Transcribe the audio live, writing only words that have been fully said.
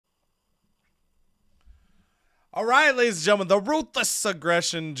All right, ladies and gentlemen, the Ruthless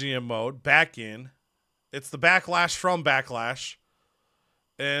Aggression GM mode back in. It's the Backlash from Backlash.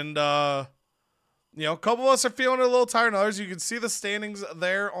 And, a couple of us are feeling a little tired than others. You can see the standings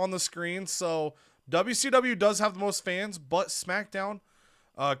there on the screen. So, WCW does have the most fans, but SmackDown,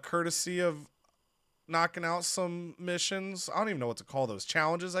 courtesy of knocking out some missions, I don't even know what to call those,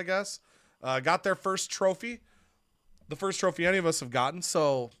 challenges, I guess, got their first trophy. The first trophy any of us have gotten.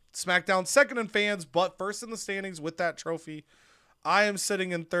 So, SmackDown second in fans, but first in the standings with that trophy. I am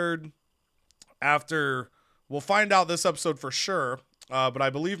sitting in third after, we'll find out this episode for sure, but I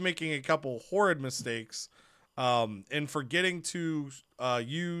believe making a couple horrid mistakes in forgetting to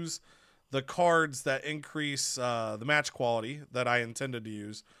use the cards that increase the match quality that I intended to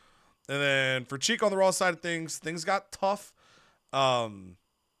use. And then for Cheek on the Raw side of things got tough. After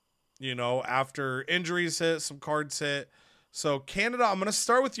injuries hit, some cards hit. So, Canada, I'm going to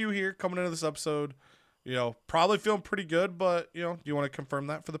start with you here coming into this episode. Probably feeling pretty good, but, do you want to confirm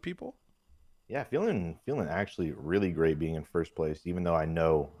that for the people? Yeah, feeling actually really great being in first place, even though I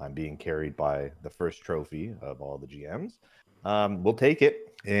know I'm being carried by the first trophy of all the GMs. We'll take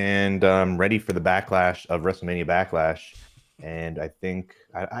it, and I'm ready for the backlash of WrestleMania Backlash. And I think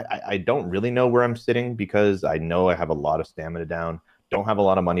I don't really know where I'm sitting because I know I have a lot of stamina down, don't have a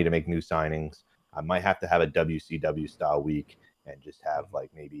lot of money to make new signings. I might have to have a WCW style week and just have like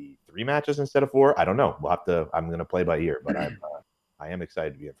maybe 3 matches instead of 4. I don't know. I'm going to play by ear, but I am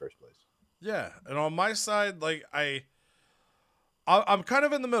excited to be in first place. Yeah. And on my side, like I'm kind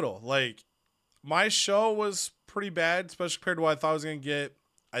of in the middle. Like my show was pretty bad, especially compared to what I thought I was going to get.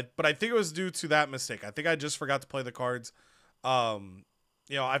 But I think it was due to that mistake. I think I just forgot to play the cards. I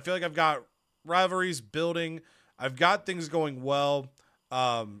feel like I've got rivalries building. I've got things going well.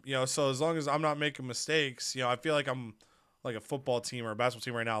 So as long as I'm not making mistakes, I feel like I'm like a football team or a basketball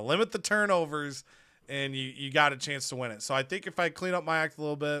team right now. Limit the turnovers, and you got a chance to win it. So I think if I clean up my act a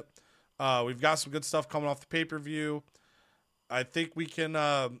little bit, we've got some good stuff coming off the pay-per-view. I think we can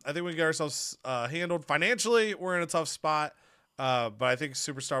get ourselves handled financially. We're in a tough spot, but I think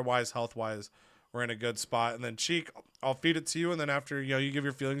superstar-wise, health-wise, we're in a good spot. And then Cheek, I'll feed it to you, and then after you give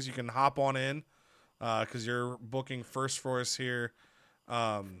your feelings, you can hop on in because you're booking first for us here.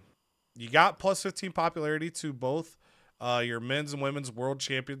 You got plus 15 popularity to both your men's and women's world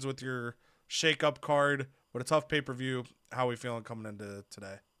champions with your shake-up card. What a tough pay-per-view. How are we feeling coming into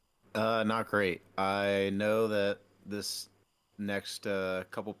today? Not great. I know that this next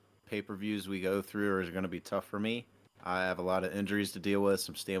couple pay-per-views we go through are going to be tough for me. I have a lot of injuries to deal with,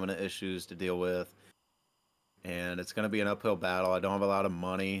 some stamina issues to deal with, and it's going to be an uphill battle. I don't have a lot of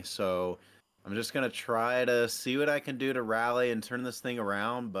money, so I'm just going to try to see what I can do to rally and turn this thing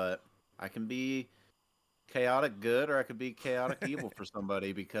around, but I can be chaotic good or I could be chaotic evil for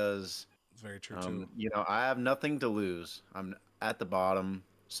somebody because it's very true too. I have nothing to lose. I'm at the bottom,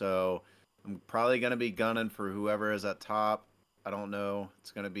 so I'm probably going to be gunning for whoever is at top. I don't know.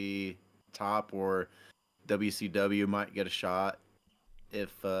 It's going to be top or WCW might get a shot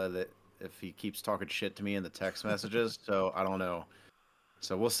if he keeps talking shit to me in the text messages. So I don't know.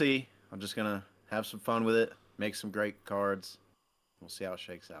 So we'll see. I'm just going to have some fun with it, make some great cards. We'll see how it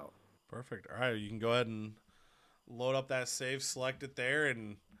shakes out. Perfect. All right, you can go ahead and load up that save, select it there,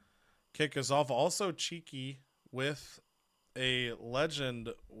 and kick us off. Also cheeky with a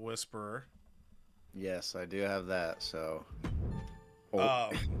Legend Whisperer. Yes, I do have that, so...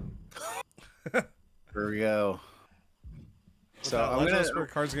 Here we go. So I'm gonna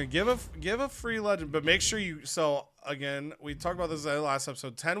card's gonna give a free legend, but make sure you. So again, we talked about this in the last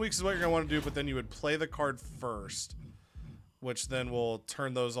episode. 10 weeks is what you're gonna want to do, but then you would play the card first, which then will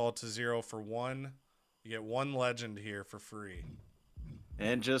turn those all to 0 for 1. You get 1 legend here for free.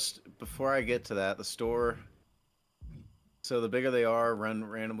 And just before I get to that, the store. So the bigger they are,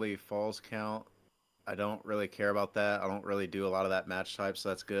 randomly falls count. I don't really care about that. I don't really do a lot of that match type, so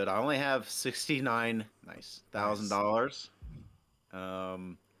that's good. I only have $69,000.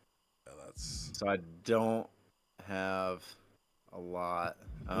 So I don't have a lot.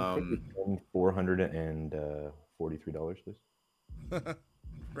 $443, please.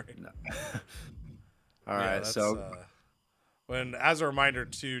 Right. No. All right. So when, as a reminder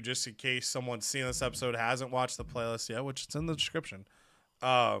too, just in case someone's seen this episode hasn't watched the playlist yet, which it's in the description.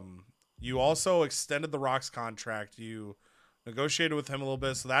 You also extended the Rock's contract. You negotiated with him a little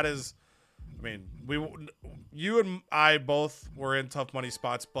bit, so that is. I mean, you and I both were in tough money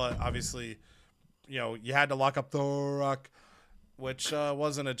spots, but obviously, you had to lock up the Rock, which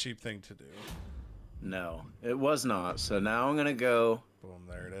wasn't a cheap thing to do. No, it was not. So now I'm gonna go. Boom!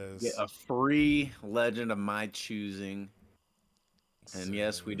 There it is. Get a free legend of my choosing. And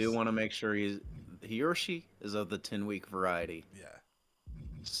yes, we do want to make sure he or she is of the 10-week variety. Yeah.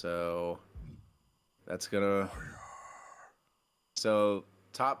 So that's gonna. So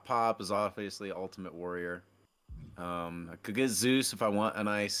top pop is obviously Ultimate Warrior. I could get Zeus if I want a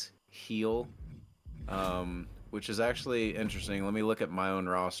nice heal, which is actually interesting. Let me look at my own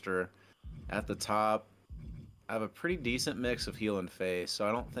roster. At the top, I have a pretty decent mix of heal and face, so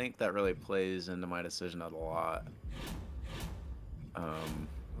I don't think that really plays into my decision a lot.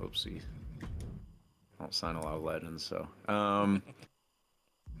 Oopsie. I don't sign a lot of legends, so.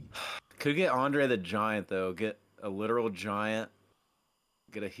 Could get Andre the Giant, though. Get a literal giant.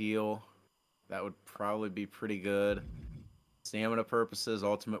 Get a heal. That would probably be pretty good. Stamina purposes,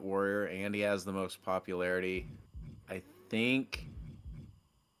 Ultimate Warrior, and he has the most popularity. I think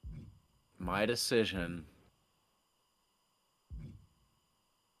my decision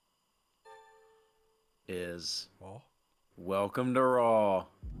is Welcome to Raw.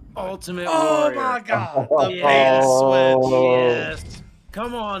 Ultimate Warrior. Oh my god, the Yes. bait switch. Yes.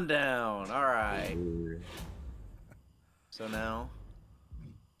 Come on down. All right. So now,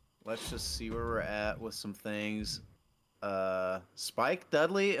 let's just see where we're at with some things. Spike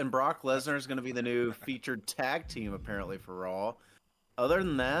Dudley and Brock Lesnar is going to be the new featured tag team apparently for Raw. Other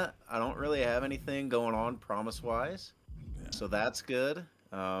than that, I don't really have anything going on promise-wise. Yeah. So that's good.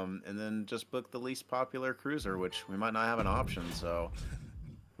 And then just book the least popular cruiser, which we might not have an option. So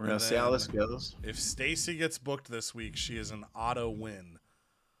we're going to see how this goes. If Stacy gets booked this week, she is an auto win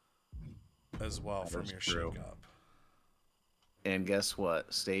as well from your shakeup. And guess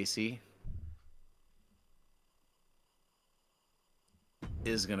what? Stacy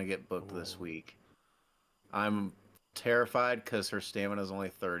is going to get booked this week. I'm terrified because her stamina is only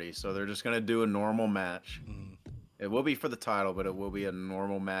 30, so they're just going to do a normal match. It will be for the title, but it will be a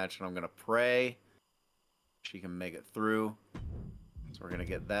normal match, and I'm going to pray she can make it through. So we're going to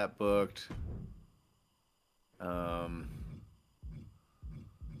get that booked.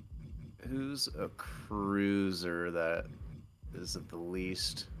 Who's a cruiser that is at the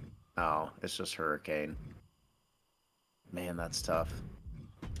least? Oh, it's just Hurricane. Man, that's tough.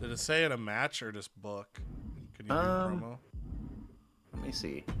 Did it say in a match or just book? Can you do promo? Let me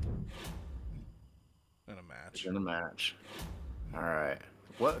see. In a match. It's in a match. All right.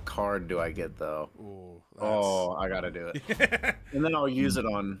 What card do I get though? Ooh, oh, I gotta do it. And then I'll use it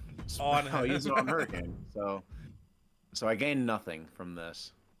on. I'll use it on Hurricane. So I gain nothing from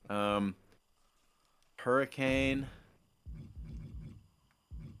this. Hurricane.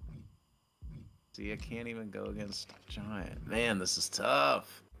 See, I can't even go against Giant. Man, this is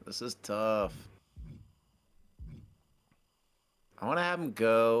tough. This is tough. I want to have him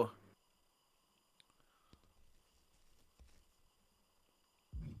go.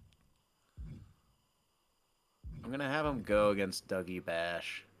 I'm going to have him go against Dougie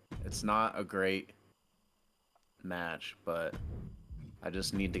Bash. It's not a great match, but I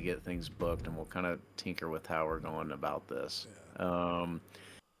just need to get things booked, and we'll kind of tinker with how we're going about this. Yeah.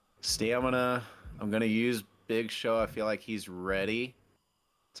 Stamina, I'm going to use Big Show. I feel like he's ready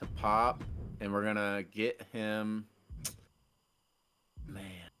to pop, and we're going to get him... Man.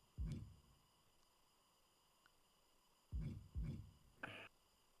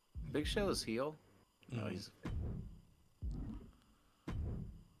 Big Show is heel? No, he's...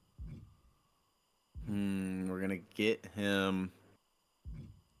 we're going to get him...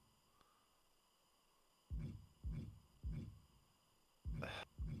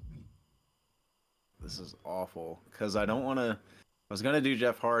 This is awful because I don't want to. I was gonna do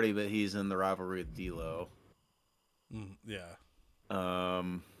Jeff Hardy, but he's in the rivalry with D'Lo. Yeah.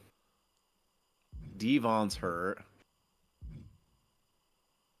 Devon's hurt.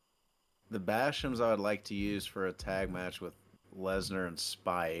 The Bashams I would like to use for a tag match with Lesnar and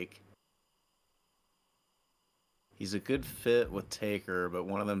Spike. He's a good fit with Taker, but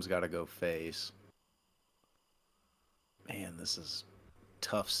one of them's got to go face. Man, this is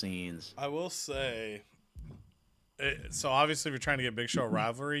tough scenes. I will say, so obviously if you're trying to get Big Show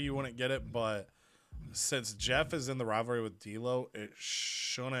rivalry, you wouldn't get it, but since Jeff is in the rivalry with D'Lo, it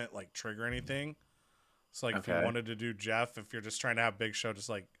shouldn't like trigger anything. So like if you wanted to do Jeff, if you're just trying to have Big Show just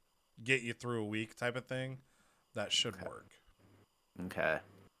like get you through a week type of thing, that should work. Okay.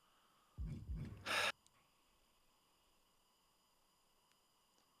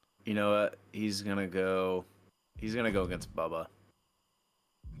 You know what? He's gonna go against Bubba.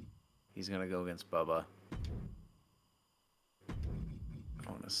 He's going to go against Bubba. I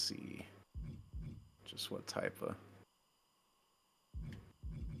want to see just what type of...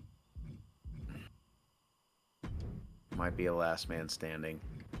 Might be a last man standing.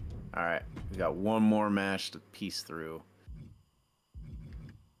 All right. We got one more match to piece through.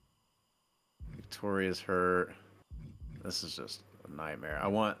 Victoria's hurt. This is just a nightmare. I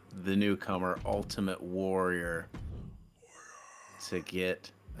want the newcomer Ultimate Warrior to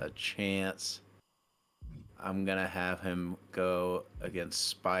get a chance. I'm gonna have him go against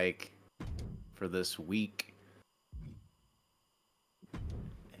Spike for this week.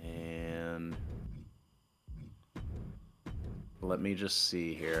 And let me just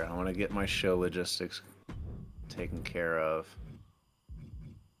see here. I want to get my show logistics taken care of.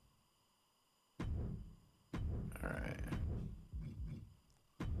 Alright.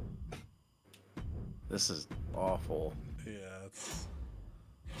 This is awful. Yeah,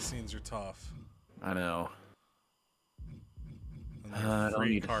 scenes are tough. I know. And the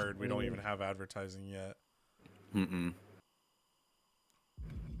free card, we don't even have advertising yet. Mm-mm.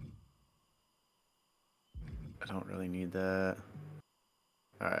 I don't really need that.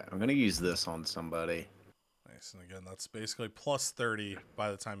 Alright, I'm gonna use this on somebody. Nice, and again, that's basically plus 30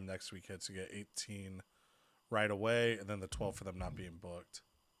 by the time next week hits. You get 18 right away, and then the 12 for them not being booked.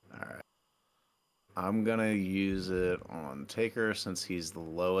 Alright. I'm gonna use it on Taker since he's the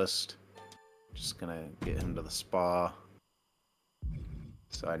lowest. Just gonna get him to the spa.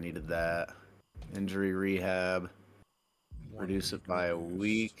 So I needed that. Injury rehab. Reduce it by a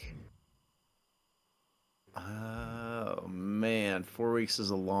week. Oh man, 4 weeks is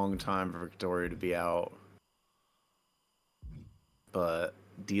a long time for Victoria to be out. But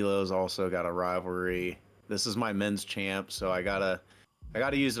D'Lo's also got a rivalry. This is my men's champ, so I gotta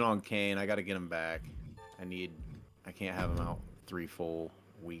use it on Kane. I gotta get him back. I can't have him out 3 full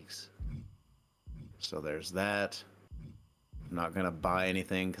weeks. So there's that. I'm not gonna buy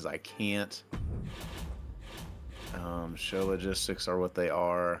anything because I can't. Show logistics are what they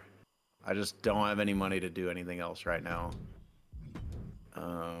are. I just don't have any money to do anything else right now.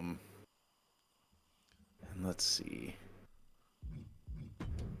 And let's see.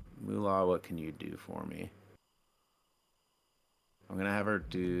 Moolah, what can you do for me? I'm gonna have her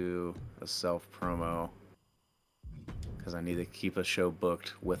do a self promo because I need to keep a show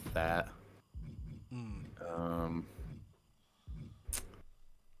booked with that.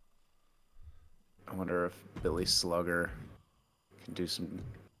 I wonder if Billy Slugger can do some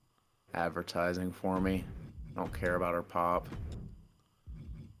advertising for me. I don't care about her pop.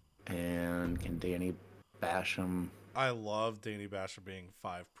 And can Danny Basham? I love Danny Basham being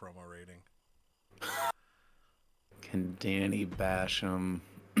 5 promo rating. Can Danny Basham?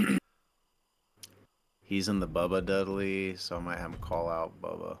 He's in the Bubba Dudley, so I might have him call out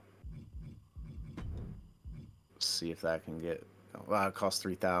Bubba. See if that can get. Wow, it costs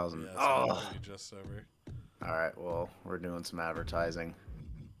 3,000. Yeah, oh, just over. All right. Well, we're doing some advertising.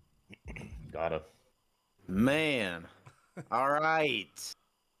 Gotta. Man. All right.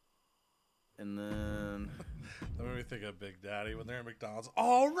 And then That made me think of Big Daddy when they're at McDonald's.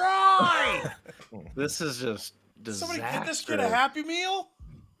 All right. this is just disaster. Somebody get this kid a Happy Meal.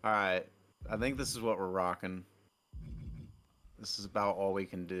 All right. I think this is what we're rocking. This is about all we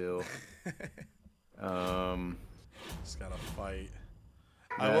can do. Just gotta fight.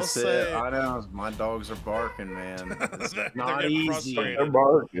 I will say, I know my dogs are barking, man. It's not easy. They're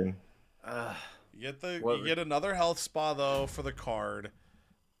barking. You get another health spa though for the card.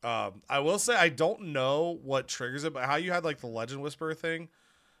 I will say I don't know what triggers it, but how you had like the Legend Whisperer thing,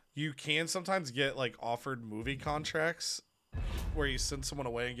 you can sometimes get like offered movie contracts where you send someone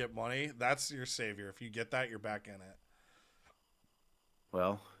away and get money. That's your savior. If you get that, you're back in it.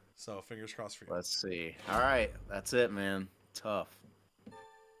 Well, so fingers crossed for you. Let's see. All right, that's it, man. Tough.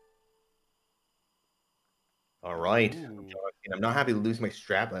 All right. I'm not happy to lose my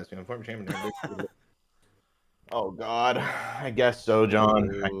strap last week. I'm former champion. Oh God, I guess so, John.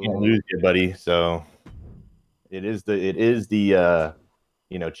 I can't lose you, buddy. So it is the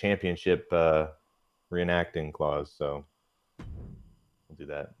championship reenacting clause. So we'll do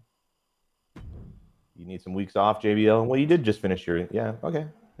that. You need some weeks off, JBL. Well, you did just finish your okay.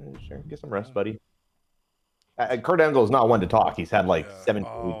 Sure, get some rest, buddy. Kurt Angle is not one to talk. He's had like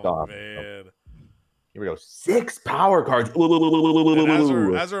 17 weeks off. Man. So. Here we go. 6 power cards. And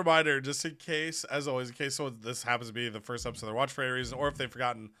as a reminder, just in case, as always, in case this happens to be the first episode they're watching for any reason, or if they've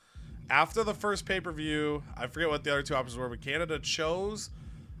forgotten, after the first pay-per-view, I forget what the other 2 options were, but Canada chose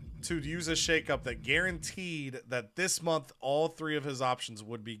to use a shakeup that guaranteed that this month all 3 of his options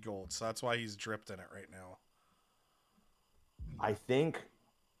would be gold. So that's why he's dripped in it right now. I think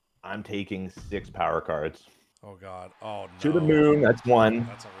I'm taking 6 power cards. Oh God! Oh no! To the moon. That's 1.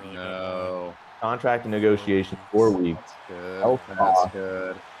 That's a really good one. Contract and negotiation 4 weeks. That's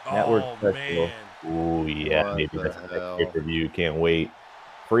good. Network special. Man. Oh yeah, What maybe the that's the hell? pay-per-view. Can't wait.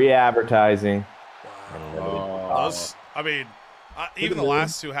 Free advertising. Wow. I mean, Even the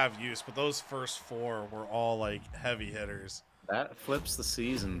last two have use, but those first four were all like heavy hitters. That flips the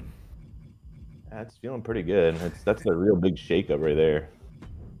season. That's feeling pretty good. That's a real big shakeup right there.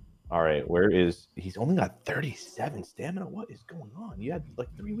 All right, he's only got 37 stamina. What is going on? You had like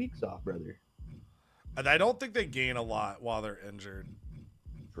 3 weeks off, brother. And I don't think they gain a lot while they're injured.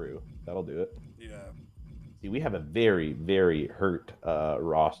 True. That'll do it. Yeah. See, we have a very, very hurt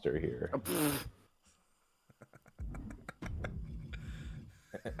roster here.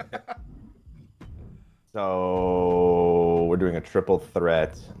 So we're doing a triple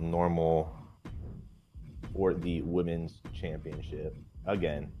threat normal for the women's championship.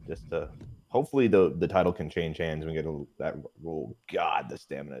 Again, just to hopefully the title can change hands and we get that rule. God, the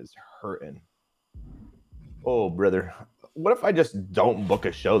stamina is hurting. Oh, brother. What if I just don't book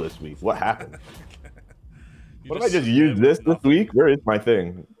a show this week? What happened? What if I just use this week? Where is my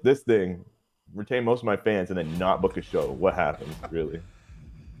thing? This thing. Retain most of my fans and then not book a show. What happens, really?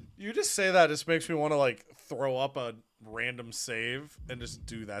 You just say that just makes me want to like throw up a random save and just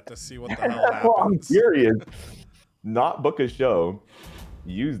do that to see what the hell happens. I'm curious. Not book a show,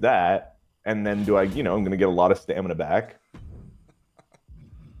 use that, and then I'm going to get a lot of stamina back.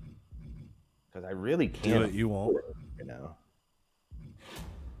 Because I really can't. Do it, you won't.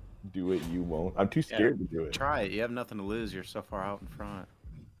 Do it, you won't. I'm too scared to do it. Try it. You have nothing to lose. You're so far out in front.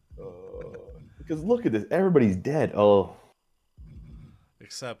 Because look at this. Everybody's dead. Oh.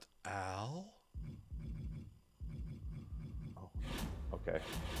 Except Al. Oh, okay.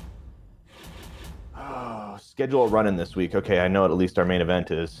 Oh, schedule a run-in this week. Okay, I know what at least our main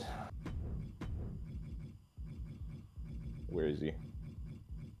event is. Where is he?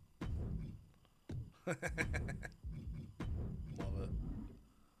 Love it.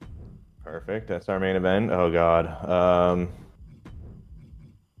 Perfect. That's our main event. Oh God.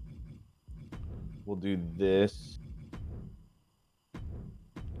 We'll do this.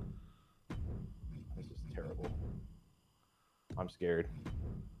 This is terrible. I'm scared.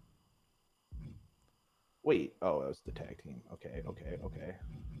 Wait. Oh, that was the tag team. Okay. I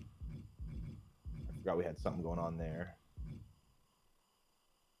forgot we had something going on there.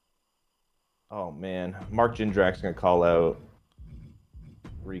 Oh man, Mark Jindrak's gonna call out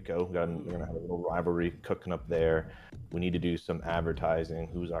Rico. We're gonna have a little rivalry cooking up there. We need to do some advertising.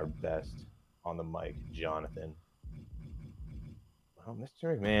 Who's our best on the mic? Jonathan. Well,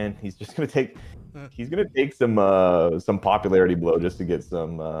 Mr. McMahon, he's just gonna take. He's gonna take some popularity blow just to get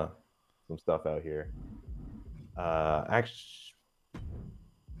some stuff out here. Actually,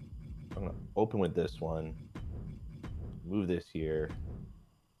 I'm gonna open with this one. Move this here.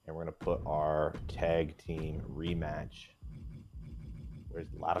 And we're going to put our tag team rematch. Where's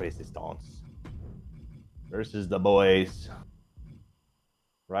La Resistance? Versus the boys.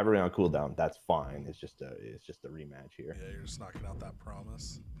 Rivalry on cooldown. That's fine. It's just a rematch here. Yeah, you're just knocking out that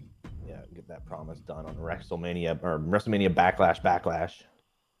promise. Yeah, get that promise done on WrestleMania Backlash.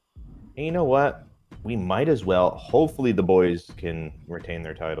 And you know what? We might as well. Hopefully the boys can retain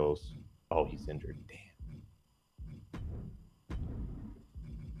their titles. Oh, he's injured. Damn.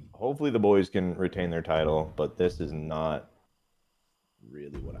 Hopefully the boys can retain their title, but this is not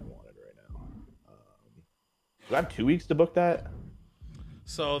really what I wanted right now. Do I have 2 weeks to book that?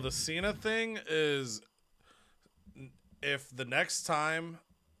 So the Cena thing is, if the next time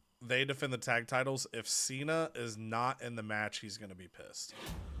they defend the tag titles, if Cena is not in the match, he's going to be pissed.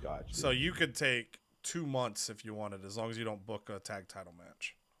 Gotcha. So you could take 2 months if you wanted, as long as you don't book a tag title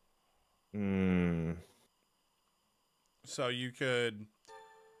match. So you could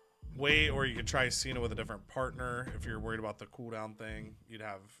wait, or you could try Cena with a different partner if you're worried about the cooldown thing. You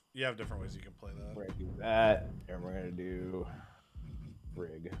have different ways you can play that. We're gonna do that, and we're gonna do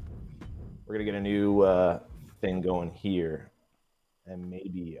Rig. We're gonna get a new thing going here, and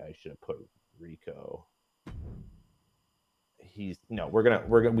maybe I should have put Rico. We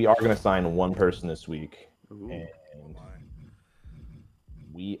are gonna sign one person this week. Ooh. And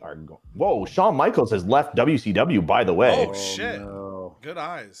we are going. Whoa, Shawn Michaels has left WCW, by the way. Oh shit! No. Good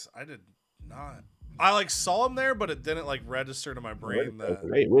eyes. I did not. I saw him there, but it didn't register to my brain that.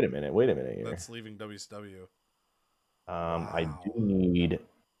 Wait a minute here. That's leaving WCW. Wow. I do need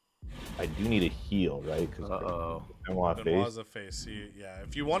a heel, right? Uh-oh. Benoit's a face.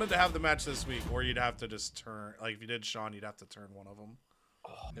 If you wanted to have the match this week, or you'd have to just turn. If you did Shawn, you'd have to turn one of them.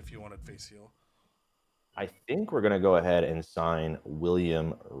 If you wanted face heel. I think we're gonna go ahead and sign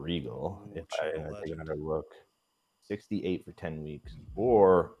William Regal. Ooh, If I take legend. another look, 68 for 10 weeks,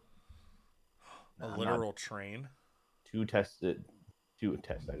 or A literal train. two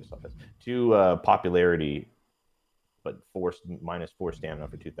popularity, but -4 stamina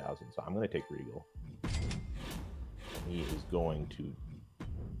for 2,000. So I'm gonna take Regal. He is going to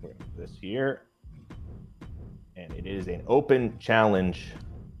put this here. And it is an open challenge.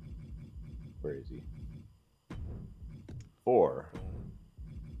 Where is he? 4.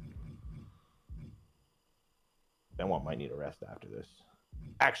 Benoit might need a rest after this.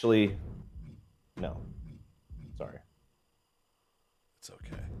 Actually, no. Sorry. It's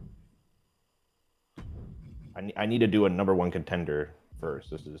okay. I need to do a number 1 contender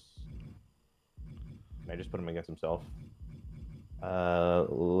first. This is... Can I just put him against himself?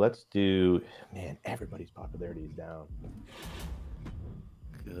 Let's do... Man, everybody's popularity is down.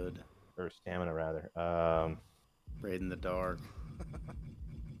 Good. Or stamina, rather. Raid in the dark.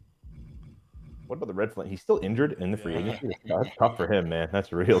 What about the Red Flint? He's still injured in the free agency. That's tough for him, man.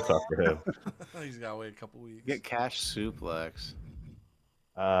 That's real tough for him. He's got to wait a couple weeks. Get cash suplex.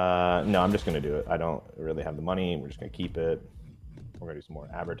 No, I'm just going to do it. I don't really have the money. We're just going to keep it. We're going to do some more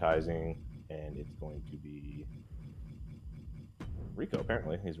advertising. And it's going to be Rico,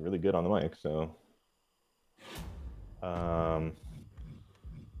 apparently. He's really good on the mic, so...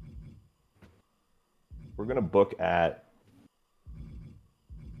 We're going to book at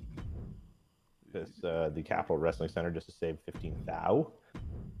this the Capital Wrestling Center just to save 15,000.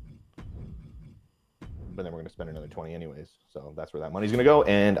 But then we're going to spend another 20 anyways. So that's where that money's going to go.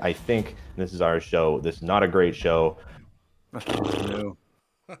 And I think this is our show. This is not a great show. No.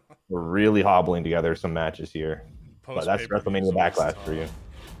 We're really hobbling together some matches here. But that's WrestleMania Backlash for you.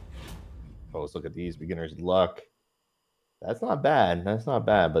 Oh, let's look at these. Beginner's Luck. That's not bad. That's not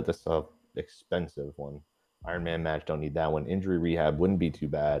bad, but that's a expensive one. Iron Man match, don't need that one. Injury Rehab wouldn't be too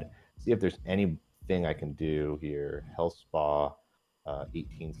bad. See if there's anything I can do here. Health Spa,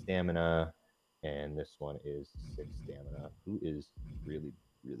 18 stamina, and this one is 6 stamina. Who is really,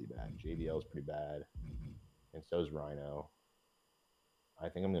 really bad? JBL is pretty bad, and so is Rhino. I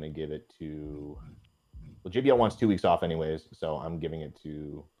think I'm going to give it to... Well, JBL wants 2 weeks off anyways, so I'm giving it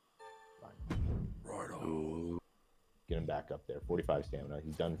to Rhino. Get him back up there. 45 stamina.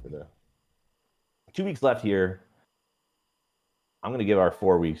 He's done for the... 2 weeks left here. I'm going to give our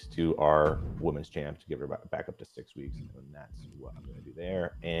 4 weeks to our women's champ to give her back up to 6 weeks. And that's what I'm going to do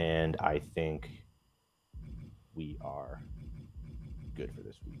there. And I think we are good for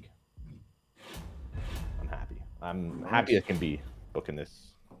this week. I'm happy. I'm happy as can be booking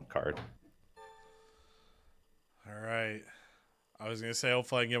this card. All right. I was going to say,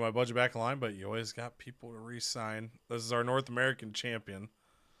 hopefully I can get my budget back in line, but you always got people to re-sign. This is our North American champion.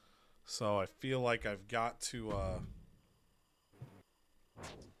 So I feel like I've got to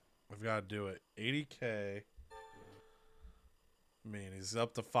do it. 80K. I mean, he's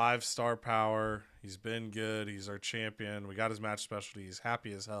up to 5-star power. He's been good. He's our champion. We got his match specialty. He's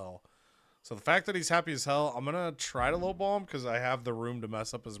happy as hell. So the fact that he's happy as hell, I'm going to try to lowball him because I have the room to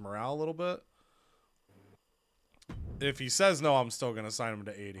mess up his morale a little bit. If he says no, I'm still going to sign him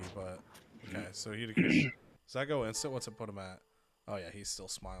to 80, but okay. So does that go instant? What's it put him at? Oh, yeah, he's still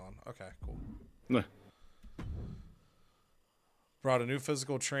smiling. Okay, cool. Nah. Brought a new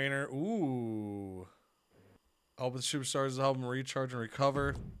physical trainer. Ooh. Help with superstars to help him recharge and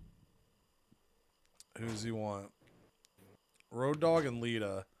recover. Who does he want? Road Dogg and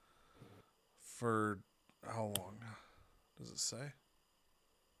Lita. For how long? Does it say?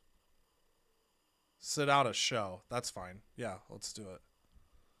 Sit out a show. That's fine. Yeah, let's do it.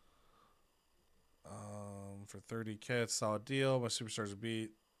 For 30K, it's a solid deal. My superstars are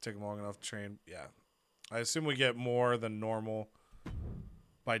beat. Take them long enough to train. Yeah. I assume we get more than normal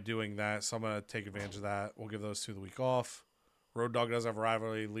by doing that, so I'm going to take advantage of that. We'll give those 2 the week off. Road Dogg does have a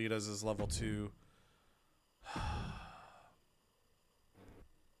rivalry. Lita's is level 2.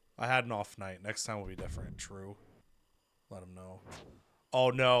 I had an off night. Next time will be different. True. Let him know. Oh,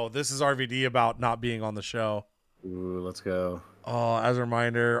 no. This is RVD about not being on the show. Ooh, let's go. Oh, as a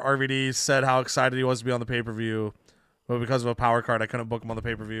reminder, RVD said how excited he was to be on the pay-per-view, but because of a power card, I couldn't book him on the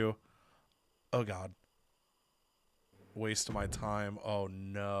pay-per-view. Oh, God. Waste of my time. Oh,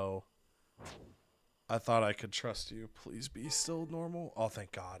 no. I thought I could trust you. Please be still normal. Oh,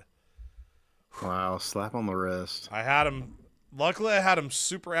 thank God. Wow, slap on the wrist. I had him. Luckily, I had him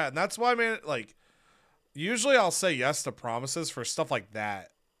super at, and that's why I made it, like, usually I'll say yes to promises for stuff like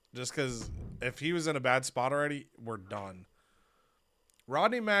that. Just because if he was in a bad spot already, we're done.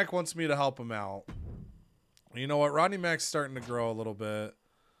 Rodney Mack wants me to help him out. You know what? Rodney Mack's starting to grow a little bit.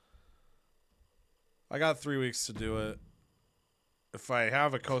 I got 3 weeks to do it. If I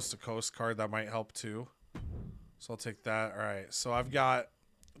have a coast-to-coast card, that might help too. So I'll take that. All right. So I've got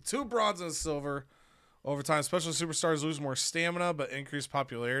 2 bronze and a silver. Overtime, special superstars lose more stamina, but increase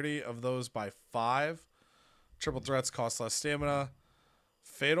popularity of those by 5. Triple threats cost less stamina.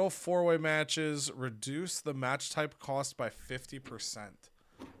 Fatal 4-way matches reduce the match type cost by 50%.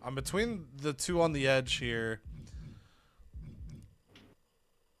 I'm between the two on the edge here.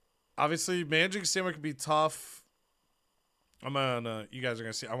 Obviously, managing stamina can be tough. You guys are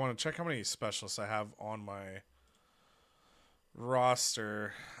gonna see. I want to check how many specialists I have on my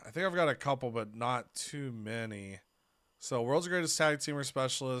roster. I think I've got a couple, but not too many. So, World's Greatest Tag Teamer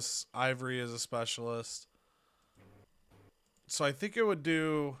specialist. Ivory is a specialist. So I think it would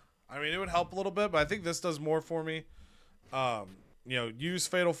do. I mean, it would help a little bit, but I think this does more for me. Use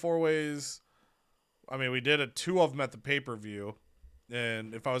Fatal 4-ways. I mean, we did 2 of them at the pay-per-view.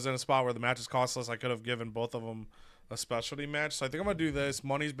 And if I was in a spot where the match is costless, I could have given both of them a specialty match. So I think I'm going to do this.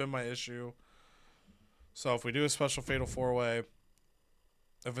 Money's been my issue. So if we do a special Fatal 4-way,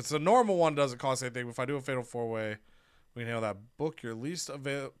 if it's a normal one, it doesn't cost anything. If I do a Fatal 4-way, we can handle that. Book your least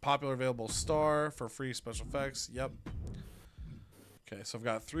popular available star for free special effects. Yep. Okay, so I've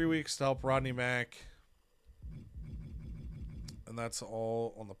got 3 weeks to help Rodney Mack. And that's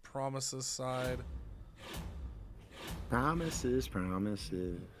all on the promises side. Promises.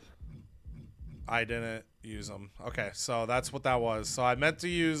 I didn't use them. Okay, so that's what that was. So I meant to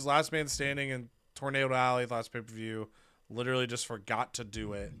use Last Man Standing and Tornado Alley last pay-per-view. Literally just forgot to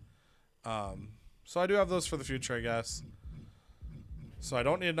do it. So I do have those for the future, I guess. So I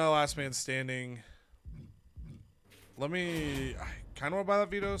don't need another Last Man Standing. I kind of want to buy that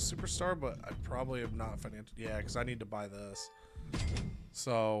Vito Superstar, but I probably am not financial. Yeah, because I need to buy this.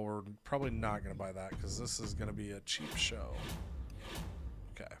 So we're probably not going to buy that because this is going to be a cheap show.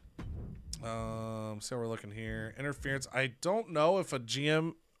 Okay. So we're looking here. Interference. I don't know if a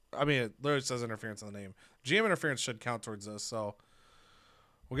GM. I mean, it literally says interference in the name. GM interference should count towards this. So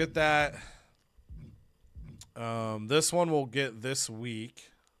we'll get that. This one we'll get this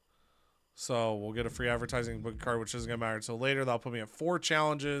week. So we'll get a free advertising book card, which isn't going to matter until later. That'll put me at 4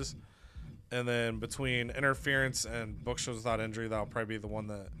 challenges. And then between interference and book shows without injury, that'll probably be the one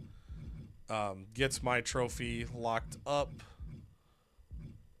that gets my trophy locked up.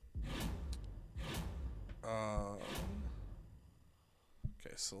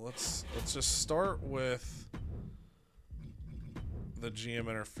 Okay, so let's just start with the GM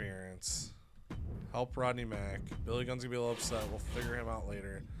interference. Help Rodney Mack. Billy Gunn's gonna be a little upset. We'll figure him out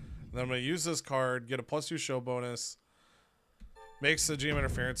later. And then I'm gonna use this card, get a +2 show bonus. Makes the GM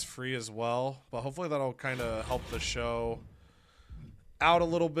interference free as well, but hopefully that'll kind of help the show out a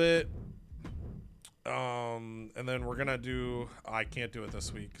little bit. And then we're gonna do. I can't do it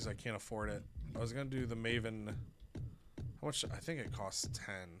this week because I can't afford it. I was gonna do the Maven. How much? I think it costs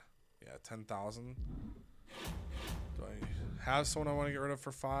 10. Yeah, 10,000. Do I have someone I want to get rid of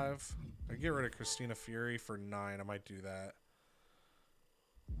for 5? I get rid of Christina Fury for 9. I might do that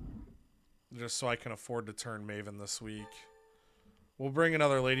just so I can afford to turn Maven this week. We'll bring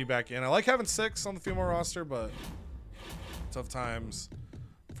another lady back in. I like having 6 on the female roster, but tough times.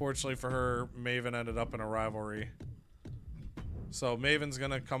 Fortunately for her, Maven ended up in a rivalry. So Maven's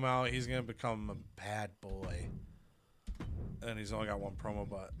going to come out. He's going to become a bad boy. And he's only got 1 promo,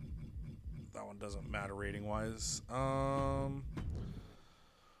 but that one doesn't matter rating-wise.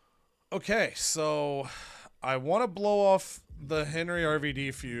 Okay, so I want to blow off the Henry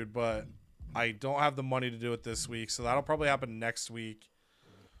RVD feud, but I don't have the money to do it this week, so that'll probably happen next week.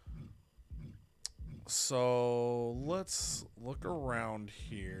 So let's look around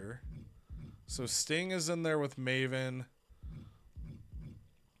here. So Sting is in there with Maven.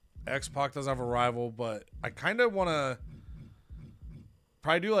 X-Pac does have a rival, but I kind of want to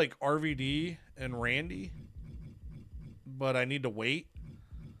probably do like RVD and Randy, but I need to wait.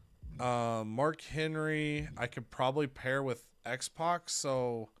 Mark Henry, I could probably pair with X-Pac,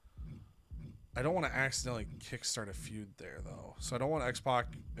 so I don't want to accidentally kickstart a feud there, though. So I don't want X-Pac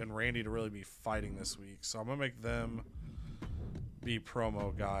and Randy to really be fighting this week. So I'm going to make them be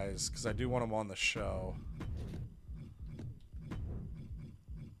promo guys because I do want them on the show.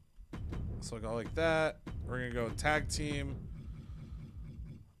 So I'll go like that. We're going to go tag team.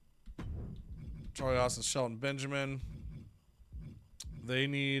 Charlie Austin, Shelton Benjamin. They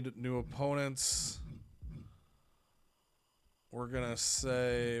need new opponents. We're going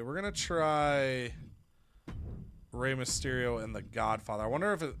to try Rey Mysterio and the Godfather. I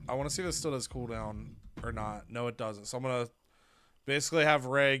wonder if I want to see if it still does cooldown or not. No, it doesn't. So I'm going to basically have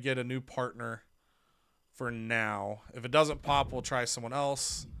Rey get a new partner for now. If it doesn't pop, we'll try someone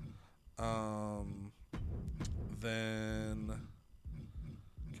else. Then,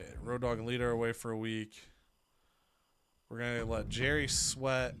 okay, Road Dogg and Lita are away for a week. We're going to let Jerry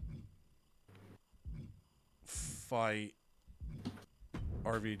Sweat fight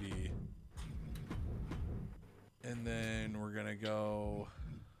RVD. And then we're going to go...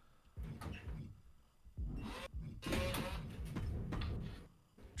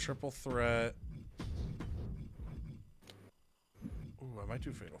 Triple threat. Ooh, I might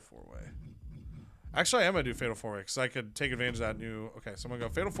do Fatal 4-Way. Actually, I am going to do Fatal 4-Way because I could take advantage of that new... Okay, so I'm going to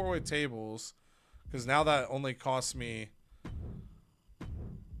go Fatal 4-Way tables because now that only costs me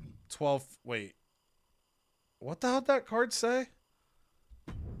 12... Wait. What the hell did that card say?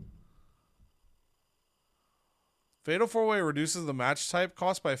 Fatal 4-Way reduces the match type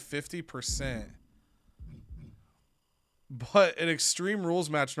cost by 50%. But an Extreme Rules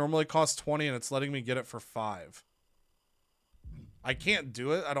match normally costs 20 and it's letting me get it for 5. I can't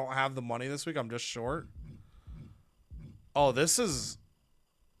do it. I don't have the money this week. I'm just short. Oh, this is...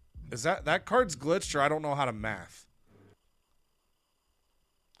 Is that card's glitched or I don't know how to math?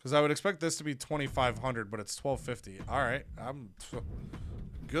 Because I would expect this to be 2,500, but it's 1,250. All right.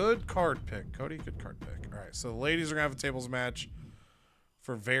 Good card pick, Cody. Good card pick. All right. So the ladies are going to have a tables match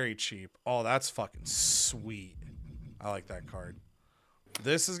for very cheap. Oh, that's fucking sweet. I like that card.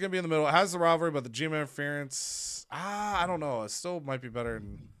 This is going to be in the middle. It has the rivalry, but the GM interference, I don't know. It still might be better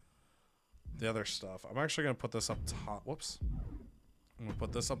than the other stuff. I'm actually going to put this up top. Whoops. I'm going to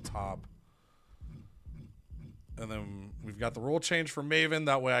put this up top. And then we've got the rule change for Maven.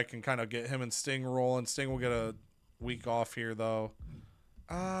 That way I can kind of get him and Sting rolling. Sting will get a week off here, though.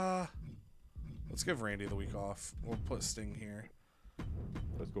 Let's give Randy the week off. We'll put Sting here.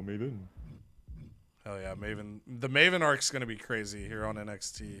 Let's go, Maven. Hell yeah, Maven. The Maven arc's going to be crazy here on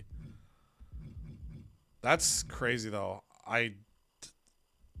NXT. That's crazy, though.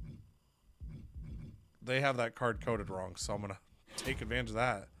 They have that card coded wrong, so I'm going to take advantage of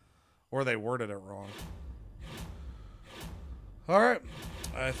that. Or they worded it wrong. All right.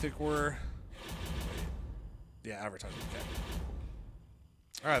 I think we're... Yeah, advertising. Okay.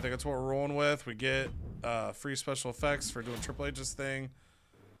 All right, I think that's what we're rolling with. We get free special effects for doing Triple H's thing.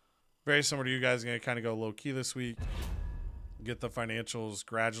 Very similar to you guys. Going to kind of go low key this week. Get the financials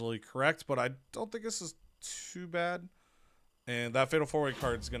gradually correct, but I don't think this is too bad. And that Fatal 4-Way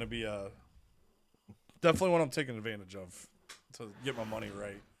card is going to be definitely one I'm taking advantage of to get my money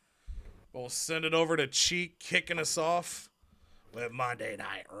right. We'll send it over to Cheek kicking us off with Monday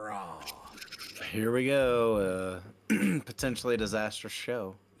Night Raw. Here we go. Potentially a disastrous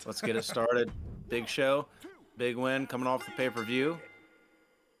show. Let's get it started. Big show. Big win coming off the pay-per-view.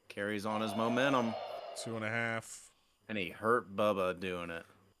 Carries on his momentum. 2.5. And he hurt Bubba doing it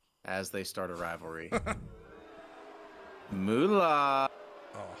as they start a rivalry. Moolah.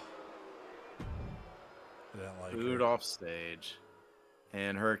 Oh. I didn't like Booed it. off stage.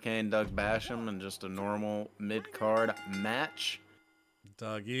 And Hurricane Doug Basham in just a normal mid-card match.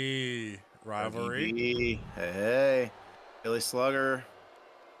 Dougie. Rivalry. Dougie. Hey. Billy Slugger.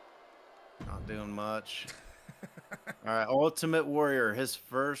 Not doing much. All right, Ultimate Warrior, his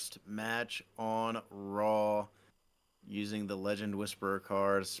first match on Raw using the Legend Whisperer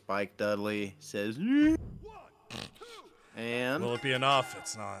card. Spike Dudley says, and Will it be enough?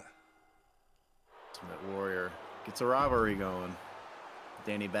 It's not. Ultimate Warrior gets a rivalry going.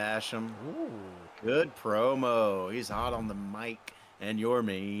 Danny Basham. Ooh. Good promo. He's hot on the mic. And your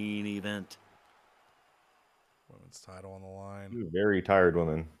main event. Women's title on the line. Two very tired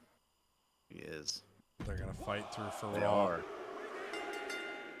women. He is. They're going to fight through for They Raw. are.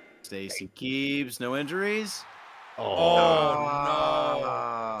 Stacy Keebs, no injuries. Oh, no.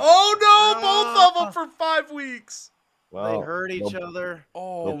 Ah. Oh, no. Both of them for 5 weeks. Well, They hurt each they'll- other.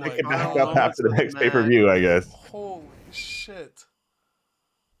 Oh, We'll my pick it back God. up after the Moments of next pay-per-view, I guess. Holy shit.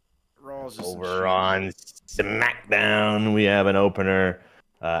 Raw's just in Over shape. on SmackDown, we have an opener.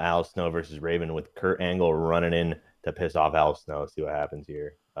 Al Snow versus Raven with Kurt Angle running in to piss off Al Snow. See what happens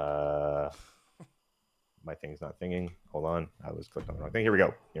here. My thing's not thinking. Hold on. I was clicked on the wrong thing. Here we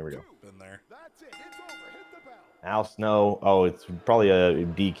go. Here we go. Been there. That's it. It's over. Hit the bell. Al Snow. Oh, it's probably a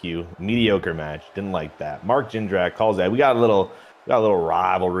DQ. Mediocre match. Didn't like that. Mark Jindrak calls that. We got a little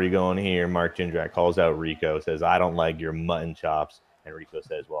rivalry going here. Mark Jindrak calls out Rico. Says, I don't like your mutton chops. And Rico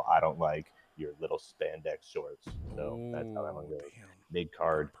says, well, I don't like your little spandex shorts. So that's how that one goes. Damn. Big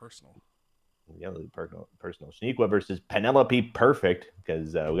card. Personal. Yeah, a little personal. Shaniqua versus Penelope Perfect,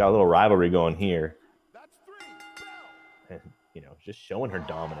 because we got a little rivalry going here. That's 3. Bell. And, you know, just showing her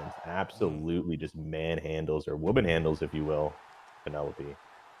dominance. Absolutely just manhandles, or woman handles, if you will, Penelope.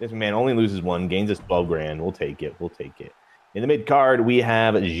 This man only loses one, gains us 12 grand. We'll take it. We'll take it. In the mid card, we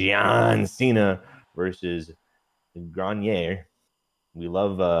have John Cena versus Grenier. We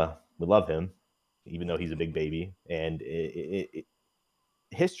love him, even though he's a big baby. And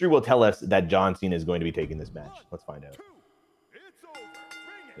history will tell us that John Cena is going to be taking this match. Let's find out. 2. It's over.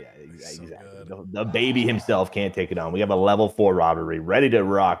 Bring Yeah, So exactly. good. The baby himself can't take it on. We have a level 4 rivalry ready to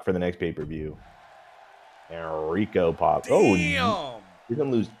rock for the next pay-per-view. And Rico pops. Oh, Damn. he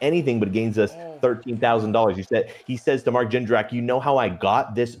doesn't lose anything, but gains us Oh, $13,000. He says to Mark Jindrak, you know how I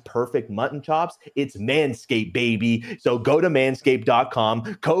got this perfect mutton chops? It's Manscaped, baby. So go to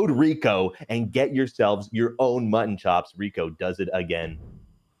manscaped.com, code Rico, and get yourselves your own mutton chops. Rico does it again.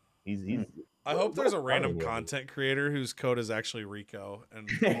 He's I hope there's a random funny. content creator whose code is actually Rico, and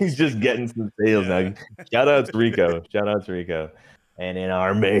He's just getting some sales now. Shout out to Rico. Shout out to Rico. And in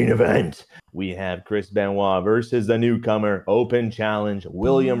our main event, we have Chris Benoit versus the newcomer, Open Challenge,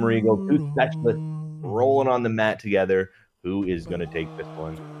 William Regal, two specialists rolling on the mat together. Who is going to take this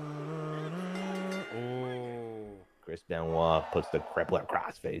one? Oh, Chris Benoit puts the crippler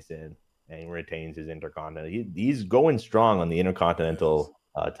crossface in and retains his Intercontinental. He's going strong on the Intercontinental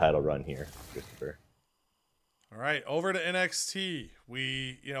title run here, Christopher. all right, over to NXT.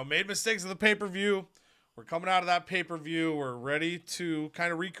 We, made mistakes in the pay-per-view. We're coming out of that pay-per-view. We're ready to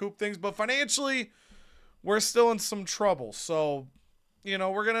kind of recoup things, but financially, we're still in some trouble. So,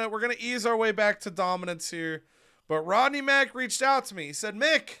 we're gonna ease our way back to dominance here. But Rodney Mack reached out to me. He said,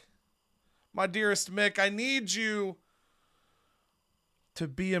 Mick, my dearest Mick, I need you to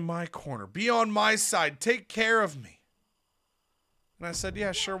be in my corner. Be on my side. Take care of me. And I said,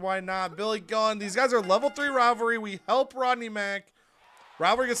 yeah, sure, why not? Billy Gunn, these guys are level 3 rivalry. We help Rodney Mack.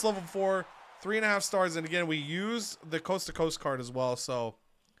 Rivalry gets level 4, 3.5 stars. And again, we use the Coast to Coast card as well. So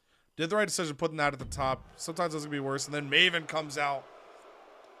did the right decision putting that at the top. Sometimes it's going to be worse. And then Maven comes out.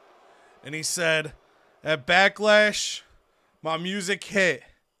 And he said, at Backlash, my music hit.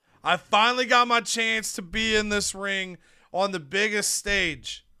 I finally got my chance to be in this ring on the biggest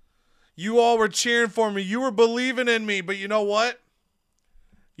stage. You all were cheering for me. You were believing in me. But you know what?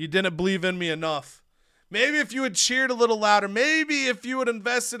 You didn't believe in me enough. Maybe if you had cheered a little louder, maybe if you had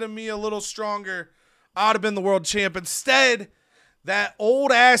invested in me a little stronger, I'd have been the world champ. Instead, that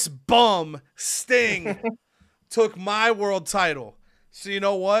old-ass bum, Sting, took my world title. So you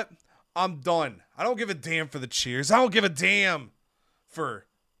know what? I'm done. I don't give a damn for the cheers. I don't give a damn for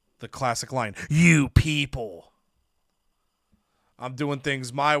the classic line, you people. I'm doing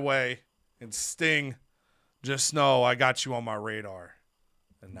things my way, and Sting, just know I got you on my radar.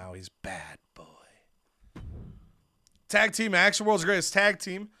 And now he's bad boy. Tag team action, world's greatest tag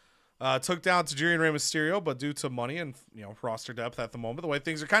team. Took down Tajiri and Rey Mysterio, but due to money and roster depth at the moment, the way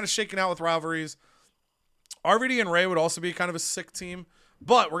things are kind of shaking out with rivalries, RVD and Ray would also be kind of a sick team.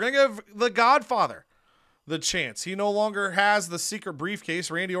 But we're going to give the Godfather the chance. He no longer has the secret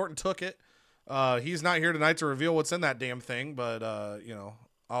briefcase. Randy Orton took it. He's not here tonight to reveal what's in that damn thing, but,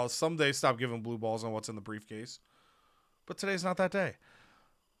 I'll someday stop giving blue balls on what's in the briefcase. But today's not that day.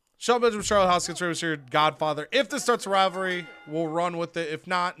 Shelton Benjamin, Charlotte Hoskins, Rey Mysterio, Godfather. If this starts a rivalry, we'll run with it. If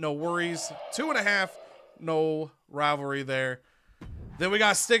not, no worries. 2.5, no rivalry there. Then we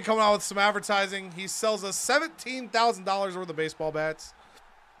got Sting coming out with some advertising. He sells us $17,000 worth of baseball bats.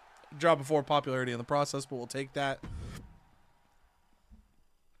 Drop before popularity in the process, but we'll take that.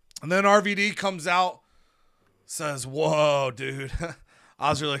 And then RVD comes out, says, whoa, dude. I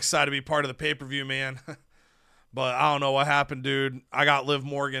was really excited to be part of the pay-per-view, man. But I don't know what happened, dude. I got Liv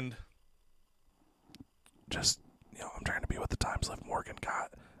Morgan. Just, I'm trying to be with the times. Liv Morgan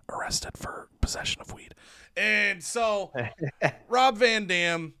got arrested for possession of weed. And so Rob Van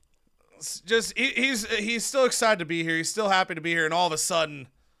Dam, just he's still excited to be here. He's still happy to be here. And all of a sudden,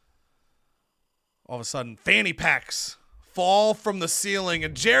 fanny packs fall from the ceiling.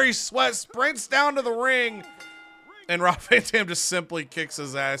 And Jerry Sweat sprints down to the ring. And Rob Van Dam just simply kicks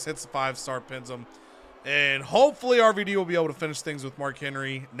his ass, hits the 5-star, pins him. And hopefully RVD will be able to finish things with Mark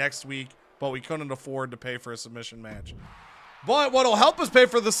Henry next week, but we couldn't afford to pay for a submission match. But what will help us pay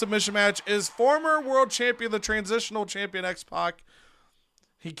for the submission match is former world champion, the transitional champion X-Pac.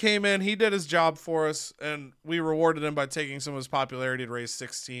 He came in, he did his job for us, and we rewarded him by taking some of his popularity to raise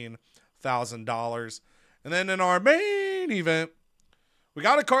 $16,000. And then in our main event, we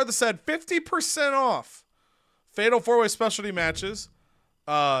got a card that said 50% off Fatal 4-Way Specialty Matches.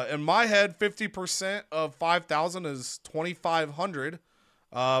 In my head, 50% of 5,000 is 2,500.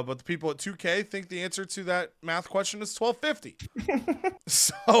 But the people at 2K think the answer to that math question is 1,250.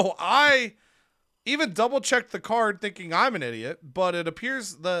 So I even double checked the card thinking I'm an idiot, but it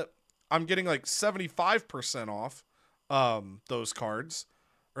appears that I'm getting like 75% off those cards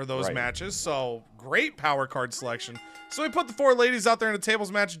or those matches. So great power card selection. So we put the 4 ladies out there in a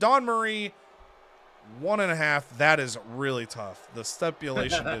tables match. Dawn Marie, 1.5. That is really tough. The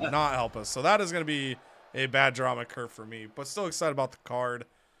stipulation did not help us. So that is going to be a bad drama curve for me, but still excited about the card.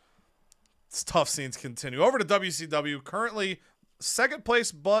 It's tough scenes continue. Over to WCW. Currently, second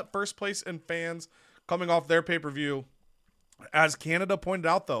place, but first place in fans coming off their pay-per-view. As Canada pointed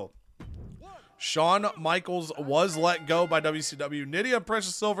out, though, Shawn Michaels was let go by WCW. Nydia and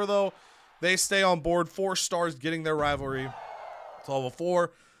Precious Silver, though, they stay on board. 4 stars getting their rivalry to level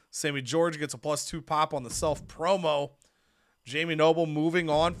 4. Sammy George gets a +2 pop on the self promo. Jamie Noble moving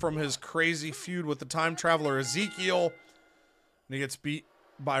on from his crazy feud with the time traveler Ezekiel. And he gets beat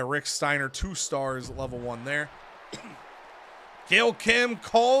by Rick Steiner, 2 stars, level 1 there. Gail Kim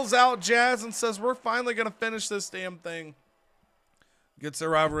calls out Jazz and says, we're finally going to finish this damn thing. Gets their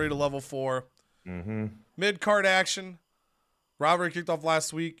rivalry to level 4. Mid-card action. Rivalry kicked off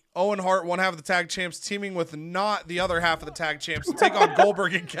last week. Owen Hart, one half of the tag champs, teaming with not the other half of the tag champs to take on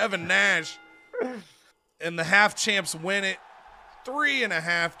Goldberg and Kevin Nash. And the half champs win it.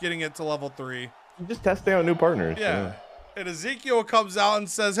 3.5, getting it to level 3. Just testing out new partners. Yeah. And Ezekiel comes out and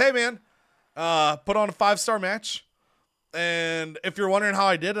says, hey, man, put on a 5-star match. And if you're wondering how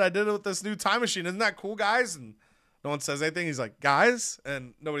I did it with this new time machine. Isn't that cool, guys? And no one says anything. He's like, guys?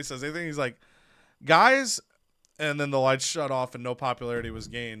 And nobody says anything. He's like, guys? And then the lights shut off and no popularity was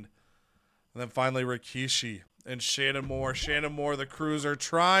gained. And then finally Rikishi and Shannon Moore. Shannon Moore, the Cruiser,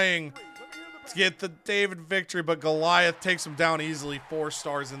 trying to get the David victory, but Goliath takes him down easily. 4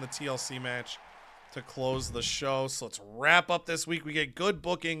 stars in the TLC match to close the show. So let's wrap up this week. We get good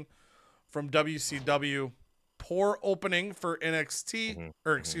booking from WCW. Poor opening for NXT,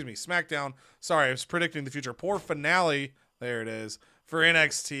 or excuse me, SmackDown. Sorry, I was predicting the future. Poor finale, there it is, for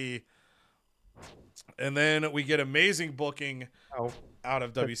NXT. And then we get amazing booking out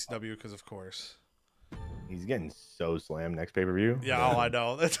of WCW because, of course, he's getting so slammed next pay-per-view. Yeah, I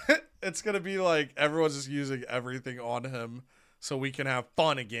know. It's going to be like everyone's just using everything on him so we can have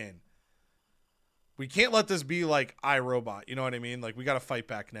fun again. We can't let this be like iRobot. You know what I mean? Like, we got to fight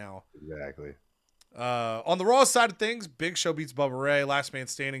back now. Exactly. On the Raw side of things, Big Show beats Bubba Ray. Last man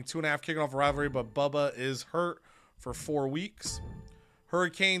standing. 2.5 kicking off a rivalry, but Bubba is hurt for 4 weeks.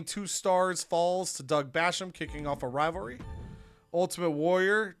 Hurricane, 2 stars, falls to Doug Basham, kicking off a rivalry. Ultimate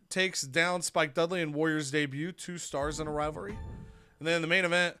Warrior takes down Spike Dudley in Warrior's debut, 2 stars in a rivalry. And then the main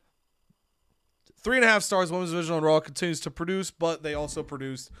event, 3.5 stars, Women's Division on Raw continues to produce, but they also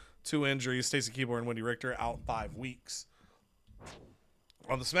produced 2 injuries. Stacey Keibler and Wendy Richter out 5 weeks.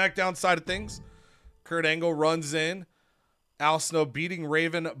 On the SmackDown side of things, Kurt Angle runs in. Al Snow beating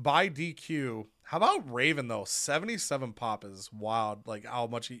Raven by DQ. How about Raven, though? 77 pop is wild. Like, how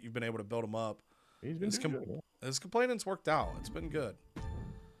much you've been able to build him up. He's been good. His complainant's worked out. It's been good.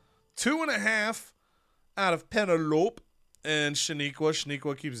 2.5 out of Penelope and Shaniqua.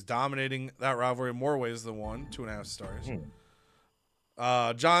 Shaniqua keeps dominating that rivalry in more ways than one. 2.5 stars.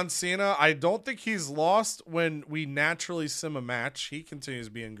 John Cena, I don't think he's lost when we naturally sim a match. He continues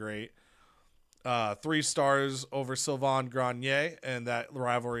being great. 3 stars over Sylvain Grenier, and that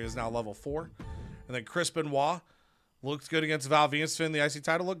rivalry is now level 4. And then Chris Benoit looked good against Val Venus, defending the IC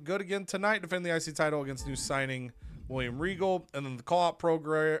title. Looked good again tonight, defending the IC title against new signing William Regal. And then the call-out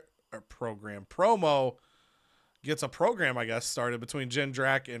promo gets a program, I guess, started between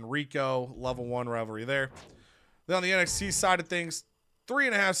Jindrak and Rico. Level 1 rivalry there. Then on the NXT side of things,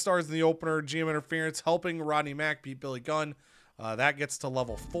 3.5 stars in the opener. GM interference helping Rodney Mack beat Billy Gunn. That gets to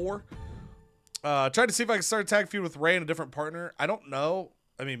level 4. Tried to see if I could start a tag feud with Ray and a different partner. I don't know.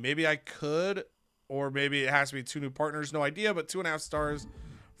 I mean, maybe I could, or maybe it has to be 2 new partners. No idea, but 2.5 stars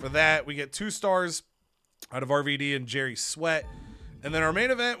for that. We get 2 stars out of RVD and Jerry Sweat. And then our main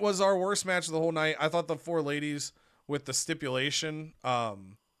event was our worst match of the whole night. I thought the 4 ladies with the stipulation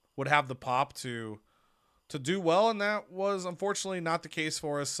would have the pop to do well, and that was unfortunately not the case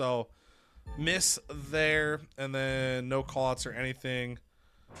for us. So miss there, and then no call-outs or anything.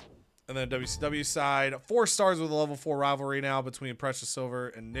 And then WCW side, 4 stars with a level 4 rivalry now between Precious Silver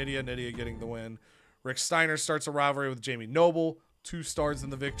and Nydia. Nydia getting the win. Rick Steiner starts a rivalry with Jamie Noble. 2 stars in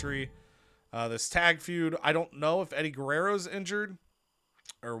the victory. This tag feud, I don't know if Eddie Guerrero's injured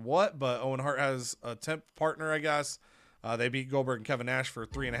or what, but Owen Hart has a temp partner, I guess. They beat Goldberg and Kevin Nash for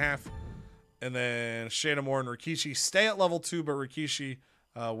 3.5. And then Shannon Moore and Rikishi stay at level 2, but Rikishi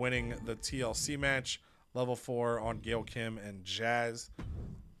winning the TLC match. Level 4 on Gail Kim and Jazz.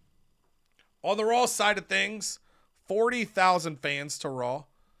 On the Raw side of things, 40,000 fans to Raw.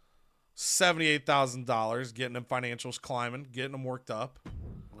 $78,000, getting them financials climbing, getting them worked up.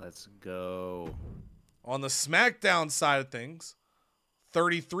 Let's go. On the SmackDown side of things,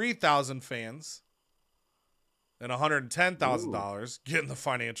 33,000 fans and $110,000, getting the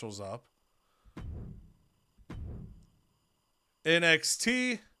financials up.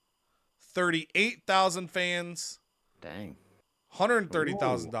 NXT, 38,000 fans. Dang.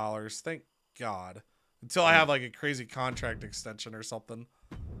 $130,000. Thank God. until I have like a crazy contract extension or something.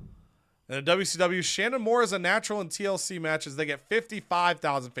 And in WCW, Shannon Moore is a natural in TLC matches. They get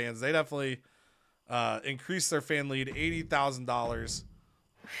 55,000 fans. They definitely increase their fan lead, $80,000.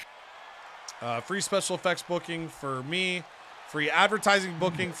 Free special effects booking for me. Free advertising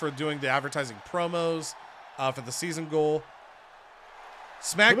booking for doing the advertising promos for the season goal.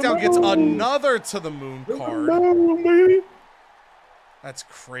 SmackDown gets another To the Moon card. That's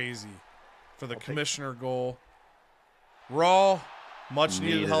crazy for the commissioner goal. Raw, much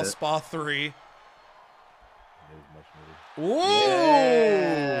needed Health Spa 3. Whoa!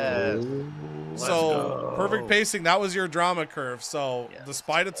 Yes. So perfect pacing. That was your drama curve. So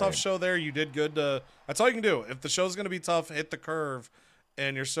despite a tough show there, you did good. That's all you can do. If the show's going to be tough, hit the curve,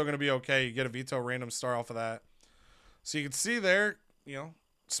 and you're still going to be okay. You get a veto random star off of that. So you can see there, you know,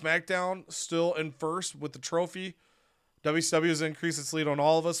 SmackDown still in first with the trophy. WCW has increased its lead on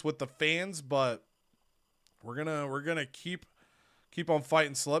all of us with the fans, but we're gonna keep on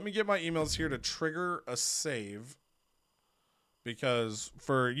fighting. So let me get my emails here to trigger a save, because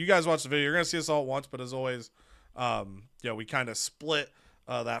for you guys watch the video, you're gonna see us all at once. But as always, we kind of split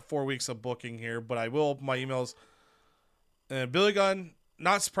that 4 weeks of booking here. But I will open my emails. And Billy Gunn,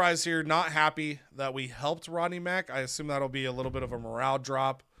 not surprised here, not happy that we helped Rodney Mack. I assume that'll be a little bit of a morale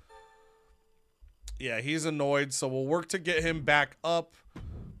drop. Yeah, he's annoyed, so we'll work to get him back up.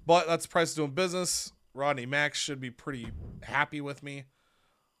 But that's the price of doing business. Rodney Mack should be pretty happy with me.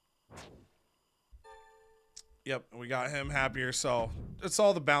 Yep, we got him happier. So it's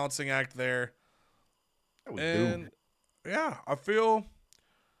all the balancing act there. And yeah, I feel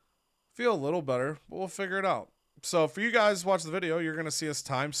a little better, but we'll figure it out. So for you guys watch the video, you're going to see us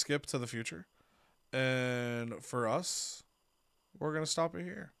time skip to the future. And for us, we're going to stop it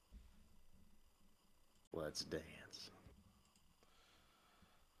here. Let's dance.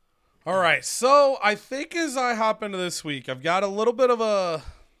 All right, so I think as I hop into this week, I've got a little bit of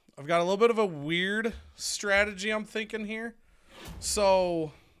a weird strategy I'm thinking here.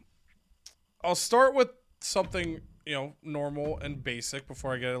 So I'll start with something, normal and basic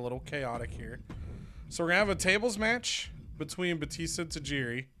before I get a little chaotic here. So we're gonna have a tables match between Batista and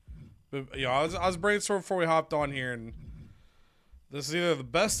Tajiri. I was brainstorming before we hopped on here, and this is either the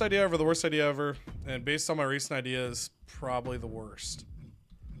best idea ever or the worst idea ever. And based on my recent ideas, probably the worst.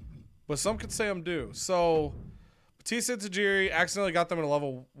 But some could say I'm due. So Batista and Tajiri accidentally got them in a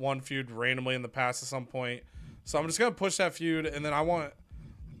level 1 feud randomly in the past at some point. So I'm just going to push that feud. And then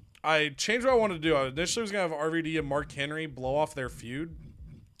I changed what I wanted to do. I initially was going to have RVD and Mark Henry blow off their feud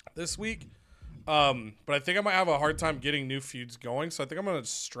this week. But I think I might have a hard time getting new feuds going. So I think I'm going to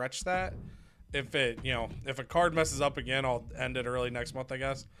stretch that. If a card messes up again, I'll end it early next month, I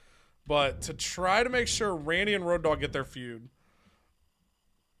guess. But to try to make sure Randy and Road Dogg get their feud,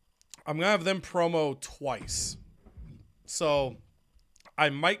 I'm going to have them promo twice. So I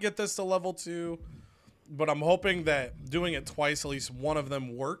might get this to level 2, but I'm hoping that doing it twice, at least one of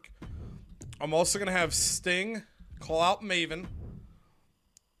them work. I'm also going to have Sting call out Maven.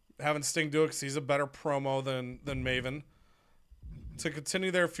 Having Sting do it because he's a better promo than Maven, to continue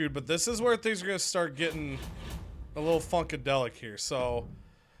their feud. But this is where things are going to start getting a little funkadelic here. So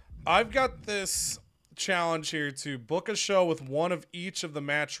I've got this challenge here to book a show with one of each of the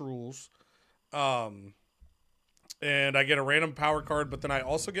match rules. And I get a random power card, but then I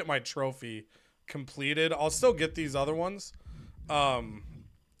also get my trophy completed. I'll still get these other ones. I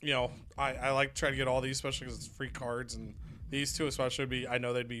like to try to get all these, especially because it's free cards, and these two especially I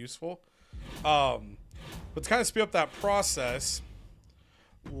know they'd be useful. But to kind of speed up that process,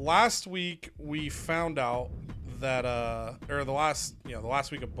 last week we found out that or the last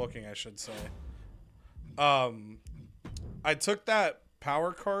week of booking, I should say. I took that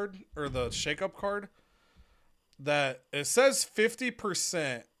power card, or the shake-up card, that it says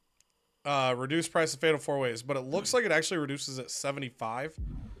 50% reduced price of Fatal 4-Ways, but it looks like it actually reduces at 75.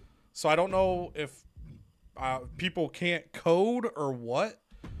 So I don't know if people can't code or what.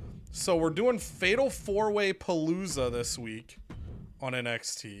 So we're doing Fatal 4-Way Palooza this week on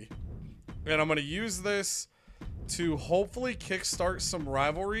NXT. And I'm going to use this to hopefully kickstart some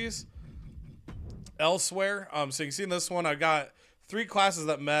rivalries elsewhere. So you can see in this one, I've got 3 classes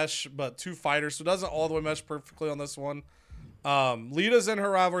that mesh, but 2 fighters. So it doesn't all the way mesh perfectly on this one. Lita's in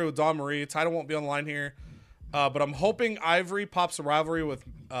her rivalry with Dawn Marie. Title won't be on the line here. But I'm hoping Ivory pops a rivalry with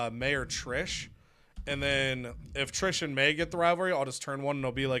May or Trish. And then if Trish and May get the rivalry, I'll just turn one and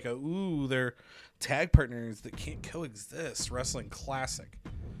it'll be like they're tag partners that can't coexist. Wrestling Classic.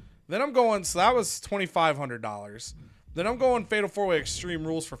 Then I'm going, so that was $2,500. Then I'm going Fatal 4-Way Extreme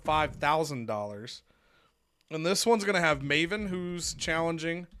Rules for $5,000. And this one's going to have Maven, who's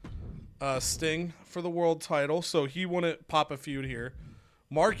challenging Sting for the world title, so he wouldn't pop a feud here.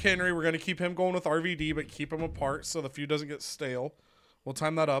 Mark Henry, we're going to keep him going with RVD, but keep him apart so the feud doesn't get stale. We'll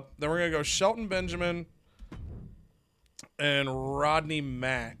time that up. Then we're going to go Shelton Benjamin and Rodney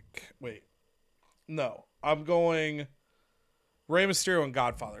Mack. Wait. No. I'm going Rey Mysterio and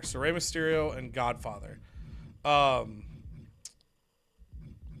Godfather. So Rey Mysterio and Godfather. There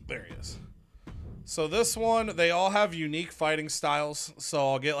he is. So this one, they all have unique fighting styles.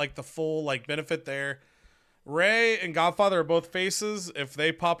 So I'll get like the full like benefit there. Ray and Godfather are both faces. If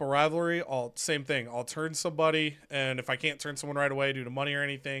they pop a rivalry, same thing. I'll turn somebody, and if I can't turn someone right away due to money or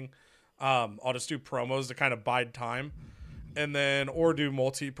anything, I'll just do promos to kind of bide time, and then or do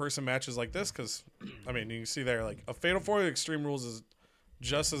multi-person matches like this. Because I mean, you can see there like a Fatal 4-Way Extreme Rules is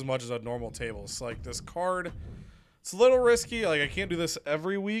just as much as a normal table. So like this card, it's a little risky. Like I can't do this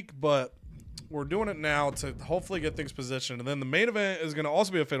every week, but we're doing it now to hopefully get things positioned. And then the main event is going to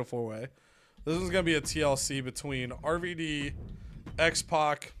also be a Fatal 4-Way. This is going to be a TLC between RVD,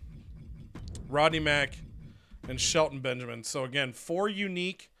 X-Pac, Rodney Mack, and Shelton Benjamin. So, again, 4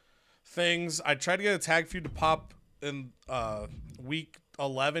 unique things. I tried to get a tag feud to pop in week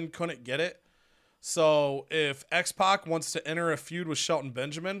 11. Couldn't get it. So, if X-Pac wants to enter a feud with Shelton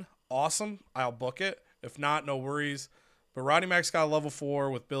Benjamin, awesome. I'll book it. If not, no worries. But Rodney Mack's got a level 4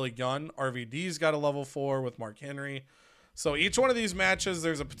 with Billy Gunn. RVD's got a level 4 with Mark Henry. So each one of these matches,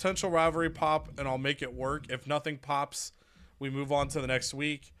 there's a potential rivalry pop, and I'll make it work. If nothing pops, we move on to the next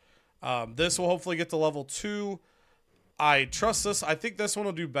week. This will hopefully get to level 2. I trust this. I think this one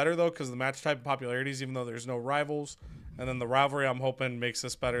will do better, though, because of the match type and popularities, even though there's no rivals. And then the rivalry, I'm hoping, makes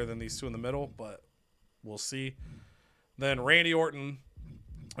this better than these two in the middle, but we'll see. Then Randy Orton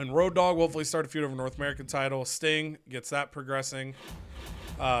and Road Dogg will hopefully start a feud over North American title. Sting gets that progressing.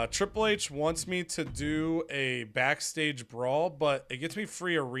 Triple H wants me to do a backstage brawl, but it gets me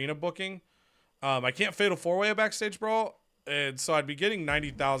free arena booking. I can't Fatal 4-Way a backstage brawl, and so I'd be getting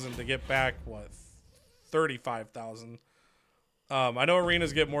 90,000 to get back 35,000. I know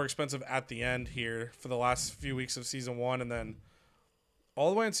arenas get more expensive at the end here for the last few weeks of season 1, and then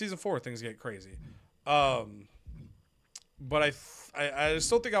all the way in season 4 things get crazy. But I just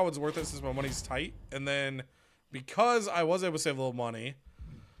don't think I was worth it since my money's tight, and then because I was able to save a little money,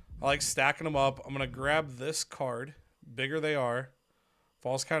 I like stacking them up. I'm going to grab this card. Bigger they are.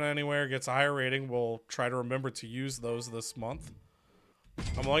 Falls count anywhere, gets a higher rating. We'll try to remember to use those this month.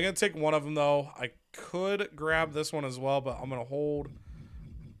 I'm only going to take one of them, though. I could grab this one as well, but I'm going to hold.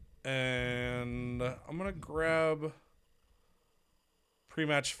 And I'm going to grab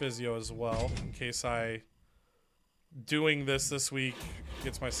pre-match physio as well, in case doing this week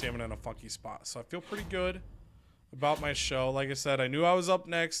gets my stamina in a funky spot. So I feel pretty good about my show. Like I said, I knew I was up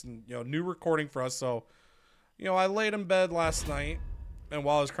next, and new recording for us. So, I laid in bed last night, and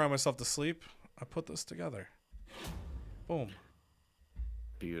while I was crying myself to sleep, I put this together. Boom.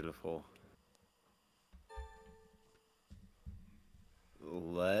 Beautiful.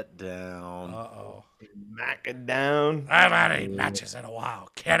 Let down. Uh-oh. Smack it down. I haven't had any matches in a while.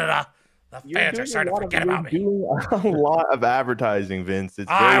 Canada, the fans are starting to forget about me. Doing a lot of advertising, Vince. It's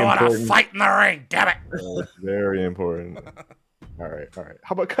very I want to important. fight in the ring, damn it. It's very important. All right.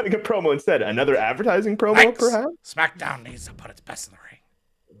 How about cutting a promo instead? Another advertising promo, Thanks. perhaps? SmackDown needs to put its best in the ring.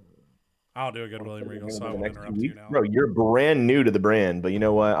 I'll do a good William Regal, so I won't interrupt you now. Bro, you're brand new to the brand, but you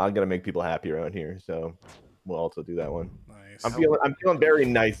know what? I'm gonna make people happy around here, so we'll also do that one. Nice. I'm feeling very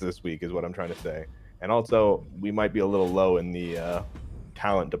nice this week, is what I'm trying to say. And also, we might be a little low in the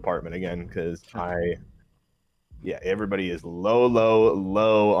talent department again, because everybody is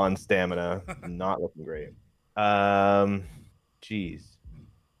low on stamina. Not looking great. Jeez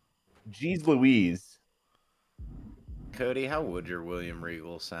Louise. Cody, how would your William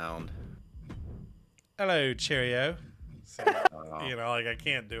Regal sound? Hello, cheerio. So, I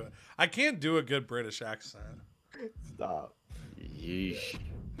can't do it. I can't do a good British accent. Stop. Yeesh.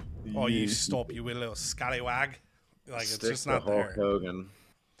 Oh, you stop, you little scallywag. Like, it's just not Hulk there. Hogan.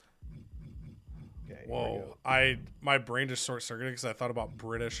 Okay, Whoa. My brain just short-circuited because I thought about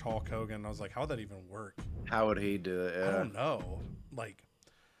British Hulk Hogan. I was like, how would that even work? How would he do it? I Yeah. don't know. Like,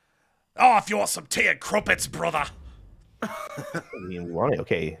 oh, if you want some tea and crumpets, brother.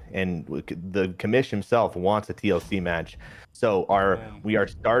 Okay, and the commission himself wants a TLC match, so we are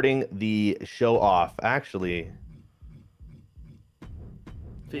starting the show off. Actually,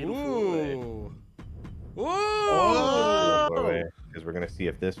 Ooh. because we're gonna see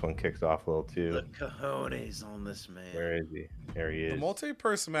if this one kicks off a little too. The cojones on this man. Where is he? There he The is.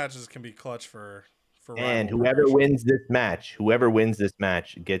 multi-person matches can be clutch for And rival whoever promotions. wins this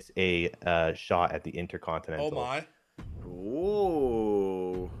match gets a shot at the Intercontinental. Oh my.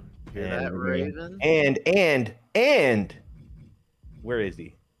 Ooh. Hear And Matt Raven. And where is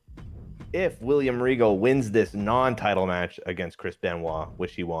he? If William Regal wins this non-title match against Chris Benoit,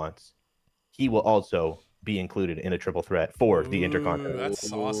 which he wants, he will also be included in a triple threat for the Intercontinental. That's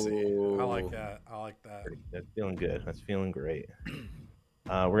saucy. I like that. I like that. That's feeling good. That's feeling great.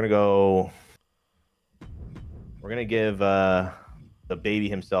 We're gonna go. We're gonna give the baby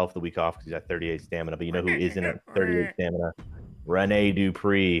himself the week off because he's at 38 stamina. But you know who isn't at 38 stamina? Rene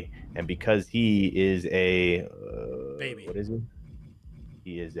Dupree, and because he is a Baby. What is he?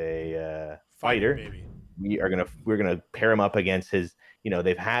 He is a fighter. Baby. We're gonna pair him up against his. You know,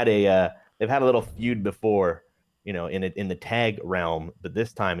 they've had a little feud before. You know, in the tag realm, but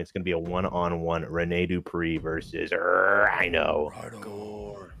this time it's gonna be a one-on-one Rene Dupree versus Rhino.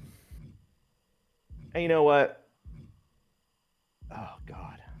 Gore. And you know what? Oh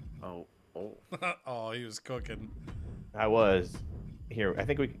God. Oh. Oh, he was cooking. I was here. I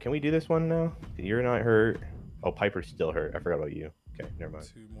think can we do this one now? You're not hurt. Oh, Piper's still hurt. I forgot about you. Okay, never mind.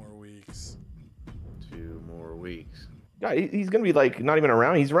 2 more weeks. 2 more weeks. God, he's gonna be like not even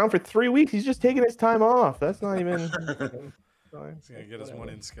around. He's around for 3 weeks. He's just taking his time off. That's not even. He's gonna get his one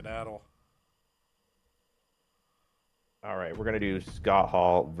in skedaddle. All right, we're gonna do Scott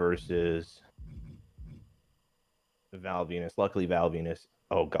Hall versus Val Venus. Luckily, Val Venus.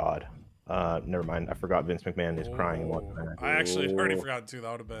 Oh God. Never mind. I forgot Vince McMahon is crying and watching that. I actually already forgot too.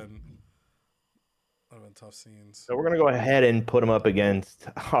 That would have been tough scenes. So we're gonna go ahead and put him up against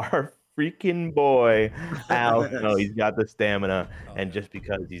our freaking boy Al. No, he's got the stamina, and just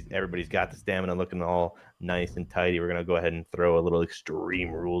because everybody's got the stamina, looking all nice and tidy, we're gonna go ahead and throw a little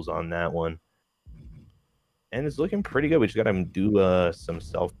Extreme Rules on that one. And it's looking pretty good. We just got him do some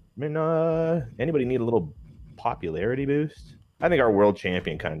self. I mean, anybody need a little popularity boost? I think our world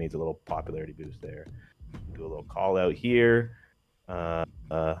champion kind of needs a little popularity boost there. Do a little call out here. Just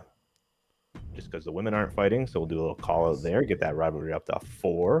because the women aren't fighting, so we'll do a little call out there, get that rivalry up to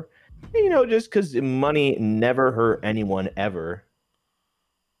 4. And, you know, just because money never hurt anyone ever.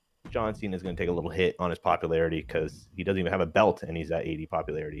 John Cena is going to take a little hit on his popularity because he doesn't even have a belt and he's at 80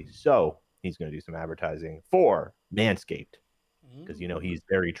 popularity. So he's going to do some advertising for Manscaped because, you know, he's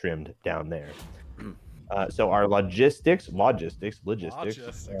very trimmed down there. So our logistics.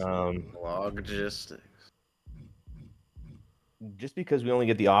 Just because we only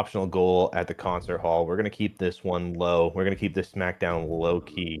get the optional goal at the concert hall, we're going to keep this one low. We're going to keep this SmackDown low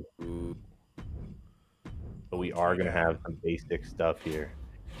key. But we are going to have some basic stuff here.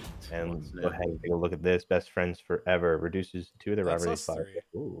 And go ahead and take a look at this. Best Friends Forever reduces 2 of the rivalry spots.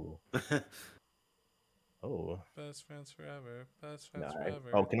 Ooh. Oh. Best Friends Forever. Best Friends Nice.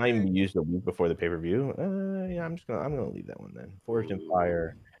 Forever. Oh, can I even use the week before the pay-per-view? Yeah, I'm gonna leave that one then. Forged in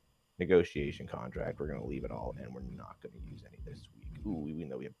Fire negotiation contract. We're gonna leave it all, and we're not gonna use any this week. Ooh, we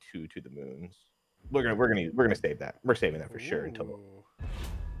know we have 2 to the moons. We're gonna save that. We're saving that for sure until.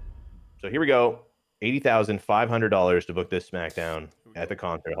 So here we go. $80,500 to book this SmackDown at the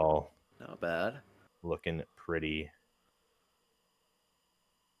concert hall. Not bad. Looking pretty.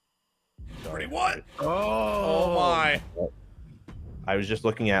 Pretty what? Oh my! I was just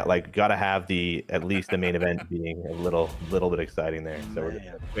looking at gotta have at least the main event being a little bit exciting there. So we're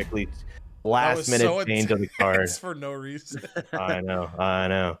gonna quickly last minute change on the card for no reason. I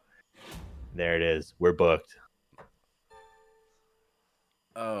know. There it is. We're booked.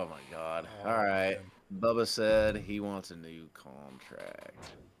 Oh my God! All right, Bubba said he wants a new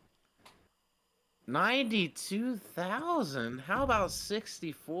contract. 92,000. How about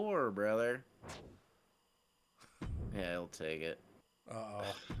 64, brother? Yeah, he'll take it.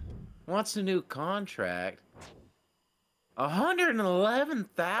 Wants a new contract.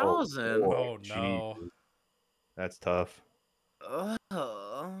 111,000. Oh no. That's tough. How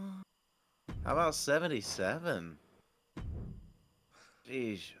about 77?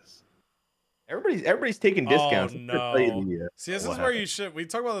 Jesus. Everybody's taking discounts. Oh no. See, this is where you should. We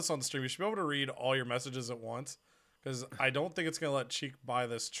talk about this on the stream. You should be able to read all your messages at once, because I don't think it's gonna let Cheek buy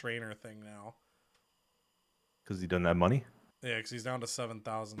this trainer thing now. Because he doesn't have money. Yeah, because he's down to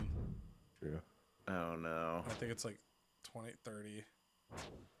 7,000. True. Oh no. I think it's like 20, 30.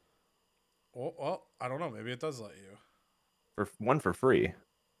 Well, I don't know. Maybe it does let you. For free. For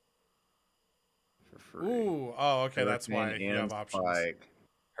free. Ooh. Oh, okay. That's why you have options. Spike.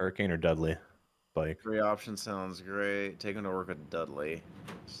 Hurricane or Dudley? Bike. 3 options sounds great. Taking to work with Dudley.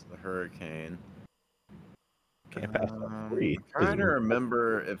 It's the Hurricane. Can't pass on free. I'm trying to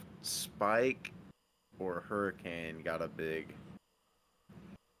remember if Spike or Hurricane got a big.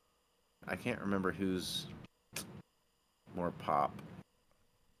 I can't remember who's more pop.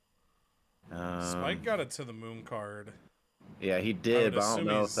 Spike got it to the moon card. Yeah, he I did, would but I don't assume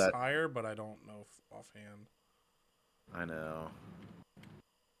know if he's that. higher, but I don't know offhand. I know.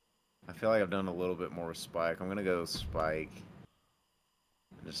 I feel like I've done a little bit more with Spike. I'm gonna go with Spike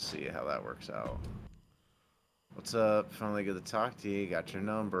and just see how that works out. What's up? Finally good to talk to you. Got your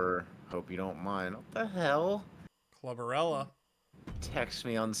number. Hope you don't mind. What the hell? Clubberella. Text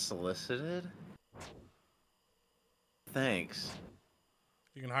me unsolicited? Thanks.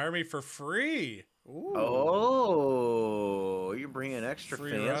 You can hire me for free. Ooh. Oh, you're bringing extra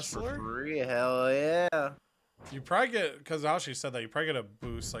Free fans wrestler? for free? Hell yeah. You probably get, because Ashi said that, you probably get a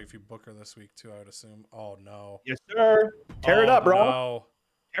boost like if you book her this week too, I would assume. Oh no. Yes, sir. Tear it Oh, up, bro. No.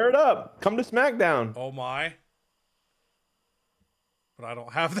 Tear it up. Come to SmackDown. Oh my. But I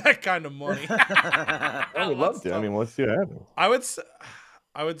don't have that kind of money. I would love Let's to. I talk- mean, let's see what happens. I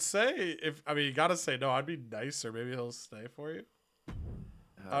would say if I mean you gotta say no, I'd be nicer. Maybe he'll stay for you.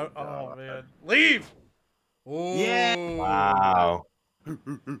 Oh, God. man. Leave! Ooh. Yeah. Wow.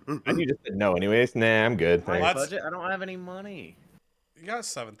 And you just said no anyways. Nah, I'm good. My Thanks. Let's- budget? I don't have any money. You got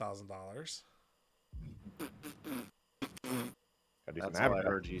 $7,000. Gotta do That's some all I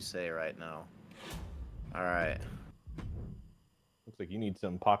advertising. heard you say right now. All right. Looks like you need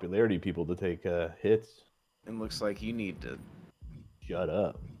some popularity people to take hits. It looks like you need to Shut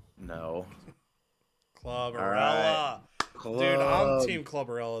up. know. Clubberella. Club. Dude, I'm Team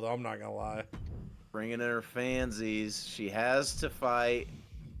Clubberella, though. I'm not gonna lie. Bringing in her fansies. She has to fight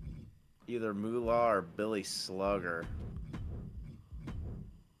either Moolah or Billy Slugger.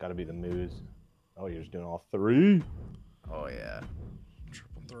 Gotta be the Moose. Oh, you're just doing all three? Oh, yeah.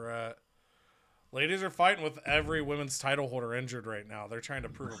 Triple threat. Ladies are fighting with every women's title holder injured right now. They're trying to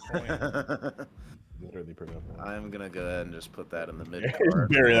prove a point. Literally proving up. I'm going to go ahead and just put that in the mid card.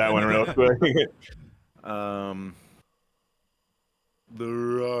 Bury that one real quick. The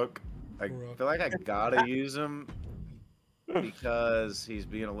Rock. I Rock. feel like I gotta use him because he's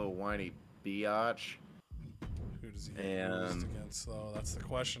being a little whiny biatch. Who does he get And- used against, though? That's the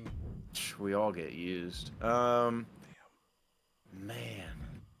question. We all get used. Man.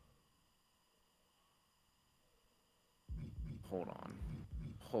 Hold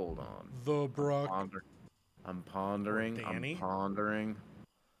on. The Brock. I'm pondering. Danny? I'm pondering.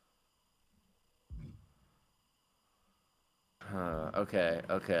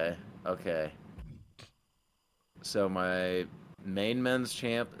 Okay. So my main men's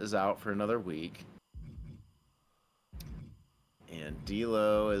champ is out for another week. And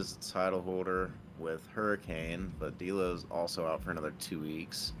D'Lo is the title holder with Hurricane, but D'Lo's also out for another 2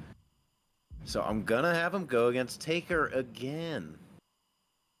 weeks. So I'm gonna have him go against Taker again.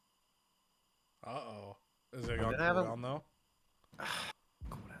 Uh-oh. Is it I'm going to gonna have go him- down, though?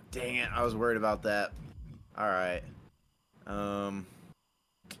 Dang it, I was worried about that. Alright.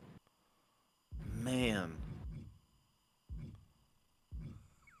 Man.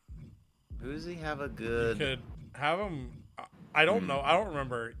 Who does he have a You good... could have him... I don't know. I don't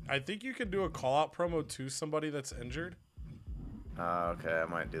remember. I think you could do a call-out promo to somebody that's injured. Okay, I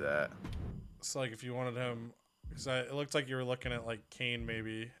might do that. So, like, if you wanted him... Because it looked like you were looking at, like, Kane,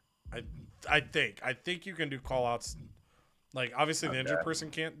 maybe. I think you can do call-outs. Like, obviously the injured Okay. person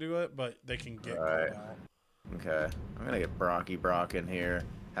can't do it, but they can get Right. called out. Okay, I'm gonna get Brock in here.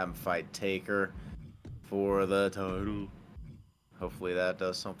 Have him fight Taker for the title. Hopefully that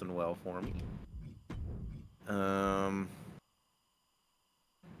does something well for me.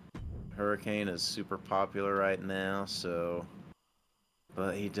 Hurricane is super popular right now, so...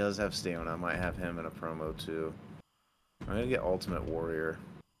 But he does have stamina. I might have him in a promo too. I'm gonna get Ultimate Warrior.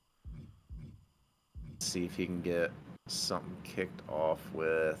 See if he can get something kicked off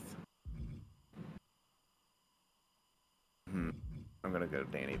with... I'm gonna go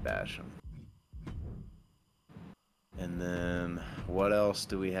Danny Basham. And then, what else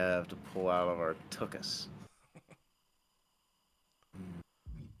do we have to pull out of our tuchus?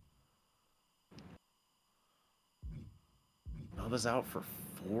 Bubba's out for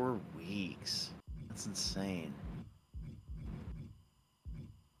 4 weeks. That's insane.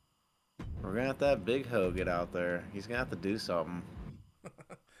 We're gonna have to have Big Ho get out there. He's gonna have to do something.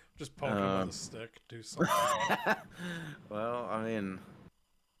 Just poke him with a stick. Do something. Well, I mean,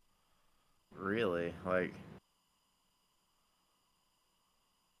 really, like,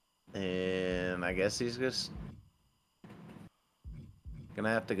 and I guess he's just gonna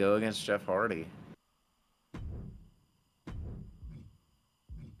have to go against Jeff Hardy.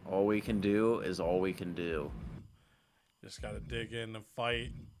 All we can do is all we can do. Just got to dig in and fight.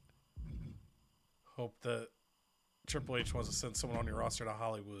 Hope that Triple H wants to send someone on your roster to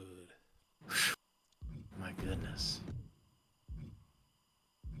Hollywood. My goodness.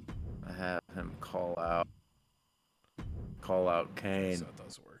 I have him call out call out So Kane that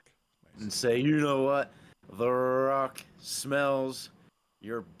does work. and Nice. say, you know what? The Rock smells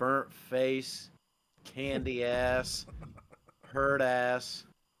your burnt face, candy ass, hurt ass.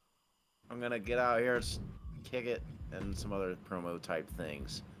 I'm gonna get out here, kick it, and some other promo type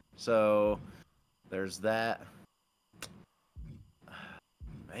things. So there's that.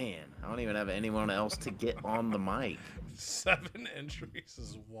 Man, I don't even have anyone else to get on the mic. 7 entries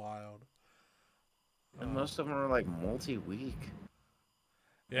is wild. And most of them are like multi-week.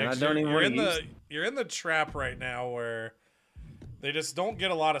 Yeah, and I 'cause don't even you're wanna in use- you're in the trap right now where they just don't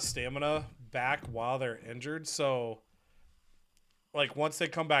get a lot of stamina back while they're injured. So, like once they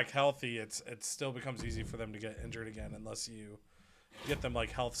come back healthy, it still becomes easy for them to get injured again unless you get them like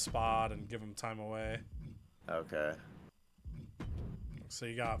health spot and give them time away. Okay. So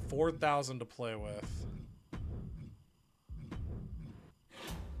you got 4,000 to play with.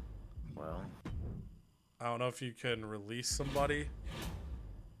 Well, I don't know if you can release somebody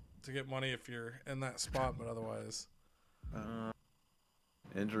to get money if you're in that spot, but otherwise,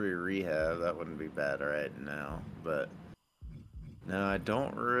 injury rehab, that wouldn't be bad right now. But no, I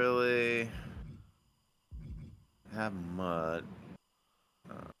don't really have much.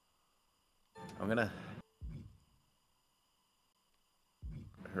 I'm gonna.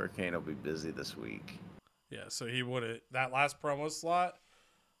 Hurricane will be busy this week. yeah. So he would that last promo slot.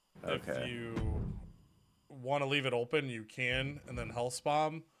 If Okay. you want to leave it open, you can, and then health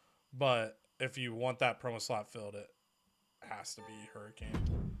bomb. But if you want that promo slot filled, it has to be Hurricane.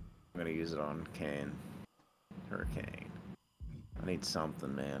 I'm gonna use it on Kane. Hurricane. I need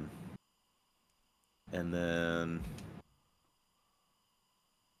something, man. And then,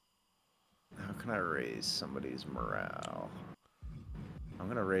 how can I raise somebody's morale? I'm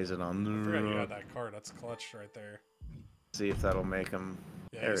gonna raise it on I forgot you the. had that card. That's clutched right there. See if that'll make him.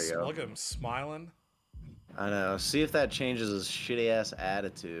 Yeah, There we go. look at him smiling. I know. See if that changes his shitty ass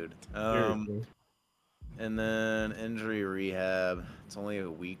attitude. Seriously. And then injury rehab. It's only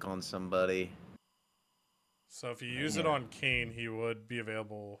a week on somebody. So if you use it on Kane, he would be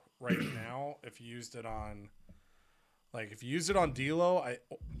available right now. If you used it on, like, if you used it on D'Lo,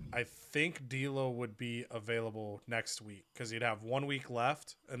 I think D'Lo would be available next week because he'd have 1 week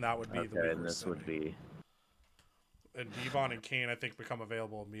left, and that would be the week. Okay, and we're this would sending. be. And Devon and Kane, I think, become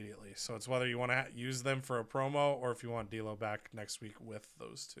available immediately. So it's whether you want to use them for a promo or if you want D'Lo back next week with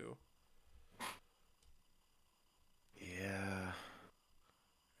those two. Yeah.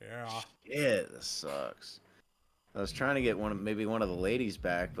 Yeah. Yeah, this sucks. I was trying to get maybe one of the ladies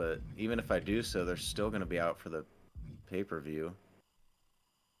back, but even if I do so, they're still going to be out for the pay-per-view.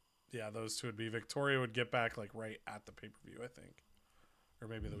 Yeah, those two would be. Victoria would get back like right at the pay-per-view, I think. Or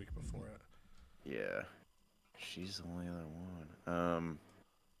maybe the week before it. Yeah. She's the only other one.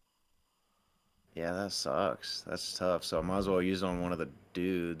 Yeah, that sucks. That's tough. So I might as well use it on one of the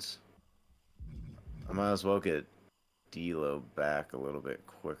dudes. I might as well get D'Lo back a little bit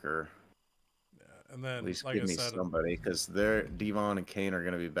quicker. Yeah, and then, At least like give I me said, somebody, because Devon and Kane are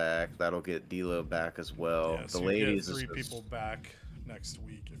going to be back. That'll get D'Lo back as well. yeah, so The you get ladies, 3 people back next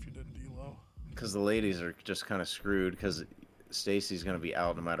week if you did D'Lo. because the ladies are just kind of screwed because Stacy's going to be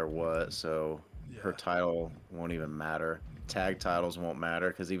out no matter what, so her Yeah. title won't even matter. Tag titles won't matter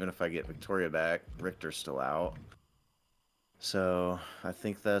because even if I get Victoria back, Richter's still out. So I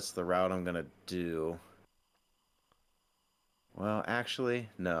think that's the route I'm going to do. Well, actually,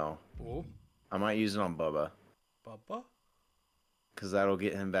 no. Oh, I might use it on Bubba Bubba? because that'll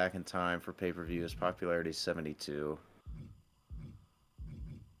get him back in time for pay-per-view. His popularity is 72.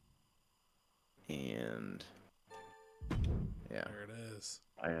 And yeah, There it is.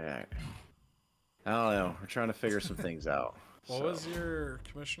 I don't know. We're trying to figure some things out. What So, was your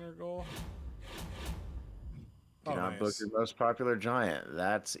commissioner goal? do Oh, not book nice. your most popular giant.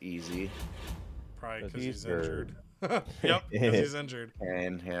 That's easy. Probably But because he's he's hurt. injured. Yep, because he's injured.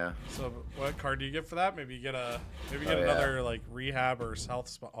 And yeah, So what card do you get for that? Maybe you get Oh, another like rehab or health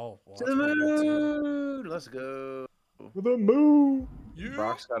spot. Oh, well, to that's the pretty good too. moon. Let's go. The move. Yeah.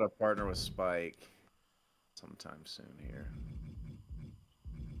 Brock's got to partner with Spike sometime soon here.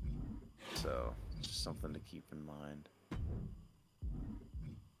 So, just something to keep in mind.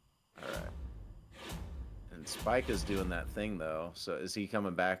 Alright. And Spike is doing that thing, though. So, is he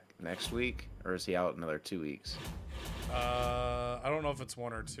coming back next week? Or is he out another 2 weeks? I don't know if it's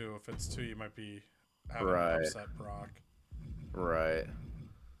 1 or 2. If it's 2, you might be having Right. an upset Brock. Right.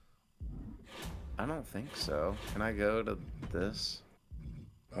 I don't think so. Can I go to this?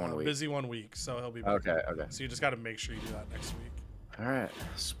 1 week. Busy 1 week, so he'll be back. Okay. So you just got to make sure you do that next week. Alright.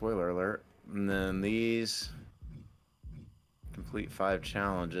 Spoiler alert. And then these complete 5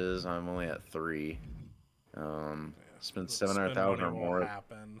 challenges. I'm only at 3. Yeah, Spend Spin 700,000 or money won't more.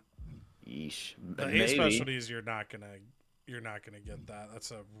 happen. Yeesh. The Maybe. A specialties, you're not gonna get that.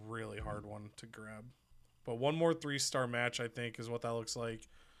 That's a really hard one to grab. But one more 3-star match, I think, is what that looks like.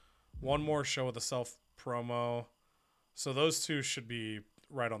 One more show with a self promo. So those two should be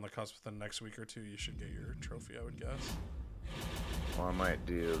right on the cusp within the next week or two. You should get your trophy, I would guess. Well, I might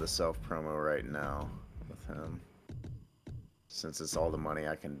do the self promo right now with him, since it's all the money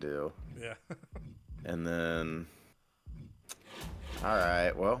I can do. Yeah. And then, all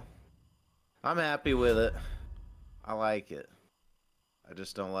right, well, I'm happy with it. I like it. I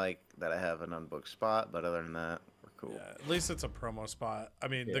just don't like that I have an unbooked spot, but other than that, we're cool. Yeah, at least it's a promo spot. I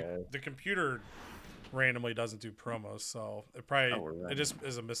mean, Yeah. the computer randomly doesn't do promos, so it probably right. it just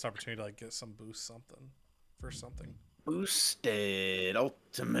is a missed opportunity to like get some boost for something. Boosted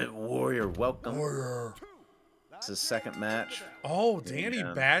Ultimate Warrior, welcome. It's his second match Oh, Danny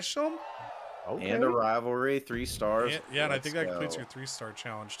Yeah. Basham? Okay. and a rivalry, 3 stars. Yeah, and I think that Let's completes go. your 3-star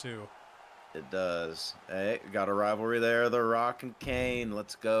challenge too. It does. Hey, got a rivalry there. The Rock and Kane.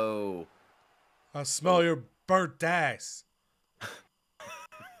 Let's go. I smell your burnt ass.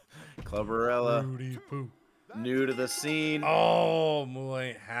 Clubberella, Rudy Poo. new to the scene. Oh, Moo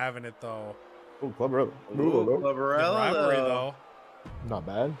ain't having it though. Oh, Club Road. Ooh, Good Clubberella, rivalry though. though. Not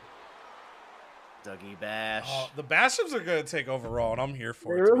bad. Dougie Bash. Oh, the Bashams are gonna take overall, and I'm here They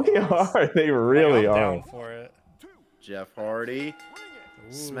for it. to be really honest. are. They Like, really I'm are. down for it. Jeff Hardy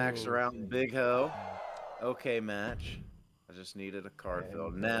smacks Ooh. around Big Ho. Okay, match. I just needed a card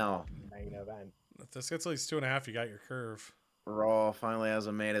filled. Now, Main event. If this gets at least 2.5, you got your curve. Raw finally has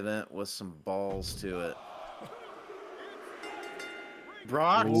a main event with some balls to it.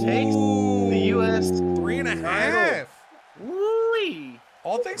 Brock takes the U.S. 3.5. Woo-wee.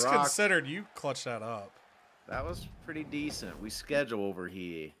 All things Brock. considered, you clutched that up. That was pretty decent. We schedule over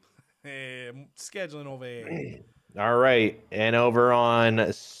here. Hey, I'm scheduling over here. All right, and over on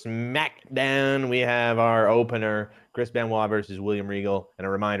SmackDown, we have our opener, Chris Benoit versus William Regal. And a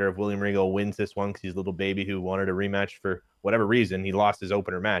reminder, if William Regal wins this one, because he's a little baby who wanted a rematch for whatever reason, he lost his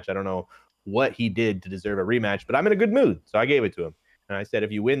opener match. I don't know what he did to deserve a rematch, but I'm in a good mood, so I gave it to him. And I said,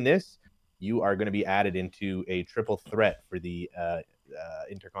 if you win this, you are going to be added into a triple threat for the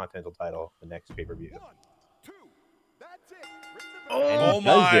Intercontinental title, the next pay-per-view. 1, 2, that's it. Oh he does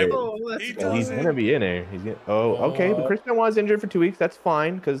my! it. Oh, let's He go. So he's does going to it. be in there. He's gonna, okay, but Oh. Chris Benoit's injured for 2 weeks. That's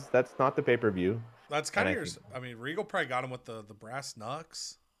fine, because that's not the pay-per-view. That's kind of And I your. I mean, Regal probably got him with the brass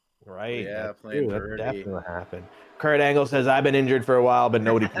knucks. Right. Yeah, that's playing true. That's dirty. definitely what happened. Kurt Angle says, I've been injured for a while, but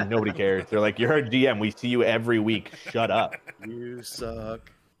nobody cares. They're like, you're a GM. We see you every week. Shut up. You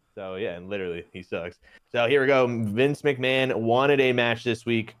suck. So, yeah, and literally, he sucks. So, here we go. Vince McMahon wanted a match this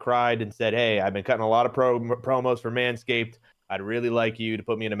week, cried and said, hey, I've been cutting a lot of promos for Manscaped. I'd really like you to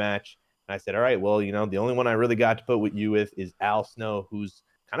put me in a match. And I said, all right, well, you know, the only one I really got to put with you with is Al Snow, who's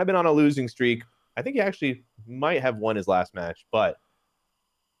kind of been on a losing streak. I think he actually might have won his last match, but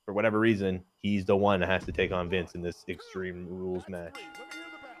for whatever reason, he's the one that has to take on Vince in this Extreme Rules match.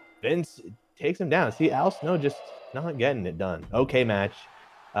 Vince takes him down. See, Al Snow just not getting it done. Okay, match.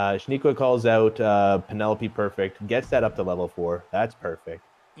 Shaniqua calls out Penelope Perfect, gets that up to level 4. That's perfect.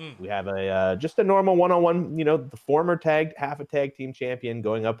 We have a just a normal one-on-one, you know, the former half a tag team champion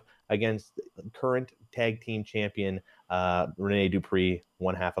going up against current tag team champion Rene Dupree,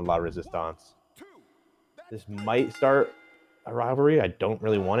 one half of La Resistance. This might start a rivalry. I don't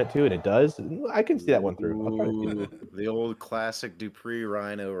really want it to, and it does. I can see that one through. I'll try to see that. Ooh, the old classic Dupree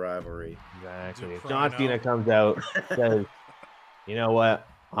Rhino rivalry. Exactly. Dupree, John no. Cena comes out, says, you know what?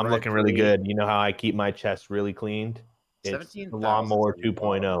 I'm Right, looking really clean. good. You know how I keep my chest really cleaned? It's the 17,000 Lawnmower is a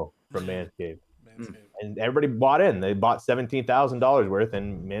lot. 2.0 from Manscaped. Manscaped. And everybody bought in. They bought $17,000 worth,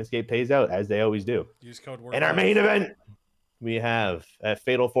 and Manscaped pays out, as they always do. Use code word. In our main event, we have a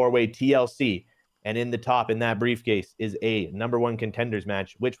Fatal 4-Way TLC. And in the top, in that briefcase, is a #1 contenders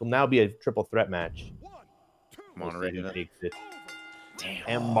match, which will now be a triple threat match. Come on, We'll see who Raven. takes it. Damn.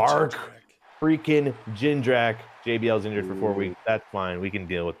 And Oh, Mark Jindrak. freaking Jindrak. JBL's injured for 4 weeks. That's fine. We can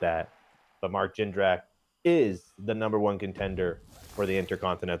deal with that. But Mark Jindrak is the #1 contender for the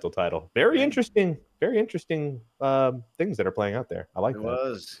Intercontinental title. Very interesting things that are playing out there. I like It that.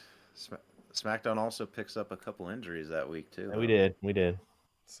 was. SmackDown also picks up a couple injuries that week, too. Yeah, we did.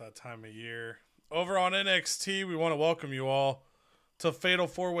 It's that time of year. Over on NXT, we want to welcome you all to Fatal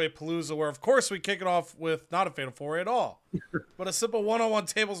 4-Way Palooza, where, of course, we kick it off with not a Fatal 4-Way at all, but a simple one-on-one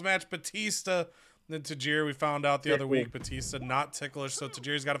tables match. Batista and Tajiri, we found out the other week, Batista not ticklish, so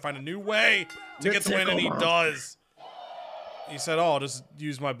Tajiri's got to find a new way to get the win, and he does. He said, oh, I'll just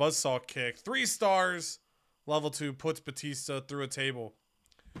use my buzzsaw kick. 3 stars. Level 2 puts Batista through a table.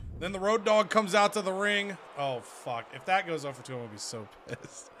 Then the Road Dogg comes out to the ring. Oh, fuck. If that goes over 2, I'm going to be so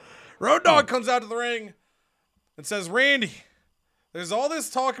pissed. Road Dogg comes out to the ring and says, Randy, there's all this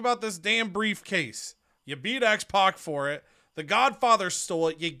talk about this damn briefcase. You beat X-Pac for it. The Godfather stole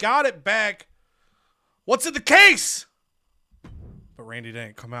it. You got it back. What's in the case? But Randy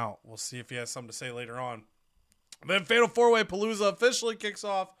didn't come out. We'll see if he has something to say later on. Then Fatal 4-Way Palooza officially kicks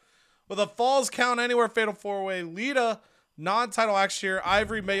off with a Falls Count Anywhere Fatal 4-Way. Lita, non-title action here.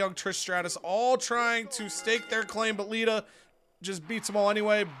 Ivory, Mae Young, Trish Stratus all trying to stake their claim, but Lita just beats them all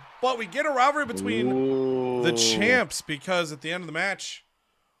anyway. But we get a rivalry between the champs because at the end of the match,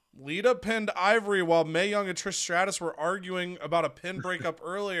 Lita pinned Ivory while Mae Young and Trish Stratus were arguing about a pin breakup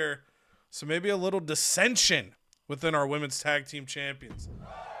earlier. So maybe a little dissension within our women's tag team champions.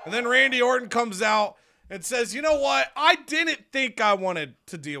 And then Randy Orton comes out and says, you know what? I didn't think I wanted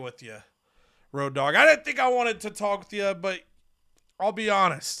to deal with you, Road Dogg. I didn't think I wanted to talk with you, but I'll be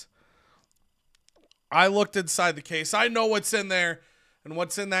honest. I looked inside the case. I know what's in there. And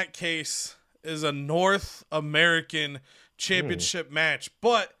what's in that case is a North American Championship match.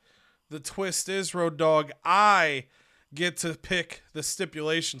 But the twist is, Road Dogg, I get to pick the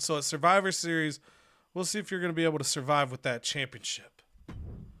stipulation. So at Survivor Series, we'll see if you're going to be able to survive with that championship.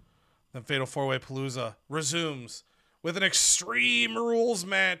 Then Fatal 4-Way Palooza resumes with an Extreme Rules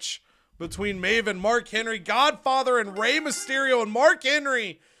match between Maven, Mark Henry, Godfather, and Rey Mysterio. And Mark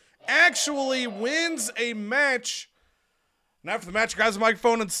Henry actually wins a match. And after the match, grabs the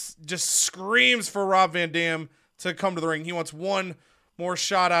microphone and just screams for Rob Van Dam to come to the ring. He wants one more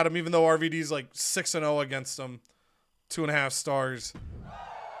shot at him, even though RVD's like 6-0 against him. 2.5 stars.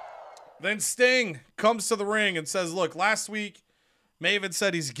 Then Sting comes to the ring and says, look, last week, Maven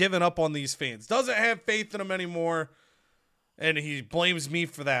said he's given up on these fans. Doesn't have faith in them anymore. And he blames me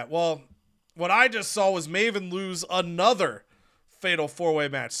for that. Well, what I just saw was Maven lose another Fatal 4-Way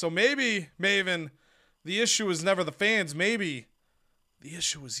match. So maybe, Maven, the issue was never the fans. Maybe the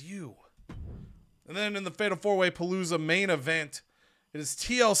issue was you. And then in the Fatal 4-Way Palooza main event, it is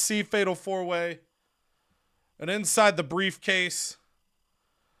TLC Fatal 4-Way. And inside the briefcase,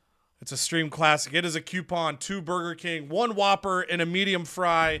 it's a Stream Classic. It is a coupon, 2 Burger King, 1 Whopper, and a medium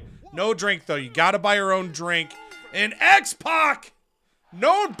fry. No drink, though. You got to buy your own drink. And X-Pac,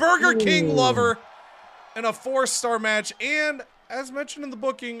 known Burger King lover, in a 4-star match. And as mentioned in the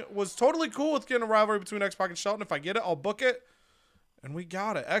booking, was totally cool with getting a rivalry between X-Pac and Shelton. If I get it, I'll book it. And we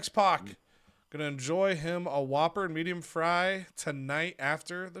got it. X-Pac, gonna enjoy him a Whopper and medium fry tonight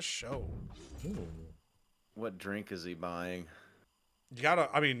after the show. What drink is he buying? You gotta,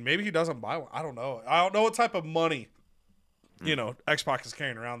 I mean, maybe he doesn't buy one. I don't know. I don't know what type of money, you know, X-Pac is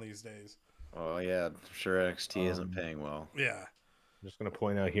carrying around these days. Oh, yeah. I'm sure NXT isn't paying well. Yeah. I'm just going to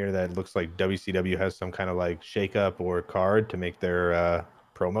point out here that it looks like WCW has some kind of like shake-up or card to make their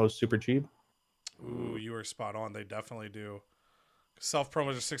promos super cheap. Ooh, you were spot on. They definitely do. Self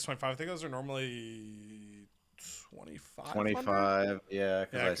promos are 6.5. I think those are normally 25. 25, yeah.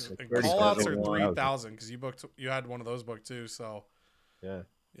 Yeah, Cause call outs are 30,000. 3,000 because you had one of those booked too. So Yeah.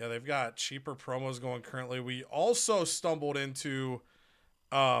 yeah, they've got cheaper promos going currently. We also stumbled into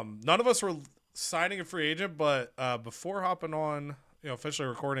none of us were signing a free agent, but before hopping on, officially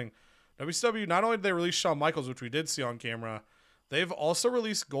recording, WCW, not only did they release Shawn Michaels, which we did see on camera, they've also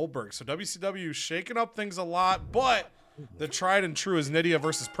released Goldberg. So WCW shaking up things a lot, but the tried and true is Nydia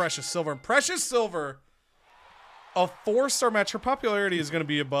versus Precious Silver. And Precious Silver, a 4-star match. Her popularity is going to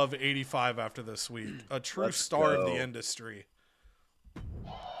be above 85 after this week. A true star of the industry.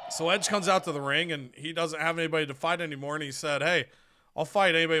 So Edge comes out to the ring, and he doesn't have anybody to fight anymore. And he said, hey, I'll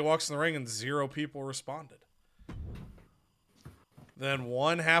fight anybody who walks in the ring, and 0 people responded. Then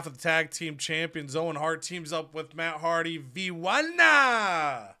one half of the tag team champions, Owen Hart, teams up with Matt Hardy,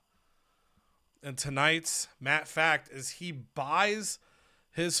 Viwana. And tonight's Matt fact is he buys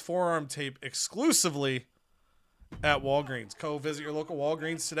his forearm tape exclusively at Walgreens. Go visit your local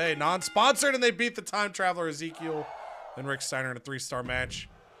Walgreens today. Non-sponsored, and they beat the Time Traveler Ezekiel and Rick Steiner in a 3-star match.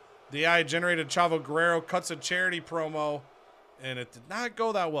 The AI generated Chavo Guerrero cuts a charity promo, and it did not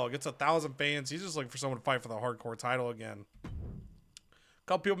go that well. Gets 1,000 fans. He's just looking for someone to fight for the hardcore title again. A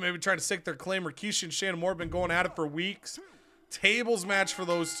couple people maybe trying to stake their claim. Rikishi and Shannon Moore have been going at it for weeks. Tables match for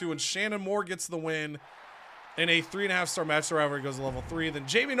those two, and Shannon Moore gets the win in a 3.5-star match. The rivalry goes to level 3. Then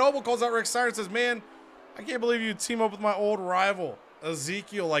Jamie Noble calls out Rick Steiner and says, man, I can't believe you team up with my old rival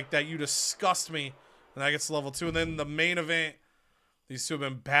Ezekiel like that. You disgust me. And that gets to level 2. And then the main event, these two have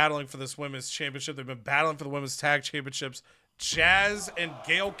been battling for this women's championship. They've been battling for the women's tag championships. Jazz and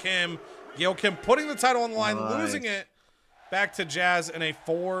Gail Kim. Gail Kim putting the title on the line, losing it back to Jazz in a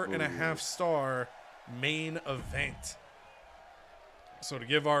 4.5-star main event. So to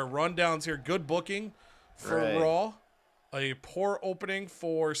give our rundowns here, good booking for Right. Raw, a poor opening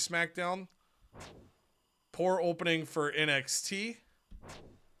for SmackDown, poor opening for NXT,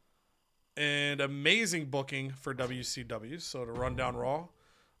 and amazing booking for WCW. So to run down Raw,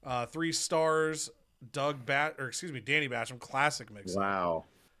 3 stars, Danny Basham, classic mix. Wow.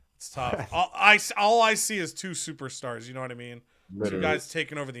 It's tough. All I see is 2 superstars. You know what I mean? 2 Literally. guys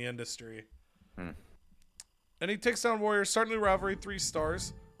taking over the industry. And he takes down Warrior. Starting new rivalry, 3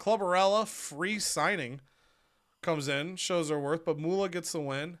 stars. Clubberella, free signing, comes in, shows her worth, but Moolah gets the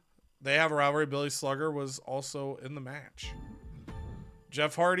win. They have a rivalry. Billy Slugger was also in the match.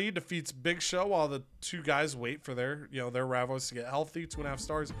 Jeff Hardy defeats Big Show while the 2 guys wait for their rivalries to get healthy. 2.5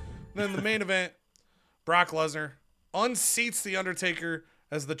 stars. And then the main event, Brock Lesnar unseats The Undertaker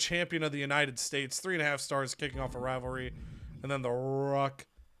as the champion of the United States. 3.5 stars, kicking off a rivalry. And then The Rock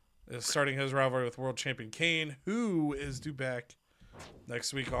is starting his rivalry with world champion Kane, who is due back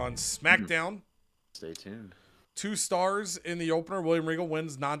next week on SmackDown. Stay tuned. 2 stars in the opener. William Regal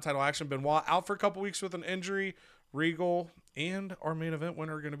wins non-title action. Benoit out for a couple weeks with an injury. Regal and our main event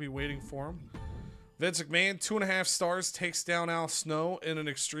winner are going to be waiting for him. Vince McMahon, 2.5 stars, takes down Al Snow in an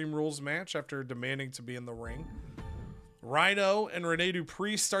Extreme Rules match after demanding to be in the ring. Rhino and Rene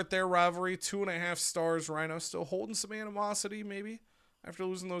Dupree start their rivalry. 2.5 stars. Rhino still holding some animosity, maybe, after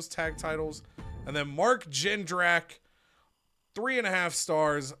losing those tag titles. And then Mark Jindrak, 3.5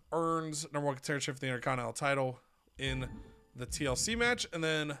 stars, earns number 1 contendership for the Intercontinental title in the TLC match. And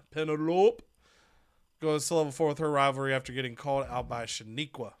then Penelope goes to level 4 with her rivalry after getting called out by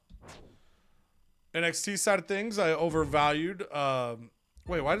Shaniqua. NXT side of things, I overvalued.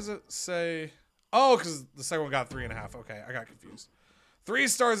 Wait, why does it say... Oh, because the second one got 3.5. Okay, I got confused. 3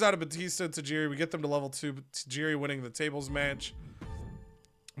 stars out of Batista and Tajiri. We get them to level 2. Tajiri winning the tables match.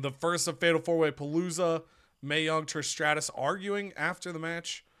 The first of Fatal 4-Way Palooza. Mae Young, Trish Stratus arguing after the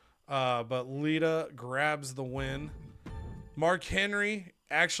match. But Lita grabs the win. Mark Henry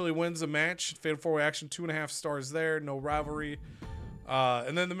actually wins the match. Fatal 4-Way action, 2.5 stars there. No rivalry.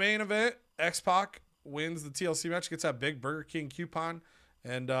 And then the main event, X-Pac wins the TLC match. Gets that big Burger King coupon.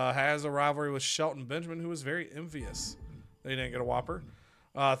 And has a rivalry with Shelton Benjamin, who was very envious they didn't get a Whopper.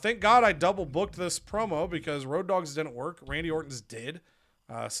 Thank God I double booked this promo because Road Dogs didn't work. Randy Orton's did.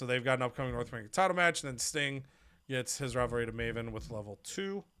 So they've got an upcoming North American title match. And then Sting gets his rivalry to Maven with level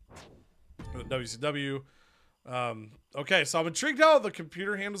 2. WCW. Okay, so I'm intrigued how the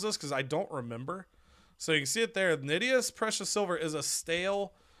computer handles this because I don't remember. So you can see it there. Nidia's Precious Silver is a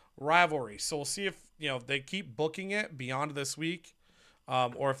stale rivalry. So we'll see if they keep booking it beyond this week.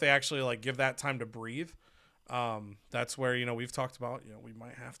 Or if they actually give that time to breathe. That's where, we've talked about, we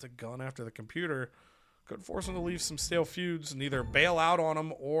might have to gun after the computer. Could force them to leave some stale feuds and either bail out on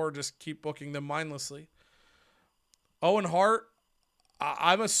them or just keep booking them mindlessly. Owen Hart,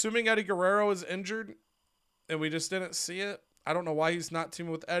 I'm assuming Eddie Guerrero is injured and we just didn't see it. I don't know why he's not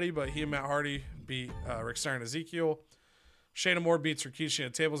teaming with Eddie, but he and Matt Hardy beat Rick Steiner and Ezekiel. Shayna Moore beats Rikishi in a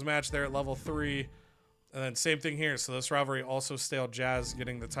tables match there at level 3. And then same thing here. So this rivalry also stale. Jazz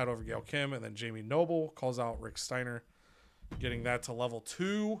getting the title over Gail Kim. And then Jamie Noble calls out Rick Steiner, getting that to level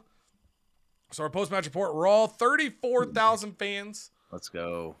 2. So our post-match report, Raw, 34,000 fans. Let's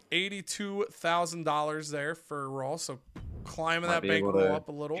go. $82,000 there for Raw. So climbing Might that be able bankroll to up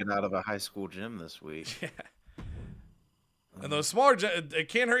a little. Get out of a high school gym this week. Yeah. And those smaller, it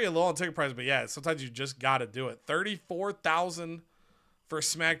can hurt you a little on ticket price, but yeah, sometimes you just got to do it. $34,000 for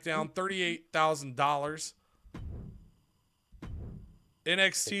SmackDown, $38,000.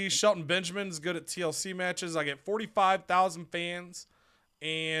 NXT, Shelton Benjamin's good at TLC matches. I get 45,000 fans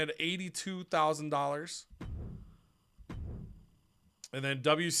and $82,000. And then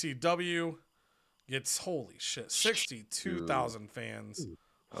WCW gets, holy shit, 62,000 fans,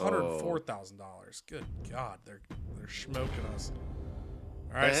 $104,000. Good God, they're smoking us.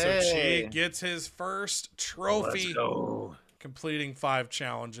 All right, so Cheek gets his first trophy. Let's go. Completing 5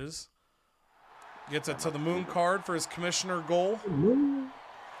 challenges. Gets it to the moon card for his commissioner goal.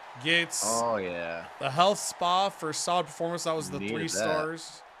 Gets the health spa for solid performance. That was the 3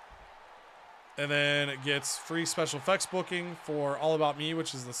 stars. And then it gets free special effects booking for All About Me,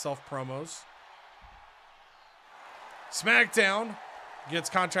 which is the self promos. SmackDown gets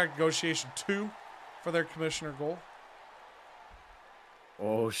contract negotiation 2 for their commissioner goal.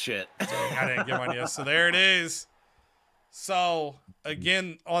 Oh shit! Dang, I didn't get mine yet. So there it is. So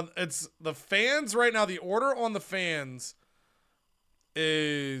again, it's the fans right now. The order on the fans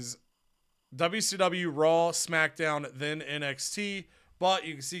is WCW, Raw, SmackDown, then NXT. But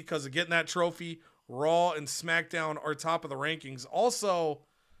you can see because of getting that trophy, Raw and SmackDown are top of the rankings. Also,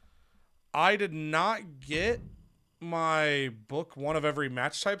 I did not get my book one of every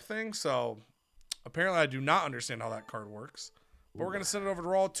match type thing, so apparently I do not understand how that card works. But we're going to send it over to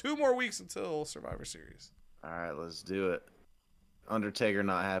Raw 2 more weeks until Survivor Series. All right, let's do it. Undertaker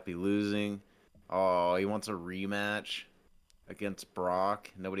not happy losing. Oh, he wants a rematch against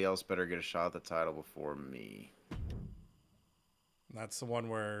Brock. Nobody else better get a shot at the title before me. And that's the one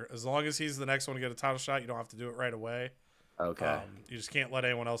where, as long as he's the next one to get a title shot, you don't have to do it right away. Okay. You just can't let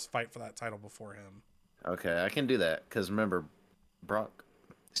anyone else fight for that title before him. Okay, I can do that because remember, Brock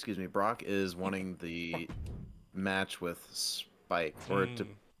is wanting the match with Spike or to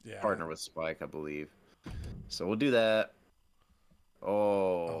partner with Spike, I believe. So we'll do that.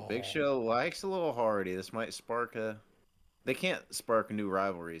 Oh, Big Show likes a little Hardy. This might spark a. They can't spark new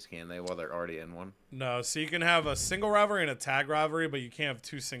rivalries, can they? While they're already in one. No, so you can have a single rivalry and a tag rivalry, but you can't have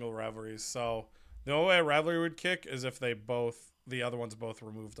 2 single rivalries. So the only way a rivalry would kick is if the other ones both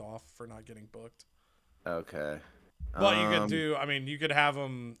were moved off for not getting booked. Okay. But you could do, you could have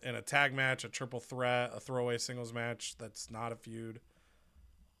them in a tag match, a triple threat, a throwaway singles match that's not a feud.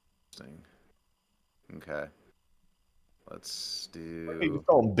 Okay. Let's do. You just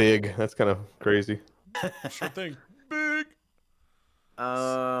call him Big. That's kind of crazy. Sure thing. Big.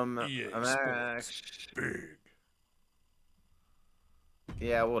 I'm Sports. Big.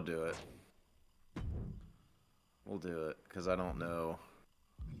 Yeah, we'll do it. We'll do it because I don't know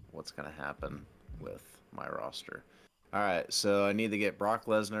what's gonna happen with my roster. All right, so I need to get Brock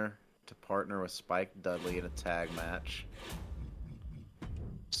Lesnar to partner with Spike Dudley in a tag match.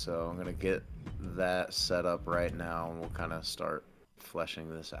 So I'm gonna get that set up right now, and we'll kind of start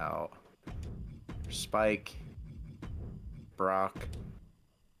fleshing this out. Spike, Brock.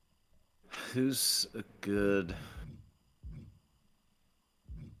 Who's a good?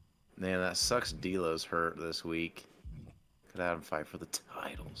 Man, that sucks. D'Lo's hurt this week. Could have him fight for the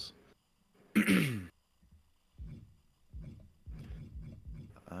titles.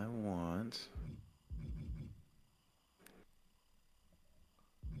 I want.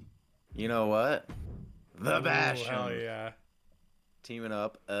 You know what? The Bash. Hell yeah. Teaming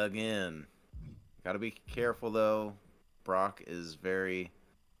up again. Gotta be careful though. Brock is very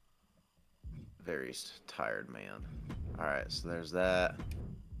tired, man. Alright, so there's that.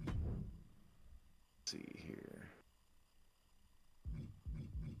 Let's see here.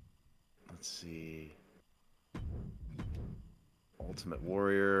 Let's see. Ultimate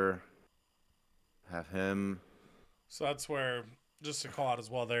Warrior. Have him. So that's where, just to call out as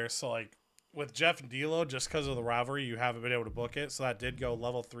well there, so like with Jeff and D'Lo, just because of the rivalry, you haven't been able to book it. So that did go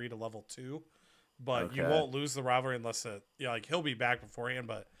level 3 to level 2. But you won't lose the rivalry unless he'll be back beforehand,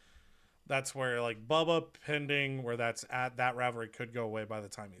 but that's where like Bubba pending where that's at, that rivalry could go away by the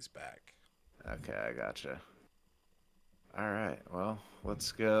time he's back. Okay, I gotcha. Alright, well,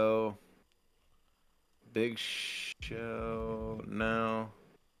 let's go. Big Show. No.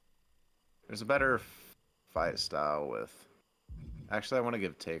 There's a better fight style with. Actually, I want to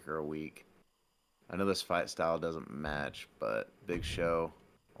give Taker a week. I know this fight style doesn't match, but Big Show,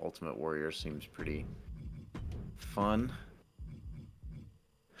 Ultimate Warrior seems pretty fun.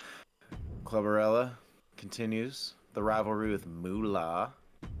 Clubberella continues the rivalry with Moolah.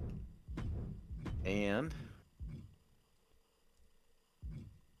 And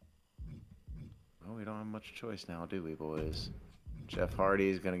well, we don't have much choice now, do we, boys? Jeff Hardy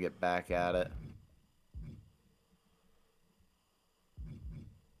is going to get back at it.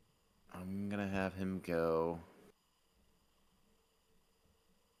 I'm going to have him go.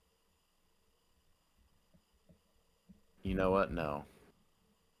 You know what? No.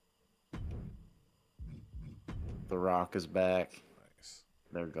 The Rock is back. Nice.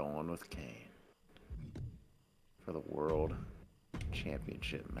 They're going with Kane for the World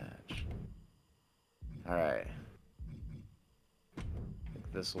Championship match. Alright. I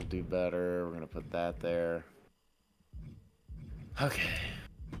think this will do better. We're going to put that there. Okay.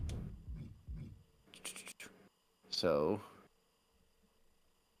 So,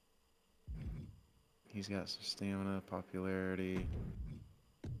 he's got some stamina, popularity.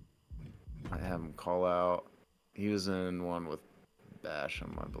 I have him call out. He was in one with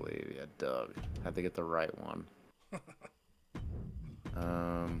Basham, I believe. Yeah, Doug. Had to get the right one.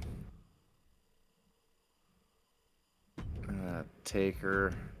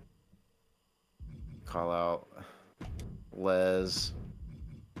 Taker. Call out Les.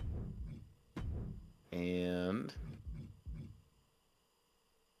 And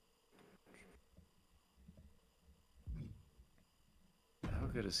how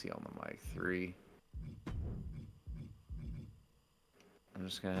good is he on the mic? 3. I'm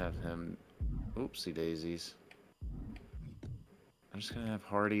just gonna have him. Oopsie daisies. I'm just gonna have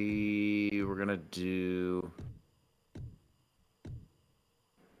Hardy. We're gonna do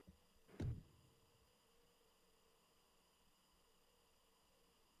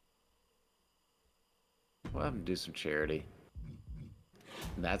We'll have him do some charity.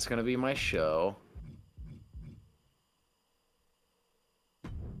 And that's gonna be my show.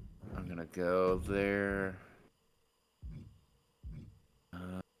 I'm gonna go there.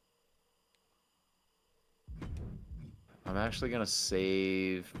 I'm actually gonna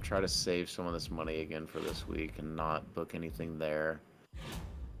try to save some of this money again for this week and not book anything there.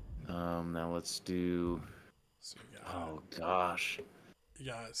 Now let's do. So you got, Oh gosh. you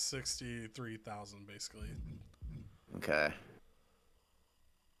got 63,000 basically. Okay.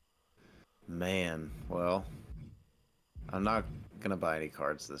 Man, well, I'm not gonna buy any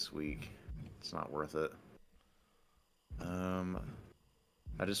cards this week. It's not worth it.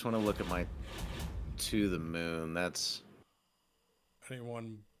 I just want to look at my To the Moon. That's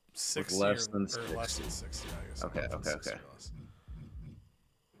Anyone 60 less or, than or less 60. than 60, I guess. Okay, Less than okay, 60 okay. or less.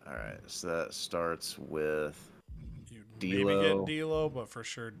 all right. So that starts with You maybe get D'Lo. D'Lo, but for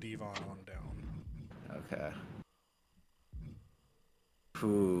sure Devon on down. Okay.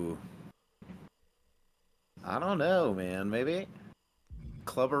 Ooh. I don't know, man. Maybe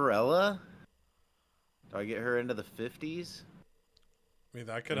Clubberella? Do I get her into the 50s? I mean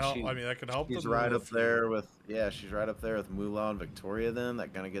that could And help. she- I mean that could help. She's the right move up if you- there with she's right up there with Mulan Victoria. Then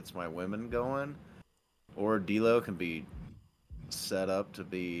that kind of gets my women going. Or D'Lo can be set up to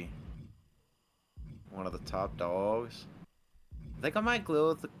be one of the top dogs. I think I might go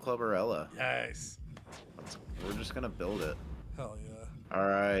with the Clubberella. Yes. We're just gonna build it. Hell yeah. All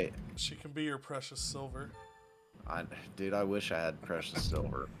right, She can be your precious silver. dude. I wish I had precious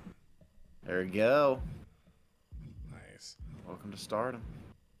silver. There we go. Nice. Welcome to Stardom.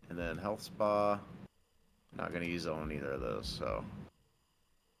 And then Health Spa. Not gonna use on either of those, so.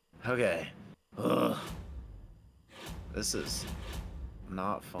 Okay. Ugh. This is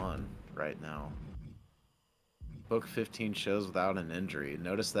not fun right now. Book 15 shows without an injury.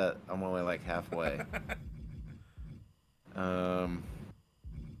 Notice that I'm only like halfway.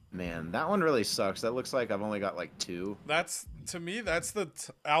 Man, that one really sucks. That looks like I've only got like 2. That's to me. That's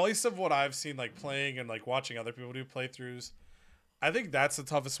at least of what I've seen, like playing and like watching other people do playthroughs. I think that's the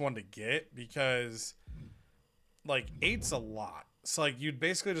toughest one to get because, like, 8's a lot. So like you'd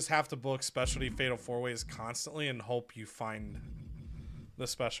basically just have to book specialty fatal 4-ways constantly and hope you find the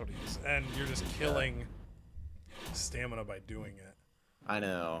specialties, and you're just killing stamina by doing it. I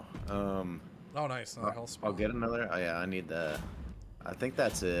know. Oh, nice. Another health I'll spell. get another. Oh yeah, I need that. I think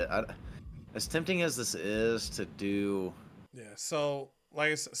that's it. As tempting as this is to do. Yeah. So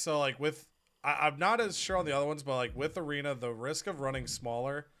like with, I'm not as sure on the other ones, but like with Arena, the risk of running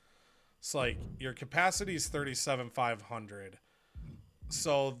smaller, it's like your capacity is 37,500.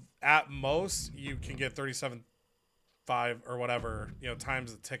 So at most you can get 37,500 or whatever,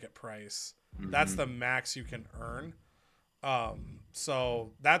 times the ticket price. That's the max you can earn.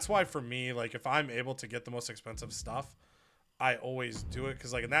 So that's why for me, like if I'm able to get the most expensive stuff, I always do it.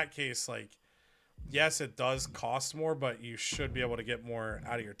 Cause like in that case, like, yes, it does cost more, but you should be able to get more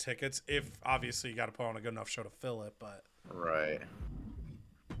out of your tickets. If obviously you got to put on a good enough show to fill it, but Right.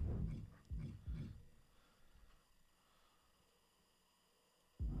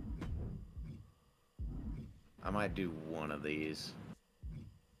 I might do one of these.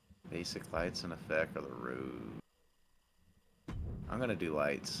 Basic lights and effect or the road. I'm gonna do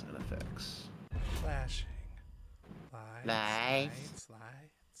lights and effects. flashing. Lights.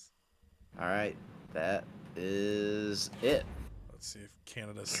 Lights. All right, that is it. Let's see if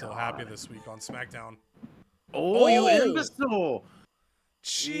Canada's so happy this week on SmackDown. Oh, you Oh! imbecile!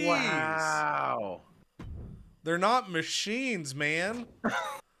 Jeez. Wow. They're not machines, man.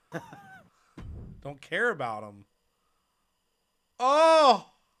 Don't care about them. Oh!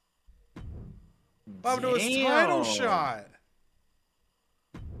 Bob to his title Damn. shot.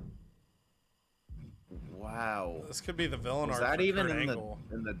 Wow. This could be the villain Was arc that for even Kurt in Angle.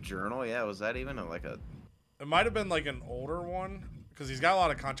 the journal? Yeah, was that even like a? It might have been like an older one because he's got a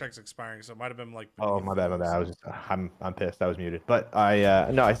lot of contracts expiring, so it might have been like. Oh, beneath my bad, my those. bad. I was just, I'm pissed. I was muted. But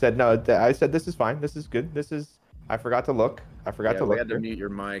I said this is fine. This is good. I forgot to look. I forgot to we look. had to here. mute your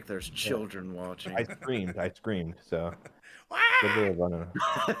mic. There's children watching. I screamed. So what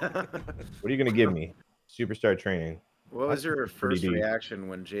are you gonna give me? Superstar training. What was That's your pretty first deep. reaction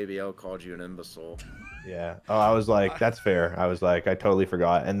when JBL called you an imbecile? Yeah. Oh, I was like, that's fair. I was like, I totally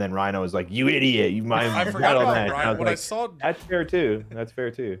forgot. And then Rhino was like, you idiot. You might. I forgot about that. And Rhino. was When I like, saw that's fair too. That's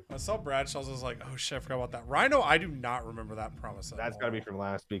fair too. Bradshaw's, I was like, oh shit, I forgot about that. Rhino, I do not remember that promise. That's got to be from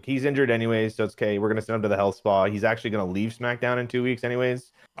last week. He's injured anyways, so it's okay. We're gonna send him to the health spa. He's actually gonna leave SmackDown in 2 weeks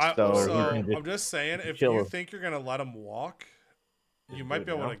anyways. So he can I'm just saying, if chill. you think you're gonna let him walk, you might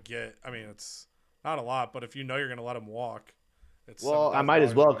be able to get. I mean, it's not a lot, but if you know you're gonna let him walk, It's Well, I might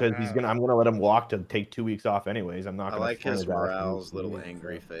as well because I'm gonna let him walk to take 2 weeks off anyways. I'm not I gonna. like throw his ass in morale's these little weeks,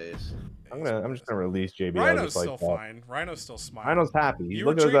 angry so. face. I'm just gonna release JBL Rhino's just like still that. fine. Rhino's still smiling. Rhino's happy. He's You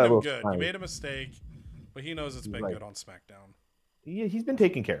were looking at treating that him little good. smile. You made a mistake, but he knows it's been Right. good on SmackDown. He's been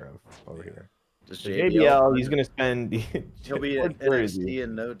taken care of over here. Just So JBL, JBL, he's gonna spend. he'll be at NXT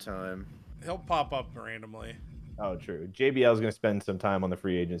in no time. He'll pop up randomly. Oh, true. JBL is gonna spend some time on the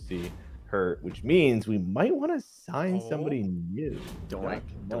free agency hurt, which means we might want to sign somebody new. Doink,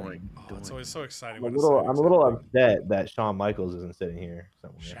 doink, Oh, it's always so exciting. I'm a little upset that Shawn Michaels isn't sitting here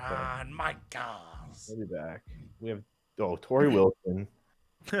somewhere. Shawn Michaels. We'll be back. We have Tori Wilson.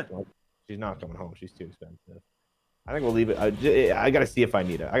 She's not coming home. She's too expensive. I think we'll leave it. I gotta see if I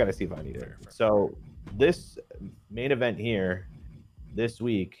need it. Fair. So this main event here this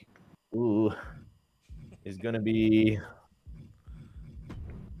week, is gonna be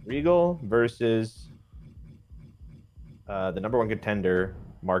Regal versus the number 1 contender,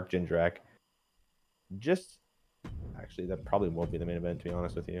 Mark Jindrak. Actually, that probably won't be the main event, to be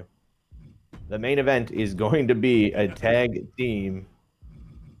honest with you. The main event is going to be a tag team.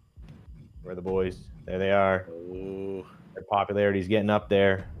 Where are the boys? There they are. Oh. Their popularity's getting up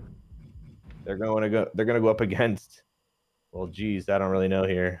there. They're gonna go up against. Well, geez, I don't really know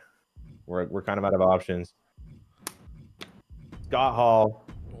here. We're kind of out of options. Scott Hall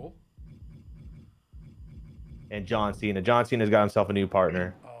and John Cena. John Cena's got himself a new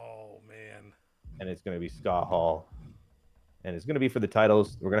partner. Oh man. And it's gonna be Scott Hall. And it's gonna be for the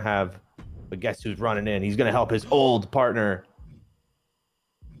titles. We're gonna have, but guess who's running in? He's gonna help his old partner.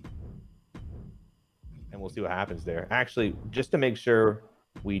 And we'll see what happens there. Actually, just to make sure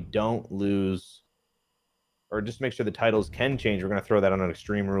we don't lose, or just make sure the titles can change, we're gonna throw that on an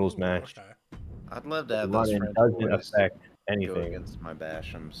Extreme Rules match. Okay. I'd love to have those French doesn't boys affect go anything. against my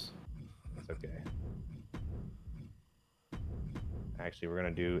Bashams. That's okay. Actually, we're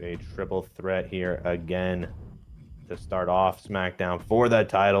gonna do a triple threat here again to start off SmackDown for the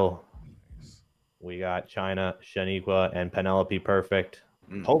title. Nice. We got China, Shaniqua, and Penelope Perfect.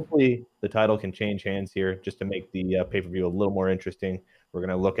 Hopefully, the title can change hands here just to make the pay-per-view a little more interesting. We're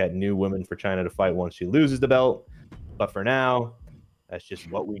gonna look at new women for China to fight once she loses the belt. But for now, that's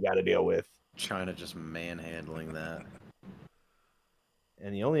just what we got to deal with. China just manhandling that.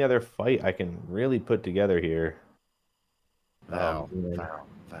 And the only other fight I can really put together here. Wow.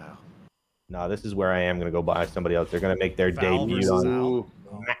 Wow. No, this is where I am going to go buy somebody else. They're going to make their Val debut versus on Al.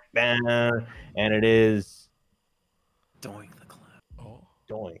 SmackDown, and it is Doink the Clown. Oh.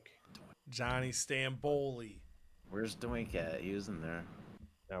 Doink. Johnny Stamboli. Where's Doink at? He was in there.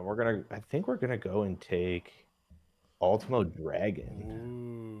 Now I think we're gonna go and take Ultimo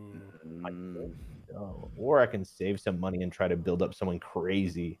Dragon. Or I can save some money and try to build up someone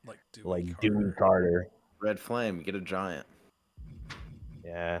crazy like Dewey Carter. Red Flame, get a giant.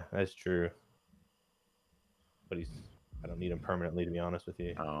 Yeah, that's true. But I don't need him permanently, to be honest with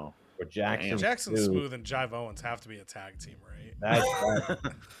you. Oh. Or Jackson. Jackson Smooth and Jive Owens have to be a tag team, right?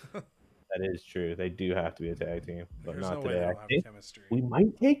 That is true. They do have to be a tag team, but There's not no way today. they I don't have think chemistry. we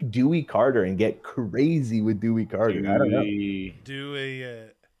might take Dewey Carter and get crazy with Dewey Carter. I don't know.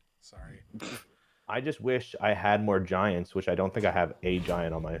 Sorry. I just wish I had more giants, which I don't think I have a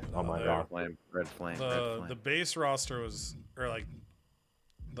giant on my roster. Red Flame. The base roster was, or like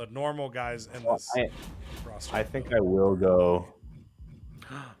the normal guys in this roster. I think I will go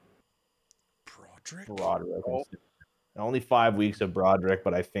Broderick. Only 5 weeks of Broderick,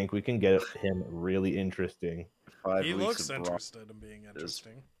 but I think we can get him really interesting. He looks interested in being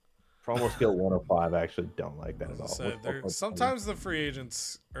interesting. Promo skill 105, I actually don't like that at all. Sometimes the free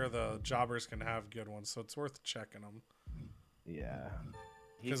agents or the jobbers can have good ones, so it's worth checking them. Yeah.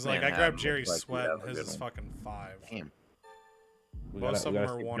 Because like I grabbed Jerry Sweat, and his is fucking 5. Damn. Most of them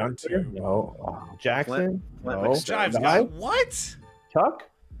are 1 or 2. No. Jackson? No. Jive guy. What? Chuck?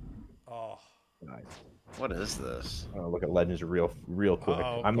 Oh. Nice. What is this? Oh, look at Legends real quick.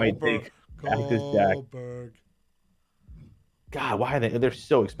 Oh, I might take Cactus Jack. God, why are they're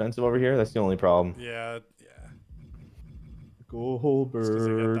so expensive over here? That's the only problem. Yeah.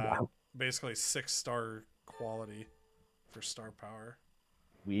 Goldberg. Basically 6-star quality for star power.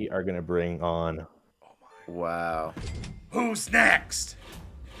 We are gonna bring on. Oh my. Wow. Who's next?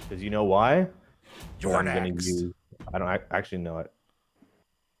 Because you know why? You're next. I don't actually know it.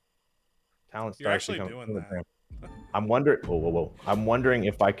 Talent You're actually doing that. I'm wondering. Whoa! I'm wondering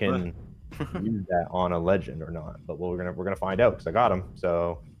if I can use that on a legend or not. But we're gonna find out because I got him.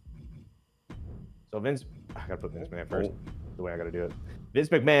 So Vince, I gotta put Vince McMahon first. The way I gotta do it. Vince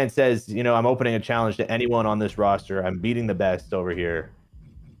McMahon says, I'm opening a challenge to anyone on this roster. I'm beating the best over here,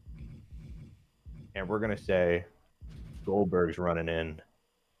 and we're gonna say Goldberg's running in.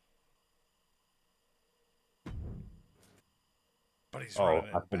 But he's Oh, running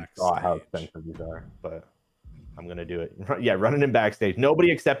I in forgot how backstage. expensive these are, but I'm gonna do it. Yeah, running in backstage.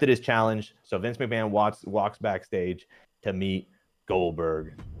 Nobody accepted his challenge, so Vince McMahon walks backstage to meet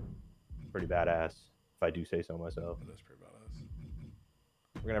Goldberg. Pretty badass, if I do say so myself. That is pretty badass.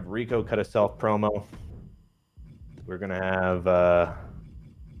 We're gonna have Rico cut a self promo. We're gonna have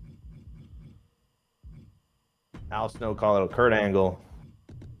Al Snow call it a Kurt Angle,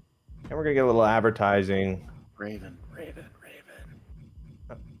 and we're gonna get a little advertising Raven.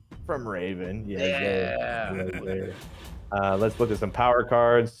 from Raven. Yeah. Let's look at some power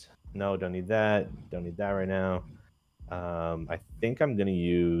cards. No, don't need that. Don't need that right now. I think I'm gonna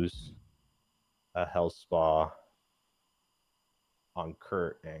use a Hell Spa on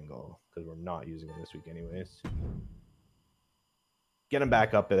Kurt Angle because we're not using him this week anyways. Get him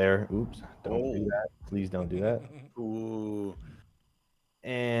back up there. Oops! Don't do that. Please don't do that. Ooh.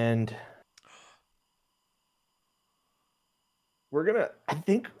 And we're gonna. I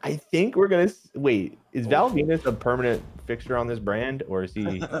think we're gonna wait. Is Val Venus a permanent fixture on this brand, or is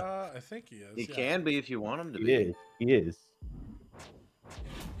he? I think he is. He yeah. can be if you want him to He be. is. He is.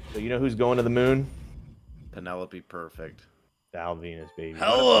 So you know who's going to the moon? Penelope Perfect. Val Venus, baby.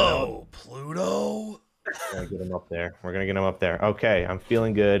 Hello, Pluto. We're gonna get him up there. We're gonna get him up there. Okay, I'm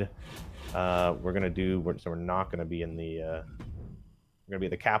feeling good. We're gonna do. So we're not gonna be in the. We're gonna be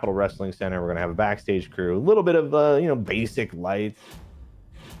at the Capitol Wrestling Center. We're gonna have a backstage crew. A little bit of basic lights.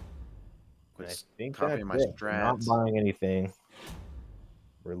 And I think Copying that's my it. We're not strats. buying anything.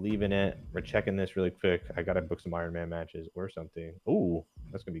 We're leaving it. We're checking this really quick. I gotta book some Iron Man matches or something. Ooh,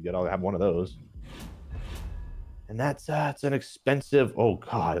 that's gonna be good. I'll have one of those. And that's it's an expensive. Oh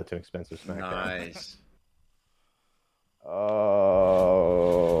god, that's an expensive SmackDown. Nice. Oh,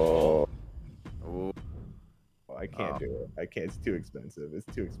 Ooh. I can't do it. I can't. It's too expensive. It's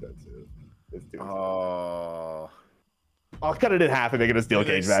too expensive. It's too. Expensive. Oh. I'll cut it in half and make it a steel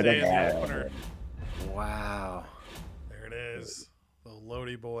They cage match. stay in the Yeah. opener. Wow. There it is. The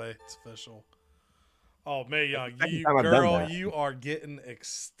Lodi boy. It's official. Oh, Mae Young, Second you time I've done girl, that. you are getting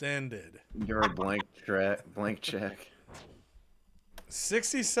extended. You're a blank check.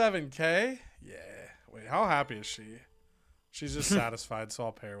 67K? Yeah. Wait, how happy is she? She's just satisfied, so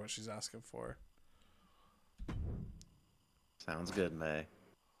I'll pay her what she's asking for. Sounds good, May.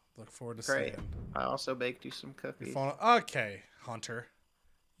 Look forward to Great. seeing. I also baked you some Your cookies. phone. Okay, Hunter.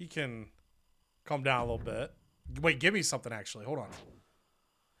 You can calm down a little bit. Wait, give me something actually. Hold on.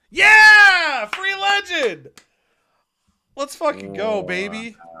 Yeah! Free legend! Let's fucking go,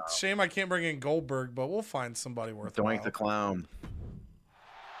 baby. Shame I can't bring in Goldberg, but we'll find somebody worthwhile. Doink the clown.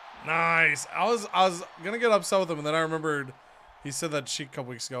 Nice. I was gonna get upset with him, and then I remembered he said that cheat a couple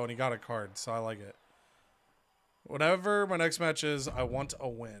weeks ago, and he got a card, so I like it. Whatever my next match is, I want a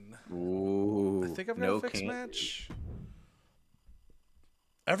win. Ooh. I think I've got no a fixed candy. match.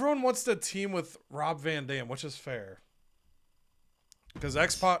 Everyone wants to team with Rob Van Dam, which is fair. Because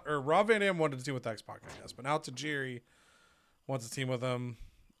X-Pac or Rob Van Dam wanted to team with X-Pac, I guess, but now Tajiri wants to team with him.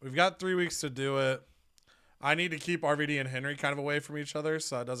 We've got 3 weeks to do it. I need to keep RVD and Henry kind of away from each other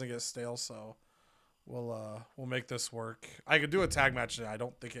so it doesn't get stale. So we'll make this work. I could do a tag match today. I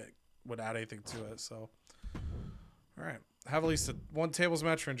don't think it would add anything to it. So all right, have at least one tables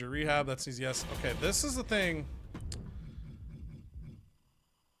match for injury rehab. That's easy. Yes. Okay, this is the thing.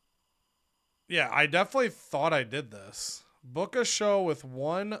 Yeah, I definitely thought I did this. Book a show with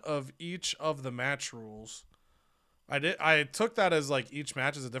one of each of the match rules. I took that as like each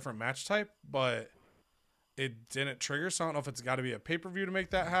match is a different match type, but it didn't trigger, so I don't know if it's got to be a pay-per-view to make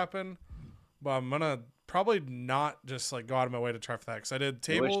that happen. But I'm gonna probably not just like go out of my way to try for that because I did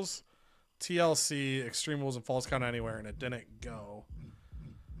tables, TLC, Extreme Rules, and Falls Count Anywhere, and it didn't go.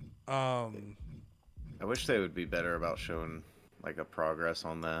 I wish they would be better about showing like a progress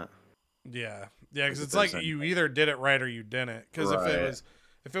on that. Yeah, because If it's like there's you either did it right or you didn't. Because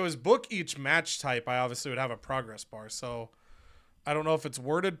if it was book each match type, I obviously would have a progress bar. So I don't know if it's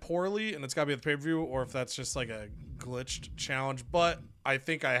worded poorly and it's got to be at the pay-per-view or if that's just like a glitched challenge. But I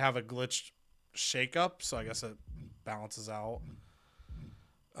think I have a glitched shake-up, so I guess it balances out.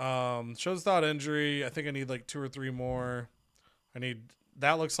 Shows without injury. I think I need like 2 or 3 more.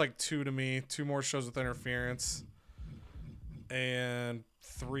 That looks like 2 to me. 2 more shows with interference. And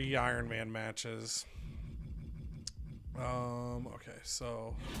 3 Iron Man matches. Okay,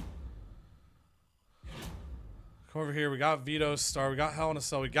 so come over here. We got Vito Star. We got Hell in a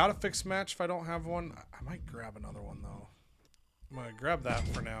Cell. We got a fixed match if I don't have one. I might grab another one though. I'm gonna grab that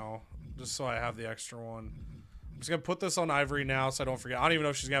for now, just so I have the extra one. I'm just gonna put this on Ivory now so I don't forget. I don't even know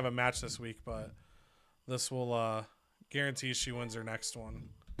if she's gonna have a match this week, but this will guarantee she wins her next one,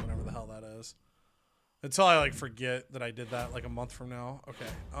 whatever the hell that is. Until I like forget that I did that like a month from now. Okay.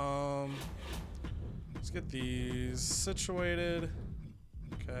 Let's get these situated.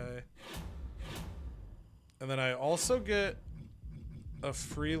 Okay. And then I also get a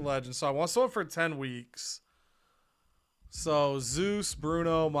free legend. So I want someone for 10 weeks. So Zeus,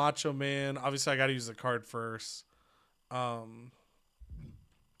 Bruno, Macho Man. Obviously I got to use the card first.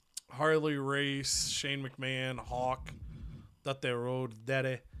 Harley Race, Shane McMahon, Hawk, Date Road,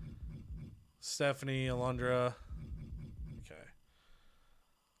 Daddy, Stephanie, Alundra. Okay.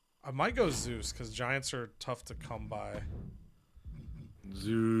 I might go Zeus because Giants are tough to come by.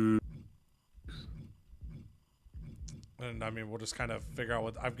 Zeus. And I mean, we'll just kind of figure out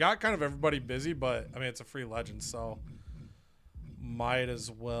what I've got. Kind of everybody busy, but I mean, it's a free legend, so might as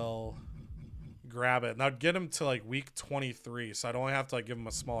well grab it. And I'd get him to like week 23, so I'd only have to like give him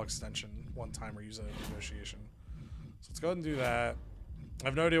a small extension one time or use a negotiation. So let's go ahead and do that. I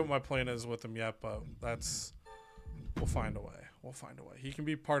have no idea what my plan is with him yet, but we'll find a way. We'll find a way. He can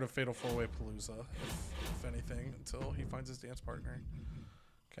be part of Fatal 4-Way Palooza, if anything, until he finds his dance partner.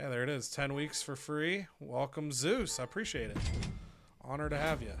 Okay, there it is. 10 weeks for free. Welcome, Zeus. I appreciate it. Honor to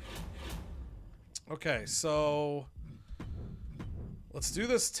have you. Okay, so let's do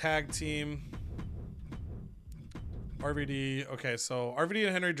this tag team. RVD. Okay, so RVD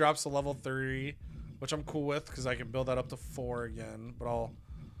and Henry drops to level 30, which I'm cool with because I can build that up to 4 again. But I'll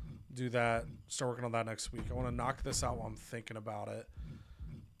do that. Start working on that next week. I want to knock this out while I'm thinking about it.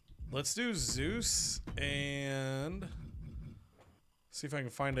 Let's do Zeus and see if I can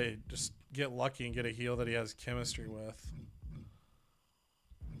find just get lucky and get a heel that he has chemistry with.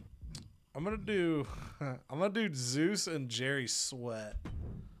 I'm gonna do Zeus and Jerry Sweat.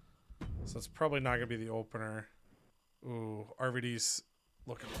 So it's probably not gonna be the opener. Ooh, RVD's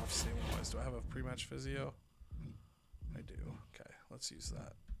looking rough stable wise. Do I have a pre-match physio? I do. Okay, let's use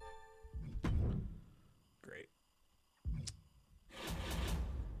that. Great.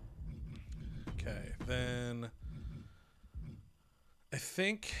 Okay, then I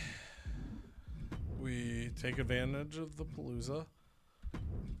think we take advantage of the Palooza.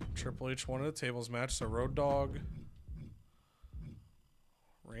 Triple H wanted a tables match, so Road Dogg,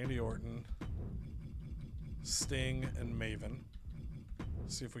 Randy Orton, Sting, and Maven.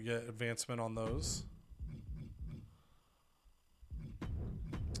 See if we get advancement on those.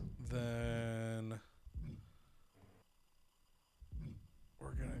 Then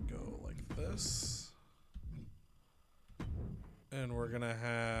we're gonna go like this. And we're gonna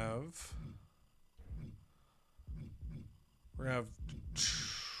have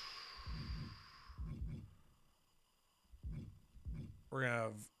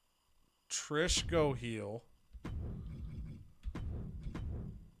Trish go heel.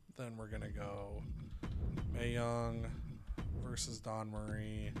 Then we're gonna go Mae Young versus Dawn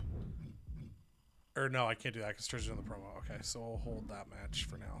Marie. Or no, I can't do that because Trish is in the promo. Okay, so we'll hold that match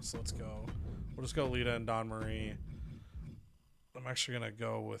for now. So let's go. We'll just go Lita and Dawn Marie. I'm actually going to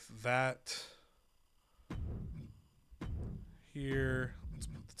go with that here. Let's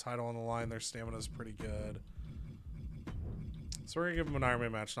put the title on the line. Their stamina is pretty good. So we're going to give them an Iron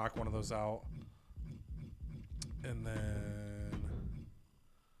Man match, knock one of those out. And then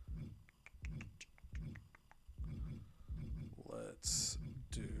let's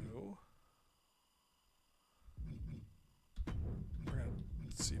do... We're going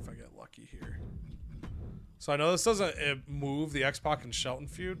to see if I get lucky here. So I know this doesn't move the X-Pac and Shelton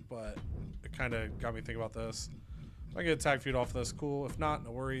feud, but it kind of got me thinking about this. If I get a tag feud off this, cool. If not,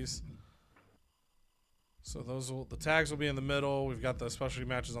 no worries. So the tags will be in the middle. We've got the specialty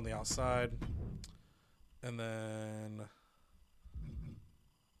matches on the outside. And then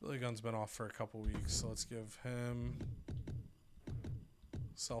Billy Gunn's been off for a couple weeks, so let's give him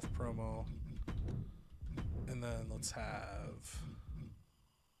self-promo. And then let's have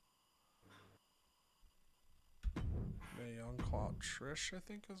Mae Young Claw Trish, I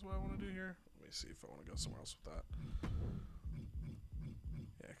think is what I want to do here. Let me see if I want to go somewhere else with that.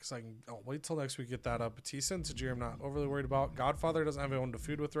 Yeah, because I'll wait till next week to get that up. Batista and Tajiri I'm not overly worried about. Godfather doesn't have anyone to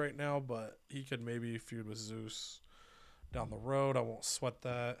feud with right now, but he could maybe feud with Zeus down the road. I won't sweat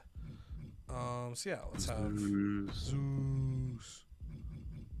that. So yeah, let's have Zeus.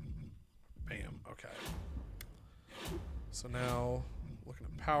 Bam. Okay. So now, looking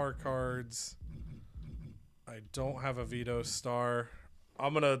at power cards. I don't have a veto star.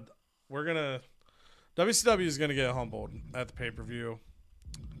 WCW is gonna get humbled at the pay-per-view.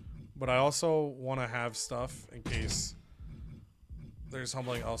 But I also want to have stuff in case there's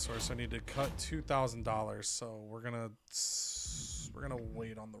humbling elsewhere. So I need to cut $2,000. So we're gonna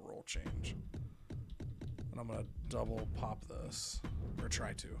wait on the role change. And I'm going to double pop this. Or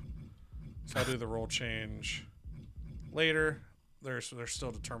try to. So I'll do the role change later. They're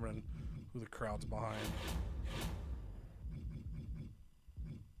still determining who the crowd's behind.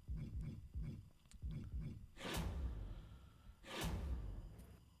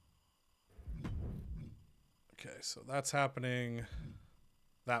 Okay, so that's happening.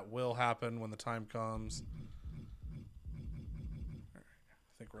 That will happen when the time comes. I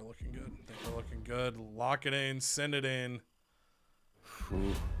think we're looking good. Lock it in. Send it in.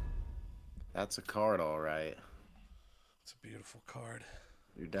 Ooh. That's a card, all right. It's a beautiful card.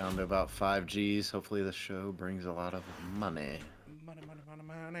 You're down to about 5 Gs. Hopefully the show brings a lot of money. Money.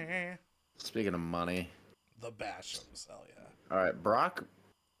 Speaking of money. The Bashams. Hell yeah. All right, Brock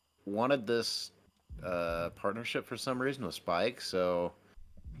wanted this partnership for some reason with Spike, so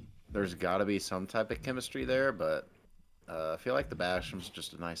there's got to be some type of chemistry there, but I feel like the Basham's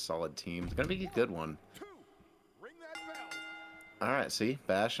just a nice, solid team. It's going to be a good one. All right, see?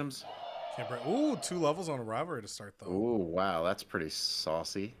 Basham's. Ooh, 2 levels on a rivalry to start, though. Ooh, wow, that's pretty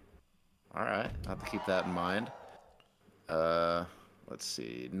saucy. All right, I'll have to keep that in mind. Let's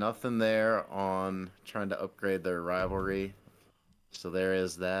see. Nothing there on trying to upgrade their rivalry. So there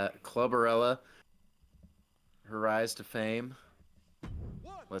is that. Clubberella, her rise to fame.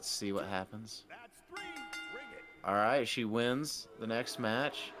 Let's see what happens. All right, she wins the next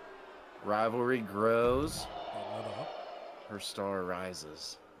match. Rivalry grows. Her star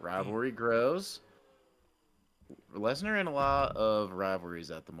rises. Rivalry grows. Lesnar in a lot of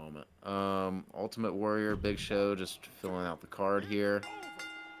rivalries at the moment. Ultimate Warrior, Big Show, just filling out the card here.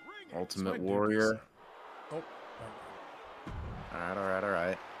 Ultimate Warrior. Oh. All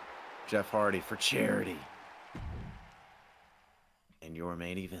right. Jeff Hardy for charity. And your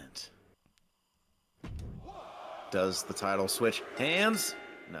main event. Does the title switch hands?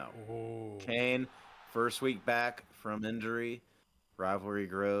 No. Ooh. Kane, first week back from injury. Rivalry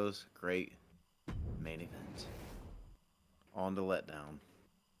grows. Great main event. On to letdown.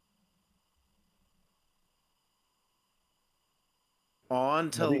 On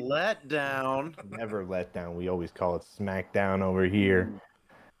to letdown. Never let down. We always call it SmackDown over here.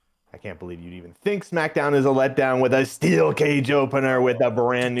 I can't believe you'd even think SmackDown is a letdown with a steel cage opener with a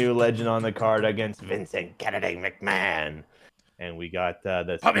brand new legend on the card against Vincent Kennedy McMahon. And we got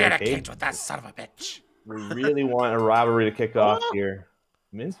the Put me in a cage with that son of a bitch. We really want a rivalry to kick off here.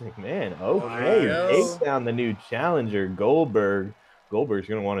 Vince McMahon, okay, takes down the new challenger, Goldberg. Goldberg's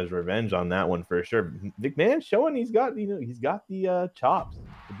gonna want his revenge on that one for sure. McMahon showing he's got the chops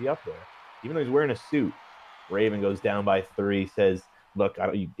to be up there, even though he's wearing a suit. Raven goes down by 3. Says, "Look,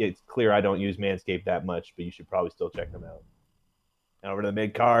 it's clear I don't use Manscaped that much, but you should probably still check them out." And over to the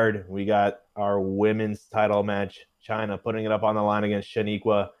mid card, we got our women's title match. Chyna putting it up on the line against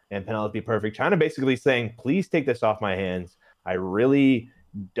Shaniqua and Penelope Perfect. Chyna basically saying, "Please take this off my hands. I really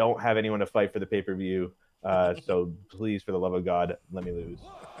don't have anyone to fight for the pay-per-view. So please, for the love of God, let me lose."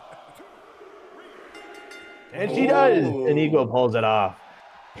 And she does. And Ego pulls it off,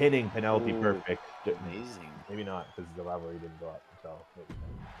 hitting Penelope Perfect. Amazing. Maybe not, because the rivalry didn't go up. So maybe.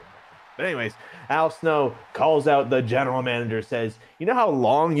 But anyways, Al Snow calls out the general manager, says, "You know how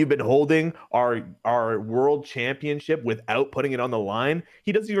long you've been holding our world championship without putting it on the line?"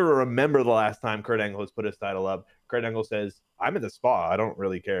 He doesn't even remember the last time Kurt Angle has put his title up. Kurt Angle says, "I'm in the spa. I don't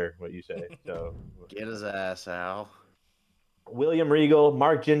really care what you say." So get his ass, Al. William Regal,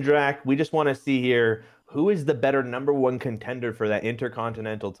 Mark Jindrak, we just want to see here who is the better #1 contender for that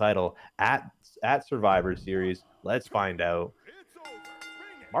Intercontinental title at Survivor Series. Let's find out.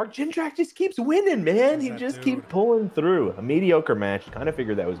 Mark Jindrak just keeps winning, man. He just keeps pulling through. A mediocre match. Kind of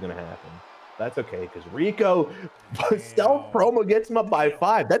figured that was going to happen. That's okay, because Rico stealth promo gets him up by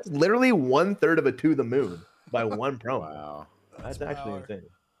 5. That's literally 1/3 of a To the Moon by one promo. Wow. That's actually insane.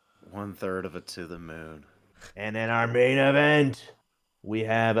 1/3 of it to the moon. And in our main event, we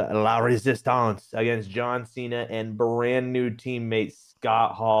have La Resistance against John Cena and brand new teammate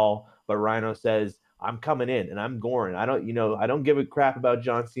Scott Hall. But Rhino says, "I'm coming in and I'm goring. I don't give a crap about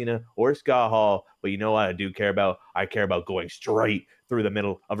John Cena or Scott Hall, but you know what I do care about? I care about going straight through the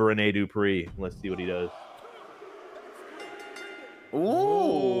middle of a Rene Dupree." Let's see what he does.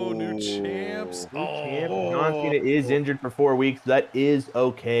 Ooh, new champs. John Cena is injured for 4 weeks. That is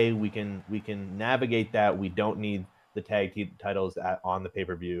okay. We can navigate that. We don't need the tag team titles on the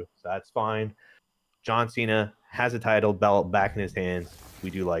pay-per-view, so that's fine. John Cena has a title belt back in his hands. We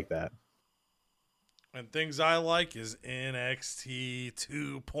do like that. And things I like is NXT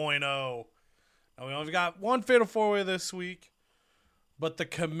 2.0. Now we only got one Fatal 4-Way this week, but the